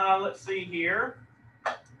 Let's see here.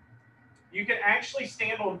 You can actually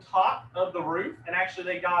stand on top of the roof, and actually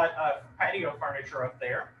they got patio furniture up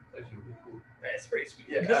there. It's pretty sweet.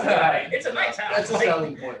 Yeah. It's a nice house. That's a Like,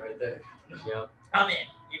 selling point right there. Yeah. I'm in.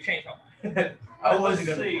 You changed my mind. I Let's wasn't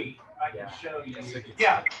gonna. see. I can Yeah. show you. That's a good-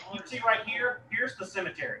 Yeah, you see right here. Here's the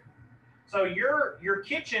cemetery. So your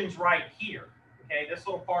kitchen's right here. Okay, this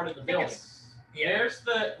little part of the I think building. it's There's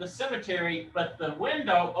the cemetery, but the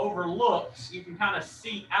window overlooks, you can kind of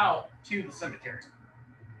see out to the cemetery.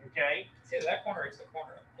 Okay? See, that corner is the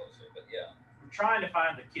corner up closer, but yeah. I'm trying to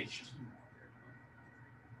find the kitchen.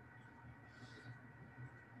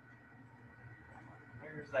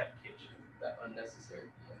 Where's that kitchen? That unnecessary.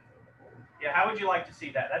 Yeah, how would you like to see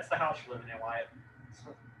that? That's the house you're living in, Wyatt.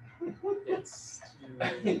 It's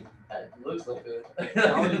That looks like a.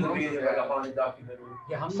 How many movies are like a haunted documentary?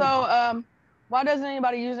 yeah. How many, So, why doesn't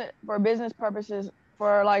anybody use it for business purposes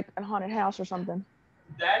for like a haunted house or something?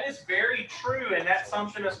 That is very true, and that's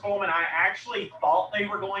something, Ms. Coleman, I actually thought they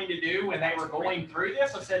were going to do when they were going through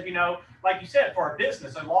this. I said, you know, like you said, for a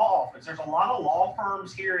business, a law office, there's a lot of law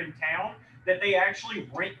firms here in town that they actually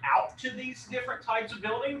rent out to these different types of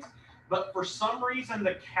buildings. But for some reason,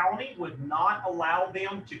 the county would not allow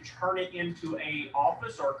them to turn it into a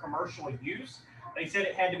office or a commercial use. They said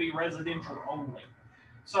it had to be residential only.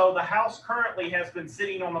 So the house currently has been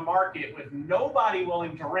sitting on the market with nobody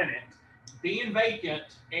willing to rent it, being vacant,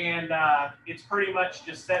 and it's pretty much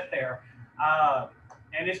just set there.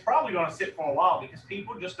 And it's probably going to sit for a while because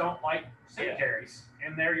people just don't like cemeteries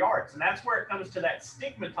in their yards. And that's where it comes to that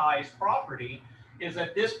stigmatized property, is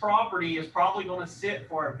that this property is probably going to sit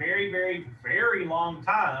for a very, very, very long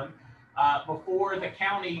time before the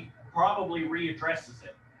county probably readdresses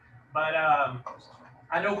it. But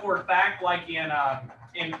I know for a fact, like in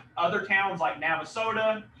other towns like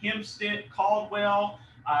Navasota, Hempstead, Caldwell,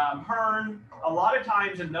 Hearn, a lot of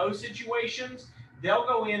times in those situations, they'll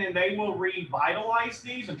go in and they will revitalize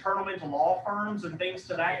these and turn them into law firms and things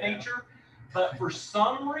to that nature. But for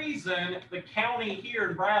some reason, the county here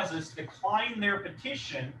in Brazos declined their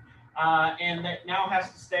petition, and that now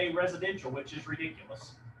has to stay residential, which is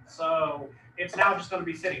ridiculous. So it's now just going to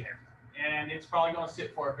be sitting there, and it's probably going to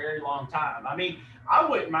sit for a very long time. I mean, I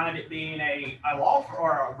wouldn't mind it being a law firm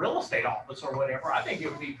or a real estate office or whatever. I think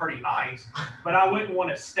it would be pretty nice, but I wouldn't want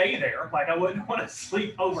to stay there. Like I wouldn't want to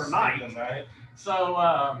sleep overnight.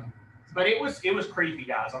 So, but it was creepy,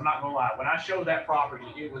 guys. I'm not gonna lie. When I showed that property,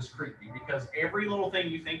 it was creepy because every little thing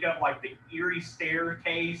you think of, like the eerie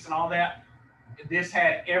staircase and all that, this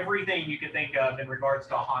had everything you could think of in regards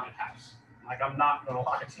to a haunted house. Like I'm not gonna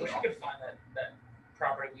lie to We you. could find that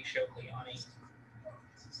property we showed Leonie.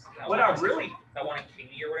 What I really, That one in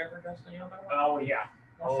Katy or whatever, Justin, you know that one? oh yeah.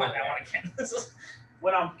 I'll find that one again.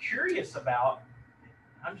 What I'm curious about,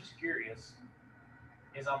 I'm just curious,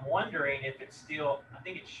 is I'm wondering if it's still, I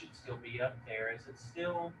think it should still be up there. Is it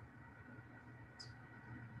still?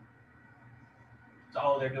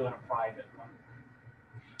 Oh, they're doing a private one.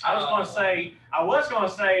 I was gonna say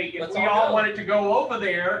if Let's we all all go. wanted to go over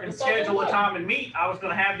there and Let's all schedule a go. time and meet, I was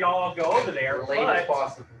gonna have y'all go over there, Late as but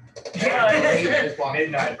possible. but Late as possible.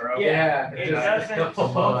 Midnight, bro. Yeah, it doesn't,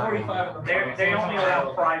 1:45 in the they only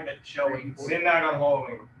allow private showings. Midnight on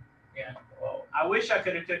Halloween. Well, I wish I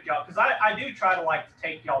could have took y'all, because I do try to like to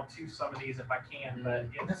take y'all to some of these if I can, but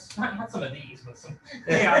it's Not some of these, but some.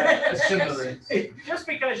 Yeah. Similar. just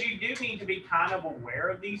because you do need to be kind of aware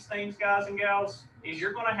of these things, guys and gals, is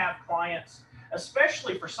you're going to have clients,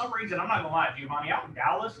 especially for some reason, I'm not going to lie to you, Giovanni, out in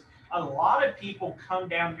Dallas, a lot of people come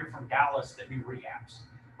down here from Dallas that do rehabs.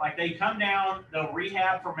 Like they come down, they'll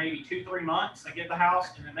rehab for maybe 2-3 months, they get the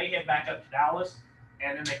house, and then they head back up to Dallas,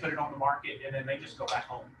 and then they put it on the market, and then they just go back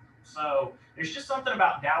home. So there's just something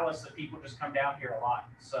about Dallas that people just come down here a lot.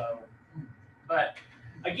 So, but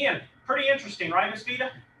again, pretty interesting, right, Miss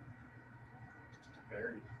Vita?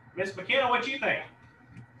 Very. Miss McKenna, what you think?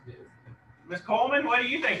 Miss Coleman, what do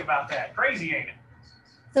you think about that? Crazy, ain't it?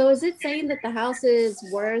 So is it saying that the house is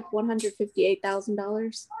worth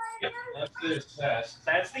 $158,000? That's the assessed.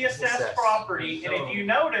 That's the assessed Assessed. property, and if you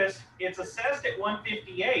notice, it's assessed at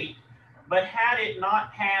 158, but had it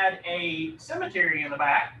not had a cemetery in the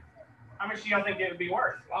back, how much do y'all think it would be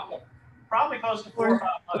worth? Probably close to 4 or 5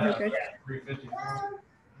 Okay. Yeah. 354.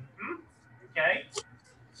 Okay.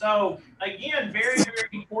 So again, very, very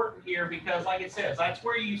important here because like it says, that's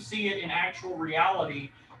where you see it in actual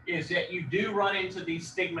reality is that you do run into these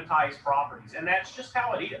stigmatized properties. And that's just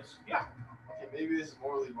how it is. Yeah. Okay, maybe this is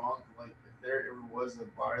morally wrong. Like, if there ever was a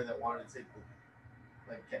buyer that wanted to take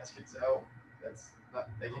the caskets out, that's not,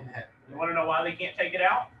 they can have. You want to know why they can't take it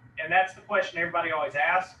out? And that's the question everybody always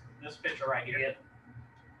asks. This picture right here.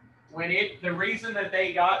 The reason that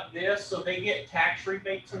they got this, so they get tax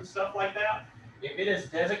rebates and stuff like that, if it is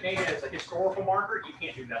designated as a historical marker, you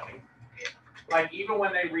can't do nothing. Like even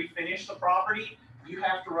when they refinish the property, you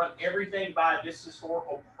have to run everything by this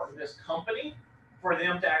company for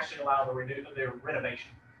them to actually allow the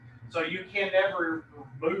renovation. So you can never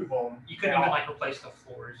move them. You couldn't even like replace the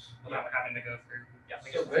floors without having to go through. Yeah,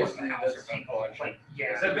 like So a floor of the basically, house or that's people. Like,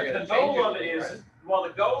 yeah. So the goal of it is, well,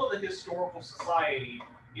 the goal of the Historical Society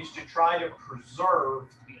is to try to preserve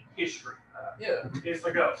history. Yeah. Is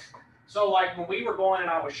the goal. So like when we were going and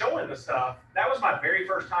I was showing the stuff, that was my very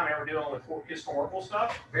first time ever dealing with historical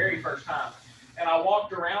stuff. Very first time. And I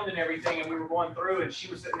walked around and everything, and we were going through, and she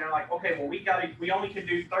was sitting there like, okay, well, we only can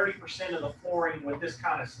do 30% of the flooring with this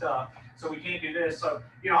kind of stuff, so we can't do this. So,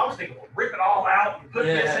 I was thinking, well, rip it all out and put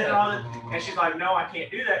this in on it. And she's like, no, I can't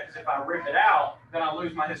do that, because if I rip it out, then I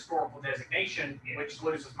lose my historical designation, which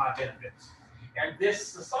loses my benefits. And this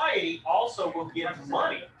society also will give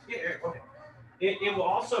money. It will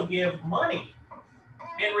also give money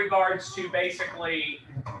in regards to basically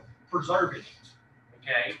preserving it,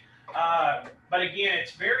 okay? But again,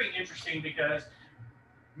 it's very interesting because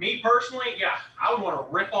me personally, yeah, I would want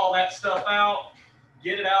to rip all that stuff out,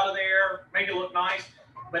 get it out of there, make it look nice.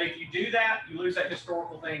 But if you do that, you lose that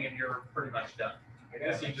historical thing and you're pretty much done. I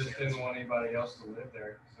guess he just didn't want anybody else to live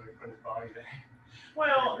there, so he put his body there.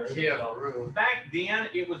 Well, Yeah. back then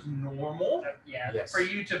it was normal Yeah. Yes. for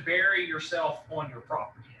you to bury yourself on your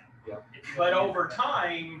property. Yep. But over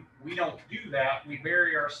time, we don't do that. We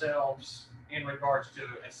bury ourselves in regards to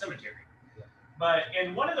a cemetery. Yeah. But,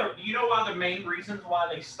 and one of the, one of the main reasons why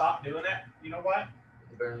they stopped doing that, you know why?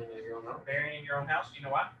 Burying in your own house. Burying in your own house, you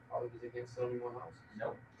know why? Probably because they can't sell in your house.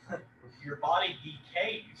 Nope. Your body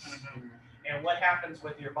decays. And what happens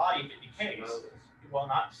with your body if it decays? Well,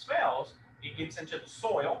 not smells. It gets into the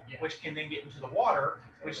soil, Yeah. which can then get into the water,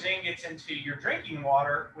 which then gets into your drinking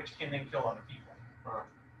water, which can then kill other people. I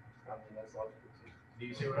mean, that's logical too. Do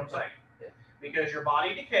you see what I'm saying? Yeah. Because your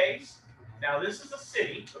body decays. Now, this is a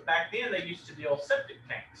city, but back then they used to deal septic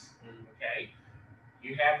tanks. Okay?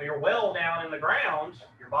 You have your well down in the ground,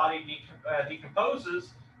 your body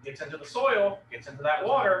decomposes, gets into the soil, gets into that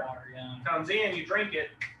water, Yeah. comes in, you drink it,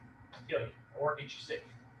 kill you, or get you sick.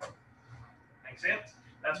 Make sense?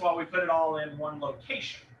 That's why we put it all in one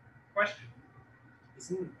location. Question?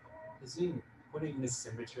 Isn't putting in the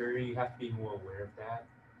cemetery, you have to be more aware of that?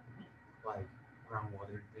 Like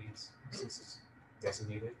groundwater things, since it's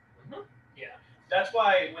designated. Yeah. That's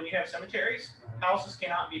why when you have cemeteries, houses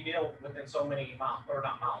cannot be built within so many miles, or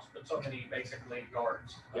not miles, but so many basically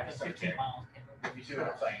yards of Yeah. the 15 cemetery. miles. If you see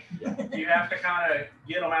what I'm saying. Yeah. You have to kind of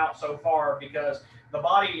get them out so far because the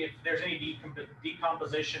body, if there's any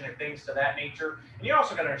decomposition and things to that nature, and you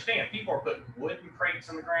also got to understand, people are putting wooden crates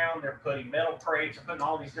in the ground, they're putting metal crates, they're putting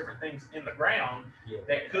all these different things in the ground Yeah.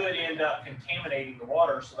 that could end up contaminating the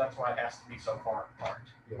water, so that's why it has to be so far apart.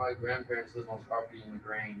 My grandparents live on property in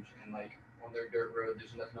LaGrange, and like on their dirt road,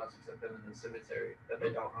 there's nothing else except them in the cemetery that they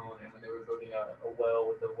don't own. And when they were building a well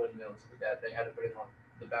with the windmill and stuff like that, they had to put it on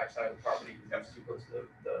the backside of the property because it was too close to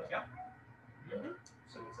the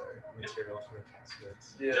cemetery. Materials for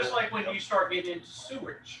caskets. Yeah. Just like when you start getting into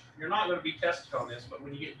sewage, you're not going to be tested on this, but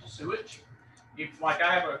when you get into sewage, if like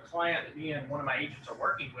I have a client that me and one of my agents are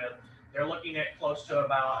working with, they're looking at close to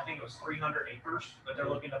about, I think it was 300 acres that they're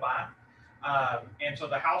looking to buy. And so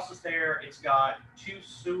the house is there, it's got 2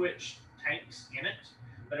 sewage tanks in it,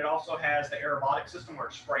 but it also has the aerobotic system where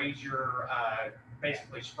it sprays your,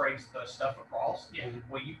 basically sprays the stuff across. Yeah.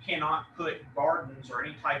 Well, you cannot put gardens or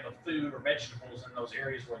any type of food or vegetables in those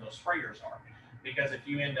areas where those sprayers are. Because if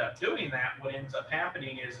you end up doing that, what ends up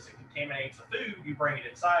happening is it contaminates the food, you bring it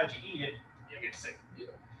inside, you eat it, you get sick. Yeah.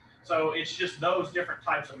 So it's just those different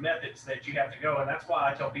types of methods that you have to go. And that's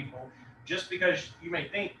why I tell people, just because you may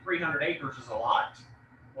think 300 acres is a lot,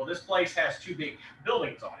 well, this place has 2 big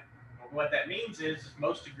buildings on it. What that means is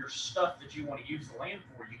most of your stuff that you want to use the land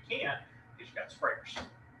for, you can't because you got sprayers.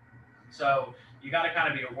 So you got to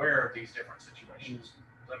kind of be aware of these different situations.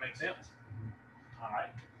 Does that make sense? All right.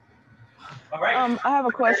 All right. I have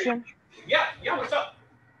a question. Yeah. What's up?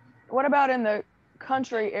 What about in the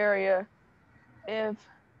country area if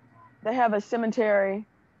they have a cemetery?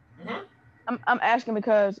 Mhm. I'm asking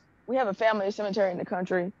because we have a family cemetery in the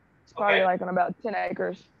country. It's probably Okay. like on about 10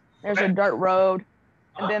 acres. There's Okay. a dirt road,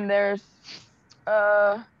 and then there's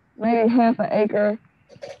maybe half an acre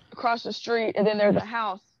across the street, and then there's a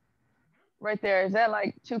house right there. Is that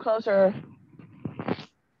like too close, or As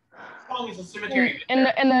long as the cemetery. in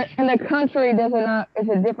the country is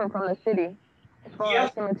it different from the city as far Yeah.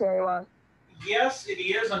 as cemetery wise? Yes, it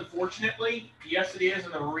is, unfortunately. Yes, it is.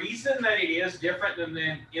 And the reason that it is different than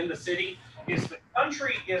in the city is the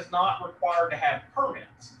country is not required to have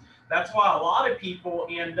permits. That's why a lot of people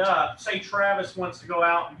end up, say Travis wants to go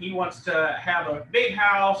out and he wants to have a big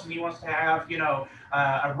house and he wants to have,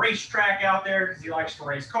 a racetrack out there because he likes to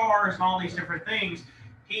race cars and all these different things.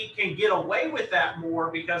 he can get away with that more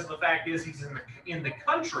because the fact is he's in the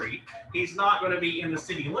country. He's not going to be in the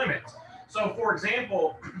city limits. So, for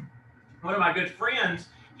example, one of my good friends,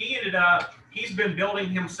 he's been building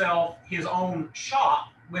himself his own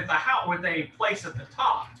shop with a place at the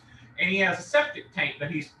top, and he has a septic tank that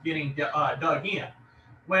he's getting dug in.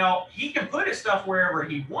 Well, he can put his stuff wherever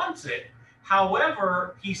he wants it.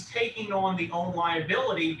 However, he's taking on the own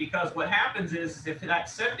liability, because what happens is if that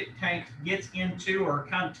septic tank gets into or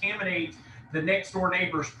contaminates the next door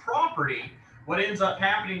neighbor's property, what ends up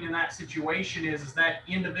happening in that situation is that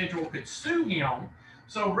individual could sue him.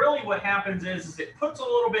 So really what happens is it puts a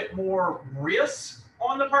little bit more risk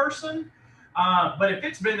on the person. But if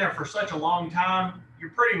it's been there for such a long time,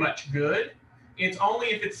 you're pretty much good. It's only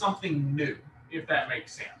if it's something new, if that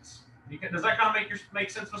makes sense. Does that kind of make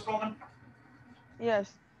sense, Ms. Coleman?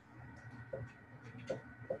 Yes.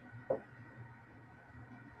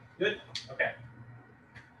 Good? Okay.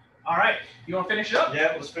 All right. You want to finish it up?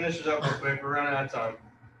 Yeah, let's finish it up real quick. We're running out of time.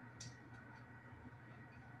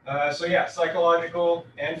 So yeah, psychological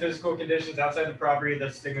and physical conditions outside the property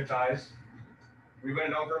that's stigmatized. We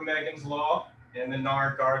went over Megan's Law and the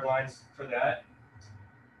NAR guidelines for that.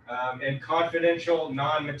 And confidential,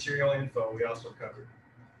 non-material info we also covered.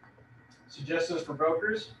 Suggestions for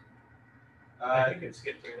brokers? You can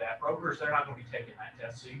skip through that. Brokers, they're not going to be taking that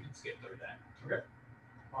test, so you can skip through that. Okay.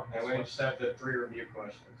 And we just have the 3 review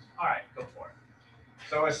questions. All right, go for it.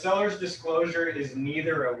 So a seller's disclosure is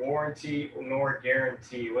neither a warranty nor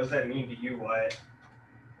guarantee. What does that mean to you, Wyatt?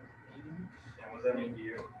 And what does that mean to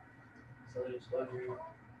you? Seller's disclosure.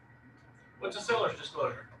 What's a seller's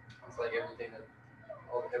disclosure? It's like everything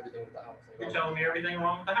with the house. You're telling me everything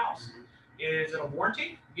wrong with the house. Is it a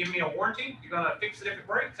warranty? Give me a warranty. You're gonna fix it if it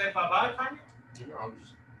breaks. Say if I buy it from you. No, I'm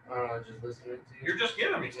just listening to you. You're just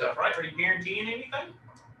giving me stuff, right? Are you guaranteeing anything? No,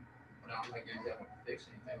 I'm not guaranteeing I'm gonna fix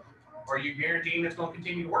anything. Or are you guaranteeing it's going to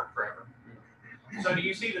continue to work forever? So do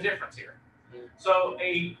you see the difference here? So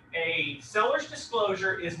a seller's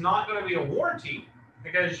disclosure is not going to be a warranty,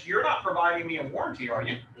 because you're not providing me a warranty, are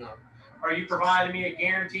you? No. Are you providing me a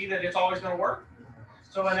guarantee that it's always going to work?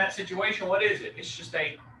 So in that situation, what is it? It's just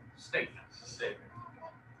a statement. Does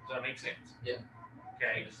that make sense? Yeah.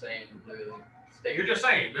 Okay. I'm just saying, literally. You're just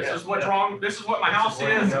saying, this is what's wrong. This is what my house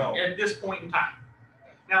is at this point in time.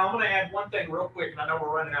 Now, I'm going to add one thing real quick, and I know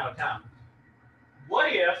we're running out of time.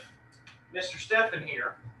 What if Mr. Stephan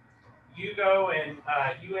here, you go and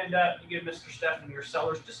you give Mr. Stephan your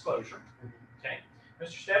seller's disclosure, okay?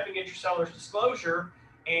 Mr. Stephan gets your seller's disclosure,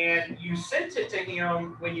 and you sent it to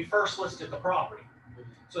him when you first listed the property.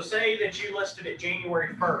 So say that you listed it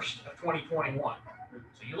January 1st of 2021. So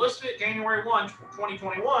you listed it January 1,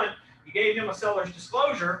 2021, you gave him a seller's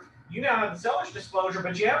disclosure. You now have the seller's disclosure,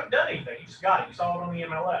 but you haven't done anything. You just got it. You saw it on the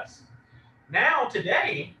MLS. Now,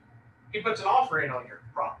 today, he puts an offer in on your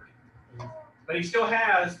property. But he still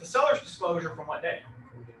has the seller's disclosure from what day?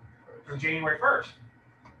 From January 1st.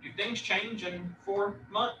 Do things change in 4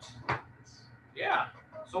 months? Yeah.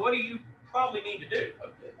 So what do you probably need to do?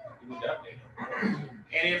 You need to update him.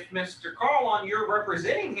 And if Mr. Carlon, you're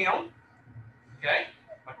representing him, okay,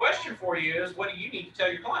 my question for you is, what do you need to tell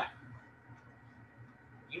your client?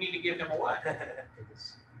 You need to give him a what?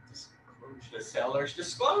 The seller's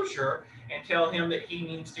disclosure, and tell him that he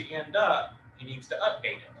needs to update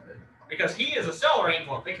it. Because he as a seller ain't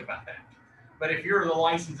going to think about that. But if you're the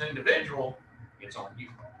licensed individual, it's on you.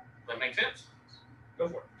 Does that make sense? Go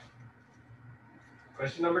for it.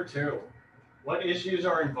 Question number 2. What issues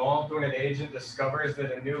are involved when an agent discovers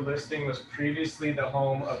that a new listing was previously the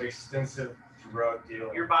home of extensive drug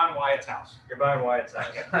dealing? You're buying Wyatt's house. You're buying Wyatt's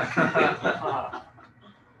house.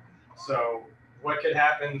 So what could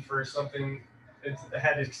happen for something that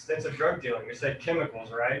had extensive drug dealing? You said chemicals,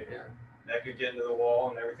 right? Yeah. That could get into the wall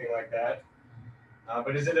and everything like that.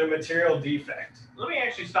 But is it a material defect? Let me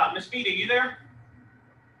actually stop. Miss Vita, you there?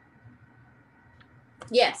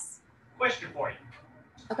 Yes. Question for you.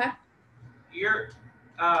 Okay.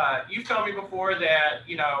 You've told me before that,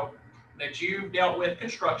 that you've dealt with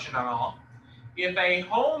construction and all. If a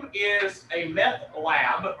home is a meth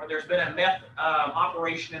lab, or there's been a meth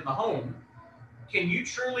operation in the home, can you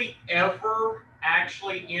truly ever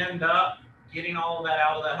actually end up getting all of that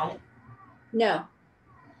out of that home? No.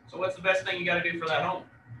 So what's the best thing you got to do for that home?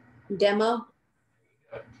 Demo.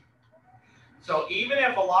 So even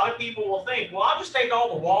if a lot of people will think, well, I'll just take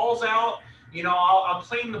all the walls out, I'll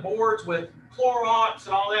clean the boards with Clorox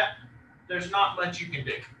and all that, there's not much you can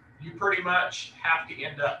do. You pretty much have to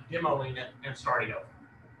end up demoing it and starting over.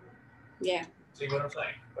 Yeah. See what I'm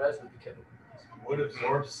saying? But that's with the chemicals. Wood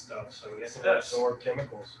absorbs stuff, so it's Yes, it going to does. absorb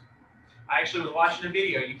chemicals. I actually was watching a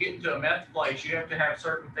video. You get into a meth place, you have to have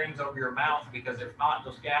certain things over your mouth because if not,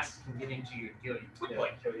 those gases can get into you and kill you quickly.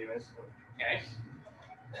 Kill you instantly. Okay.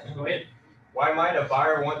 Go ahead. Why might a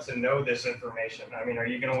buyer want to know this information? I mean, are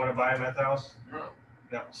you going to want to buy a meth house? No.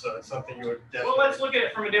 No. So it's something you would definitely. Well, let's look at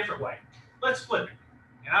it from a different way. Let's flip it.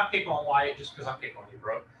 And I pick on Wyatt just because I pick on you,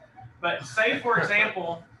 bro. But say, for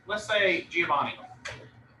example, let's say Giovanni,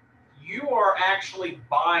 you are actually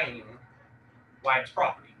buying Wyatt's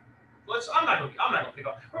property. I'm not gonna pick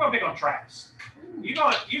on. We're gonna pick on Travis. You're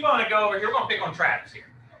gonna go over here. We're gonna pick on Travis here.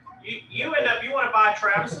 You want to buy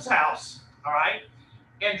Travis's house, all right?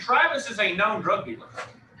 And Travis is a known drug dealer,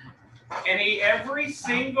 and he every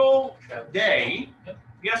single day.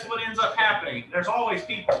 Guess what ends up happening? There's always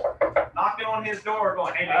people knocking on his door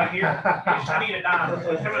going, hey, man, here, I need a dime.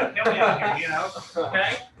 Help me out here, you know?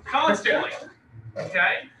 Okay? Constantly.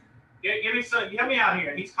 Okay? Give me some, help me out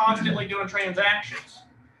here. He's constantly doing transactions.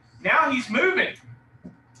 Now he's moving.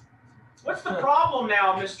 What's the problem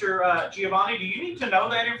now, Mr. Giovanni? Do you need to know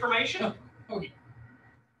that information? You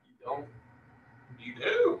don't. You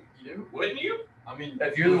do. You do. Wouldn't you? I mean,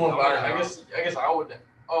 if you're the one buying, I guess I would.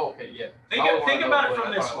 Oh, okay, yeah. Think about it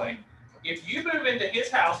from this way. If you move into his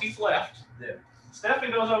house, he's left. Yeah.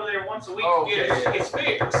 Stephen goes over there once a week Oh, to get his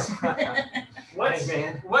fix.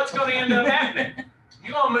 man. What's going to end up happening?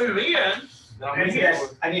 You're going to move in,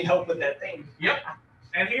 and I need help with that thing. yep.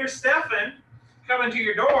 And here's Stephen coming to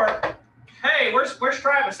your door. Hey, where's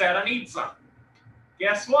Travis at? I need some.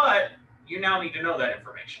 Guess what? You now need to know that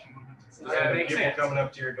information. Does that make People sense? coming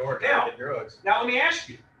up to your door to Now- get drugs. Now let me ask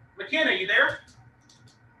you, McKenna, you there?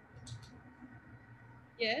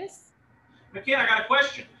 Yes. McKenna, I got a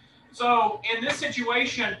question. So in this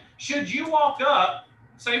situation, should you walk up,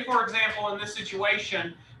 say for example, in this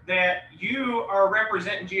situation that you are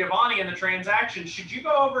representing Giovanni in the transaction, should you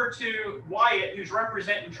go over to Wyatt, who's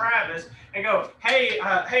representing Travis, and go, hey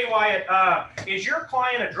Wyatt, is your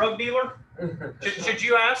client a drug dealer? Should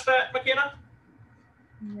you ask that, McKenna?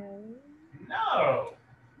 No.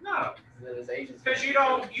 No. His agent's Because you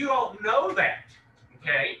don't know that,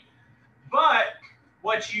 okay? But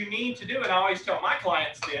what you need to do, and I always tell my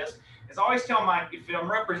clients this, is I always tell if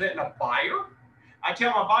I'm representing a buyer, I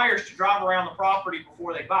tell my buyers to drive around the property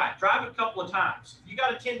before they buy it. Drive it a couple of times. If you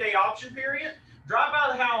got a 10-day option period, drive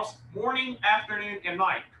out of the house morning, afternoon, and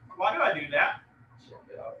night. Why do I do that?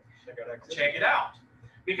 Check it out.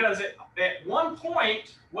 Because at one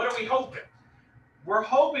point, what are we hoping? We're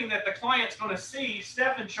hoping that the client's going to see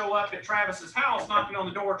Stephen show up at Travis's house, knocking on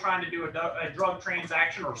the door, trying to do a drug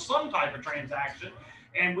transaction or some type of transaction,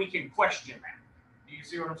 and we can question that. Do you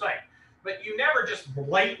see what I'm saying? But you never just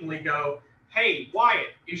blatantly go, hey, Wyatt,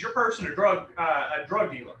 is your person a drug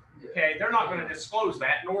dealer? Okay, they're not going to disclose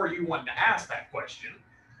that, nor are you wanting to ask that question.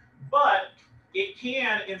 But it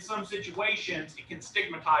can, in some situations, it can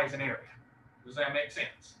stigmatize an area. Does that make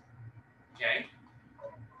sense? Okay.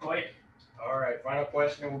 Go ahead. All right, final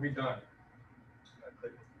question and we'll be done.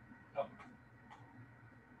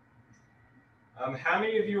 How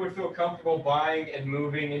many of you would feel comfortable buying and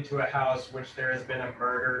moving into a house which there has been a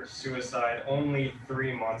murder, suicide only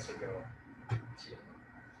 3 months ago?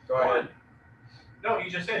 Go ahead. No, you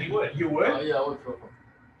just said you would. You would? Oh, yeah, I would feel.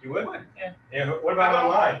 You would? Yeah. Yeah. What about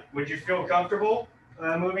online? Would you feel comfortable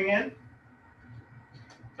moving in?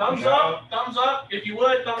 Thumbs up if you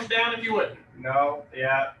would, thumbs down if you wouldn't. No.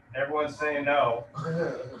 Yeah. Everyone's saying no.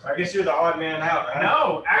 I guess you're the odd man out. Huh?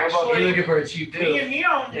 No, You're actually, looking for a cheap me deal. and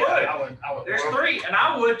him would. I would. There's 3, and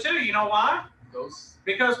I would too. You know why? Ghosts.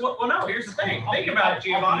 Because, well, no, here's the thing. Think about it,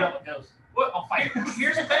 Giovanni. I'll fight.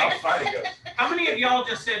 Here's the thing. I'll fight it, goes. How many of y'all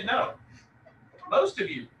just said no? Most of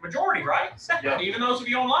you. Majority, right? Yeah. Even those of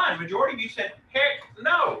you online, majority of you said, heck,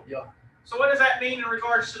 no. Yeah. So what does that mean in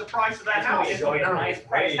regards to the price of that house? It's gonna be a nice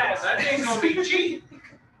price house. That thing's gonna be cheap.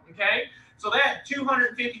 Okay? So that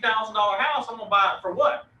 $250,000 house, I'm gonna buy it for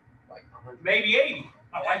what? Like 100. Maybe 80.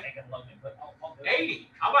 My wife ain't gonna love me, but I'll do it. 80.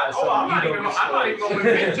 I'm not even gonna move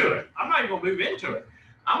into it. I'm not even gonna move into it.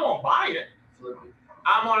 I'm gonna buy it. Flip it.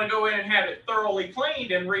 I'm gonna go in and have it thoroughly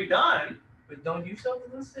cleaned and redone. But don't you still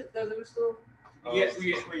list it? Does it still? Yes,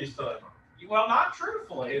 we still have. Well, not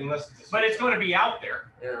truthfully, Unless but it's going to be out there.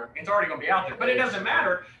 Yeah. It's already going to be out there. But it doesn't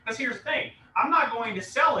matter because here's the thing: I'm not going to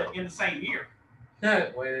sell it in the same year.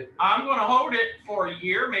 Wait. I'm going to hold it for a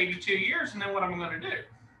year, maybe 2 years, and then what I'm going to do?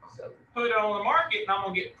 So, Put it on the market, and I'm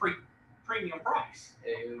going to get premium price.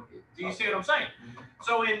 yeah, you Do you see what I'm saying?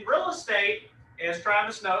 So in real estate, as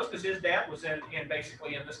Travis knows, because his dad was in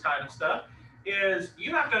basically in this kind of stuff, is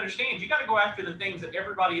you have to understand you got to go after the things that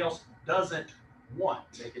everybody else doesn't want.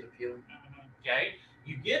 make it appealing. Okay,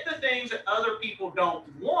 you get the things that other people don't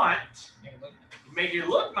want, make it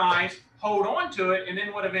look nice, hold on to it, and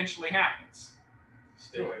then what eventually happens?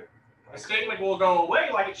 Still, The stigma will go away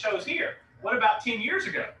like it shows here. What about 10 years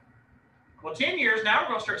ago? Well, 10 years, now we're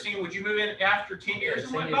going to start seeing, would you move in after 10 years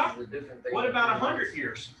and went by? What about 100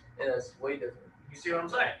 years? Yeah, that's way different. You see what I'm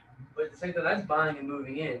saying? But at the same time, that's buying and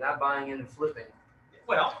moving in, not buying in and flipping.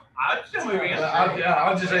 Well, I'd still move in.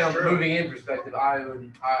 I'll just say on the True. moving in perspective, I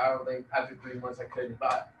don't think after 3 months I couldn't.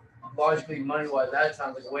 But logically, money wise, that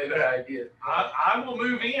sounds like a way better idea. I will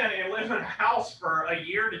move in and live in a house for a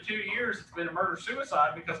year to 2 years. It's been a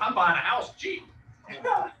murder-suicide because I'm buying a house cheap.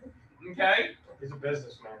 Okay? he's a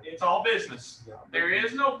businessman. It's all business. There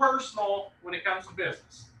is no personal when it comes to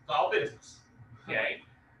business. It's all business. Okay?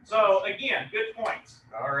 So, again, good points.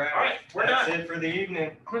 All right. All right, we're That's done. it for the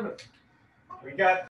evening. We got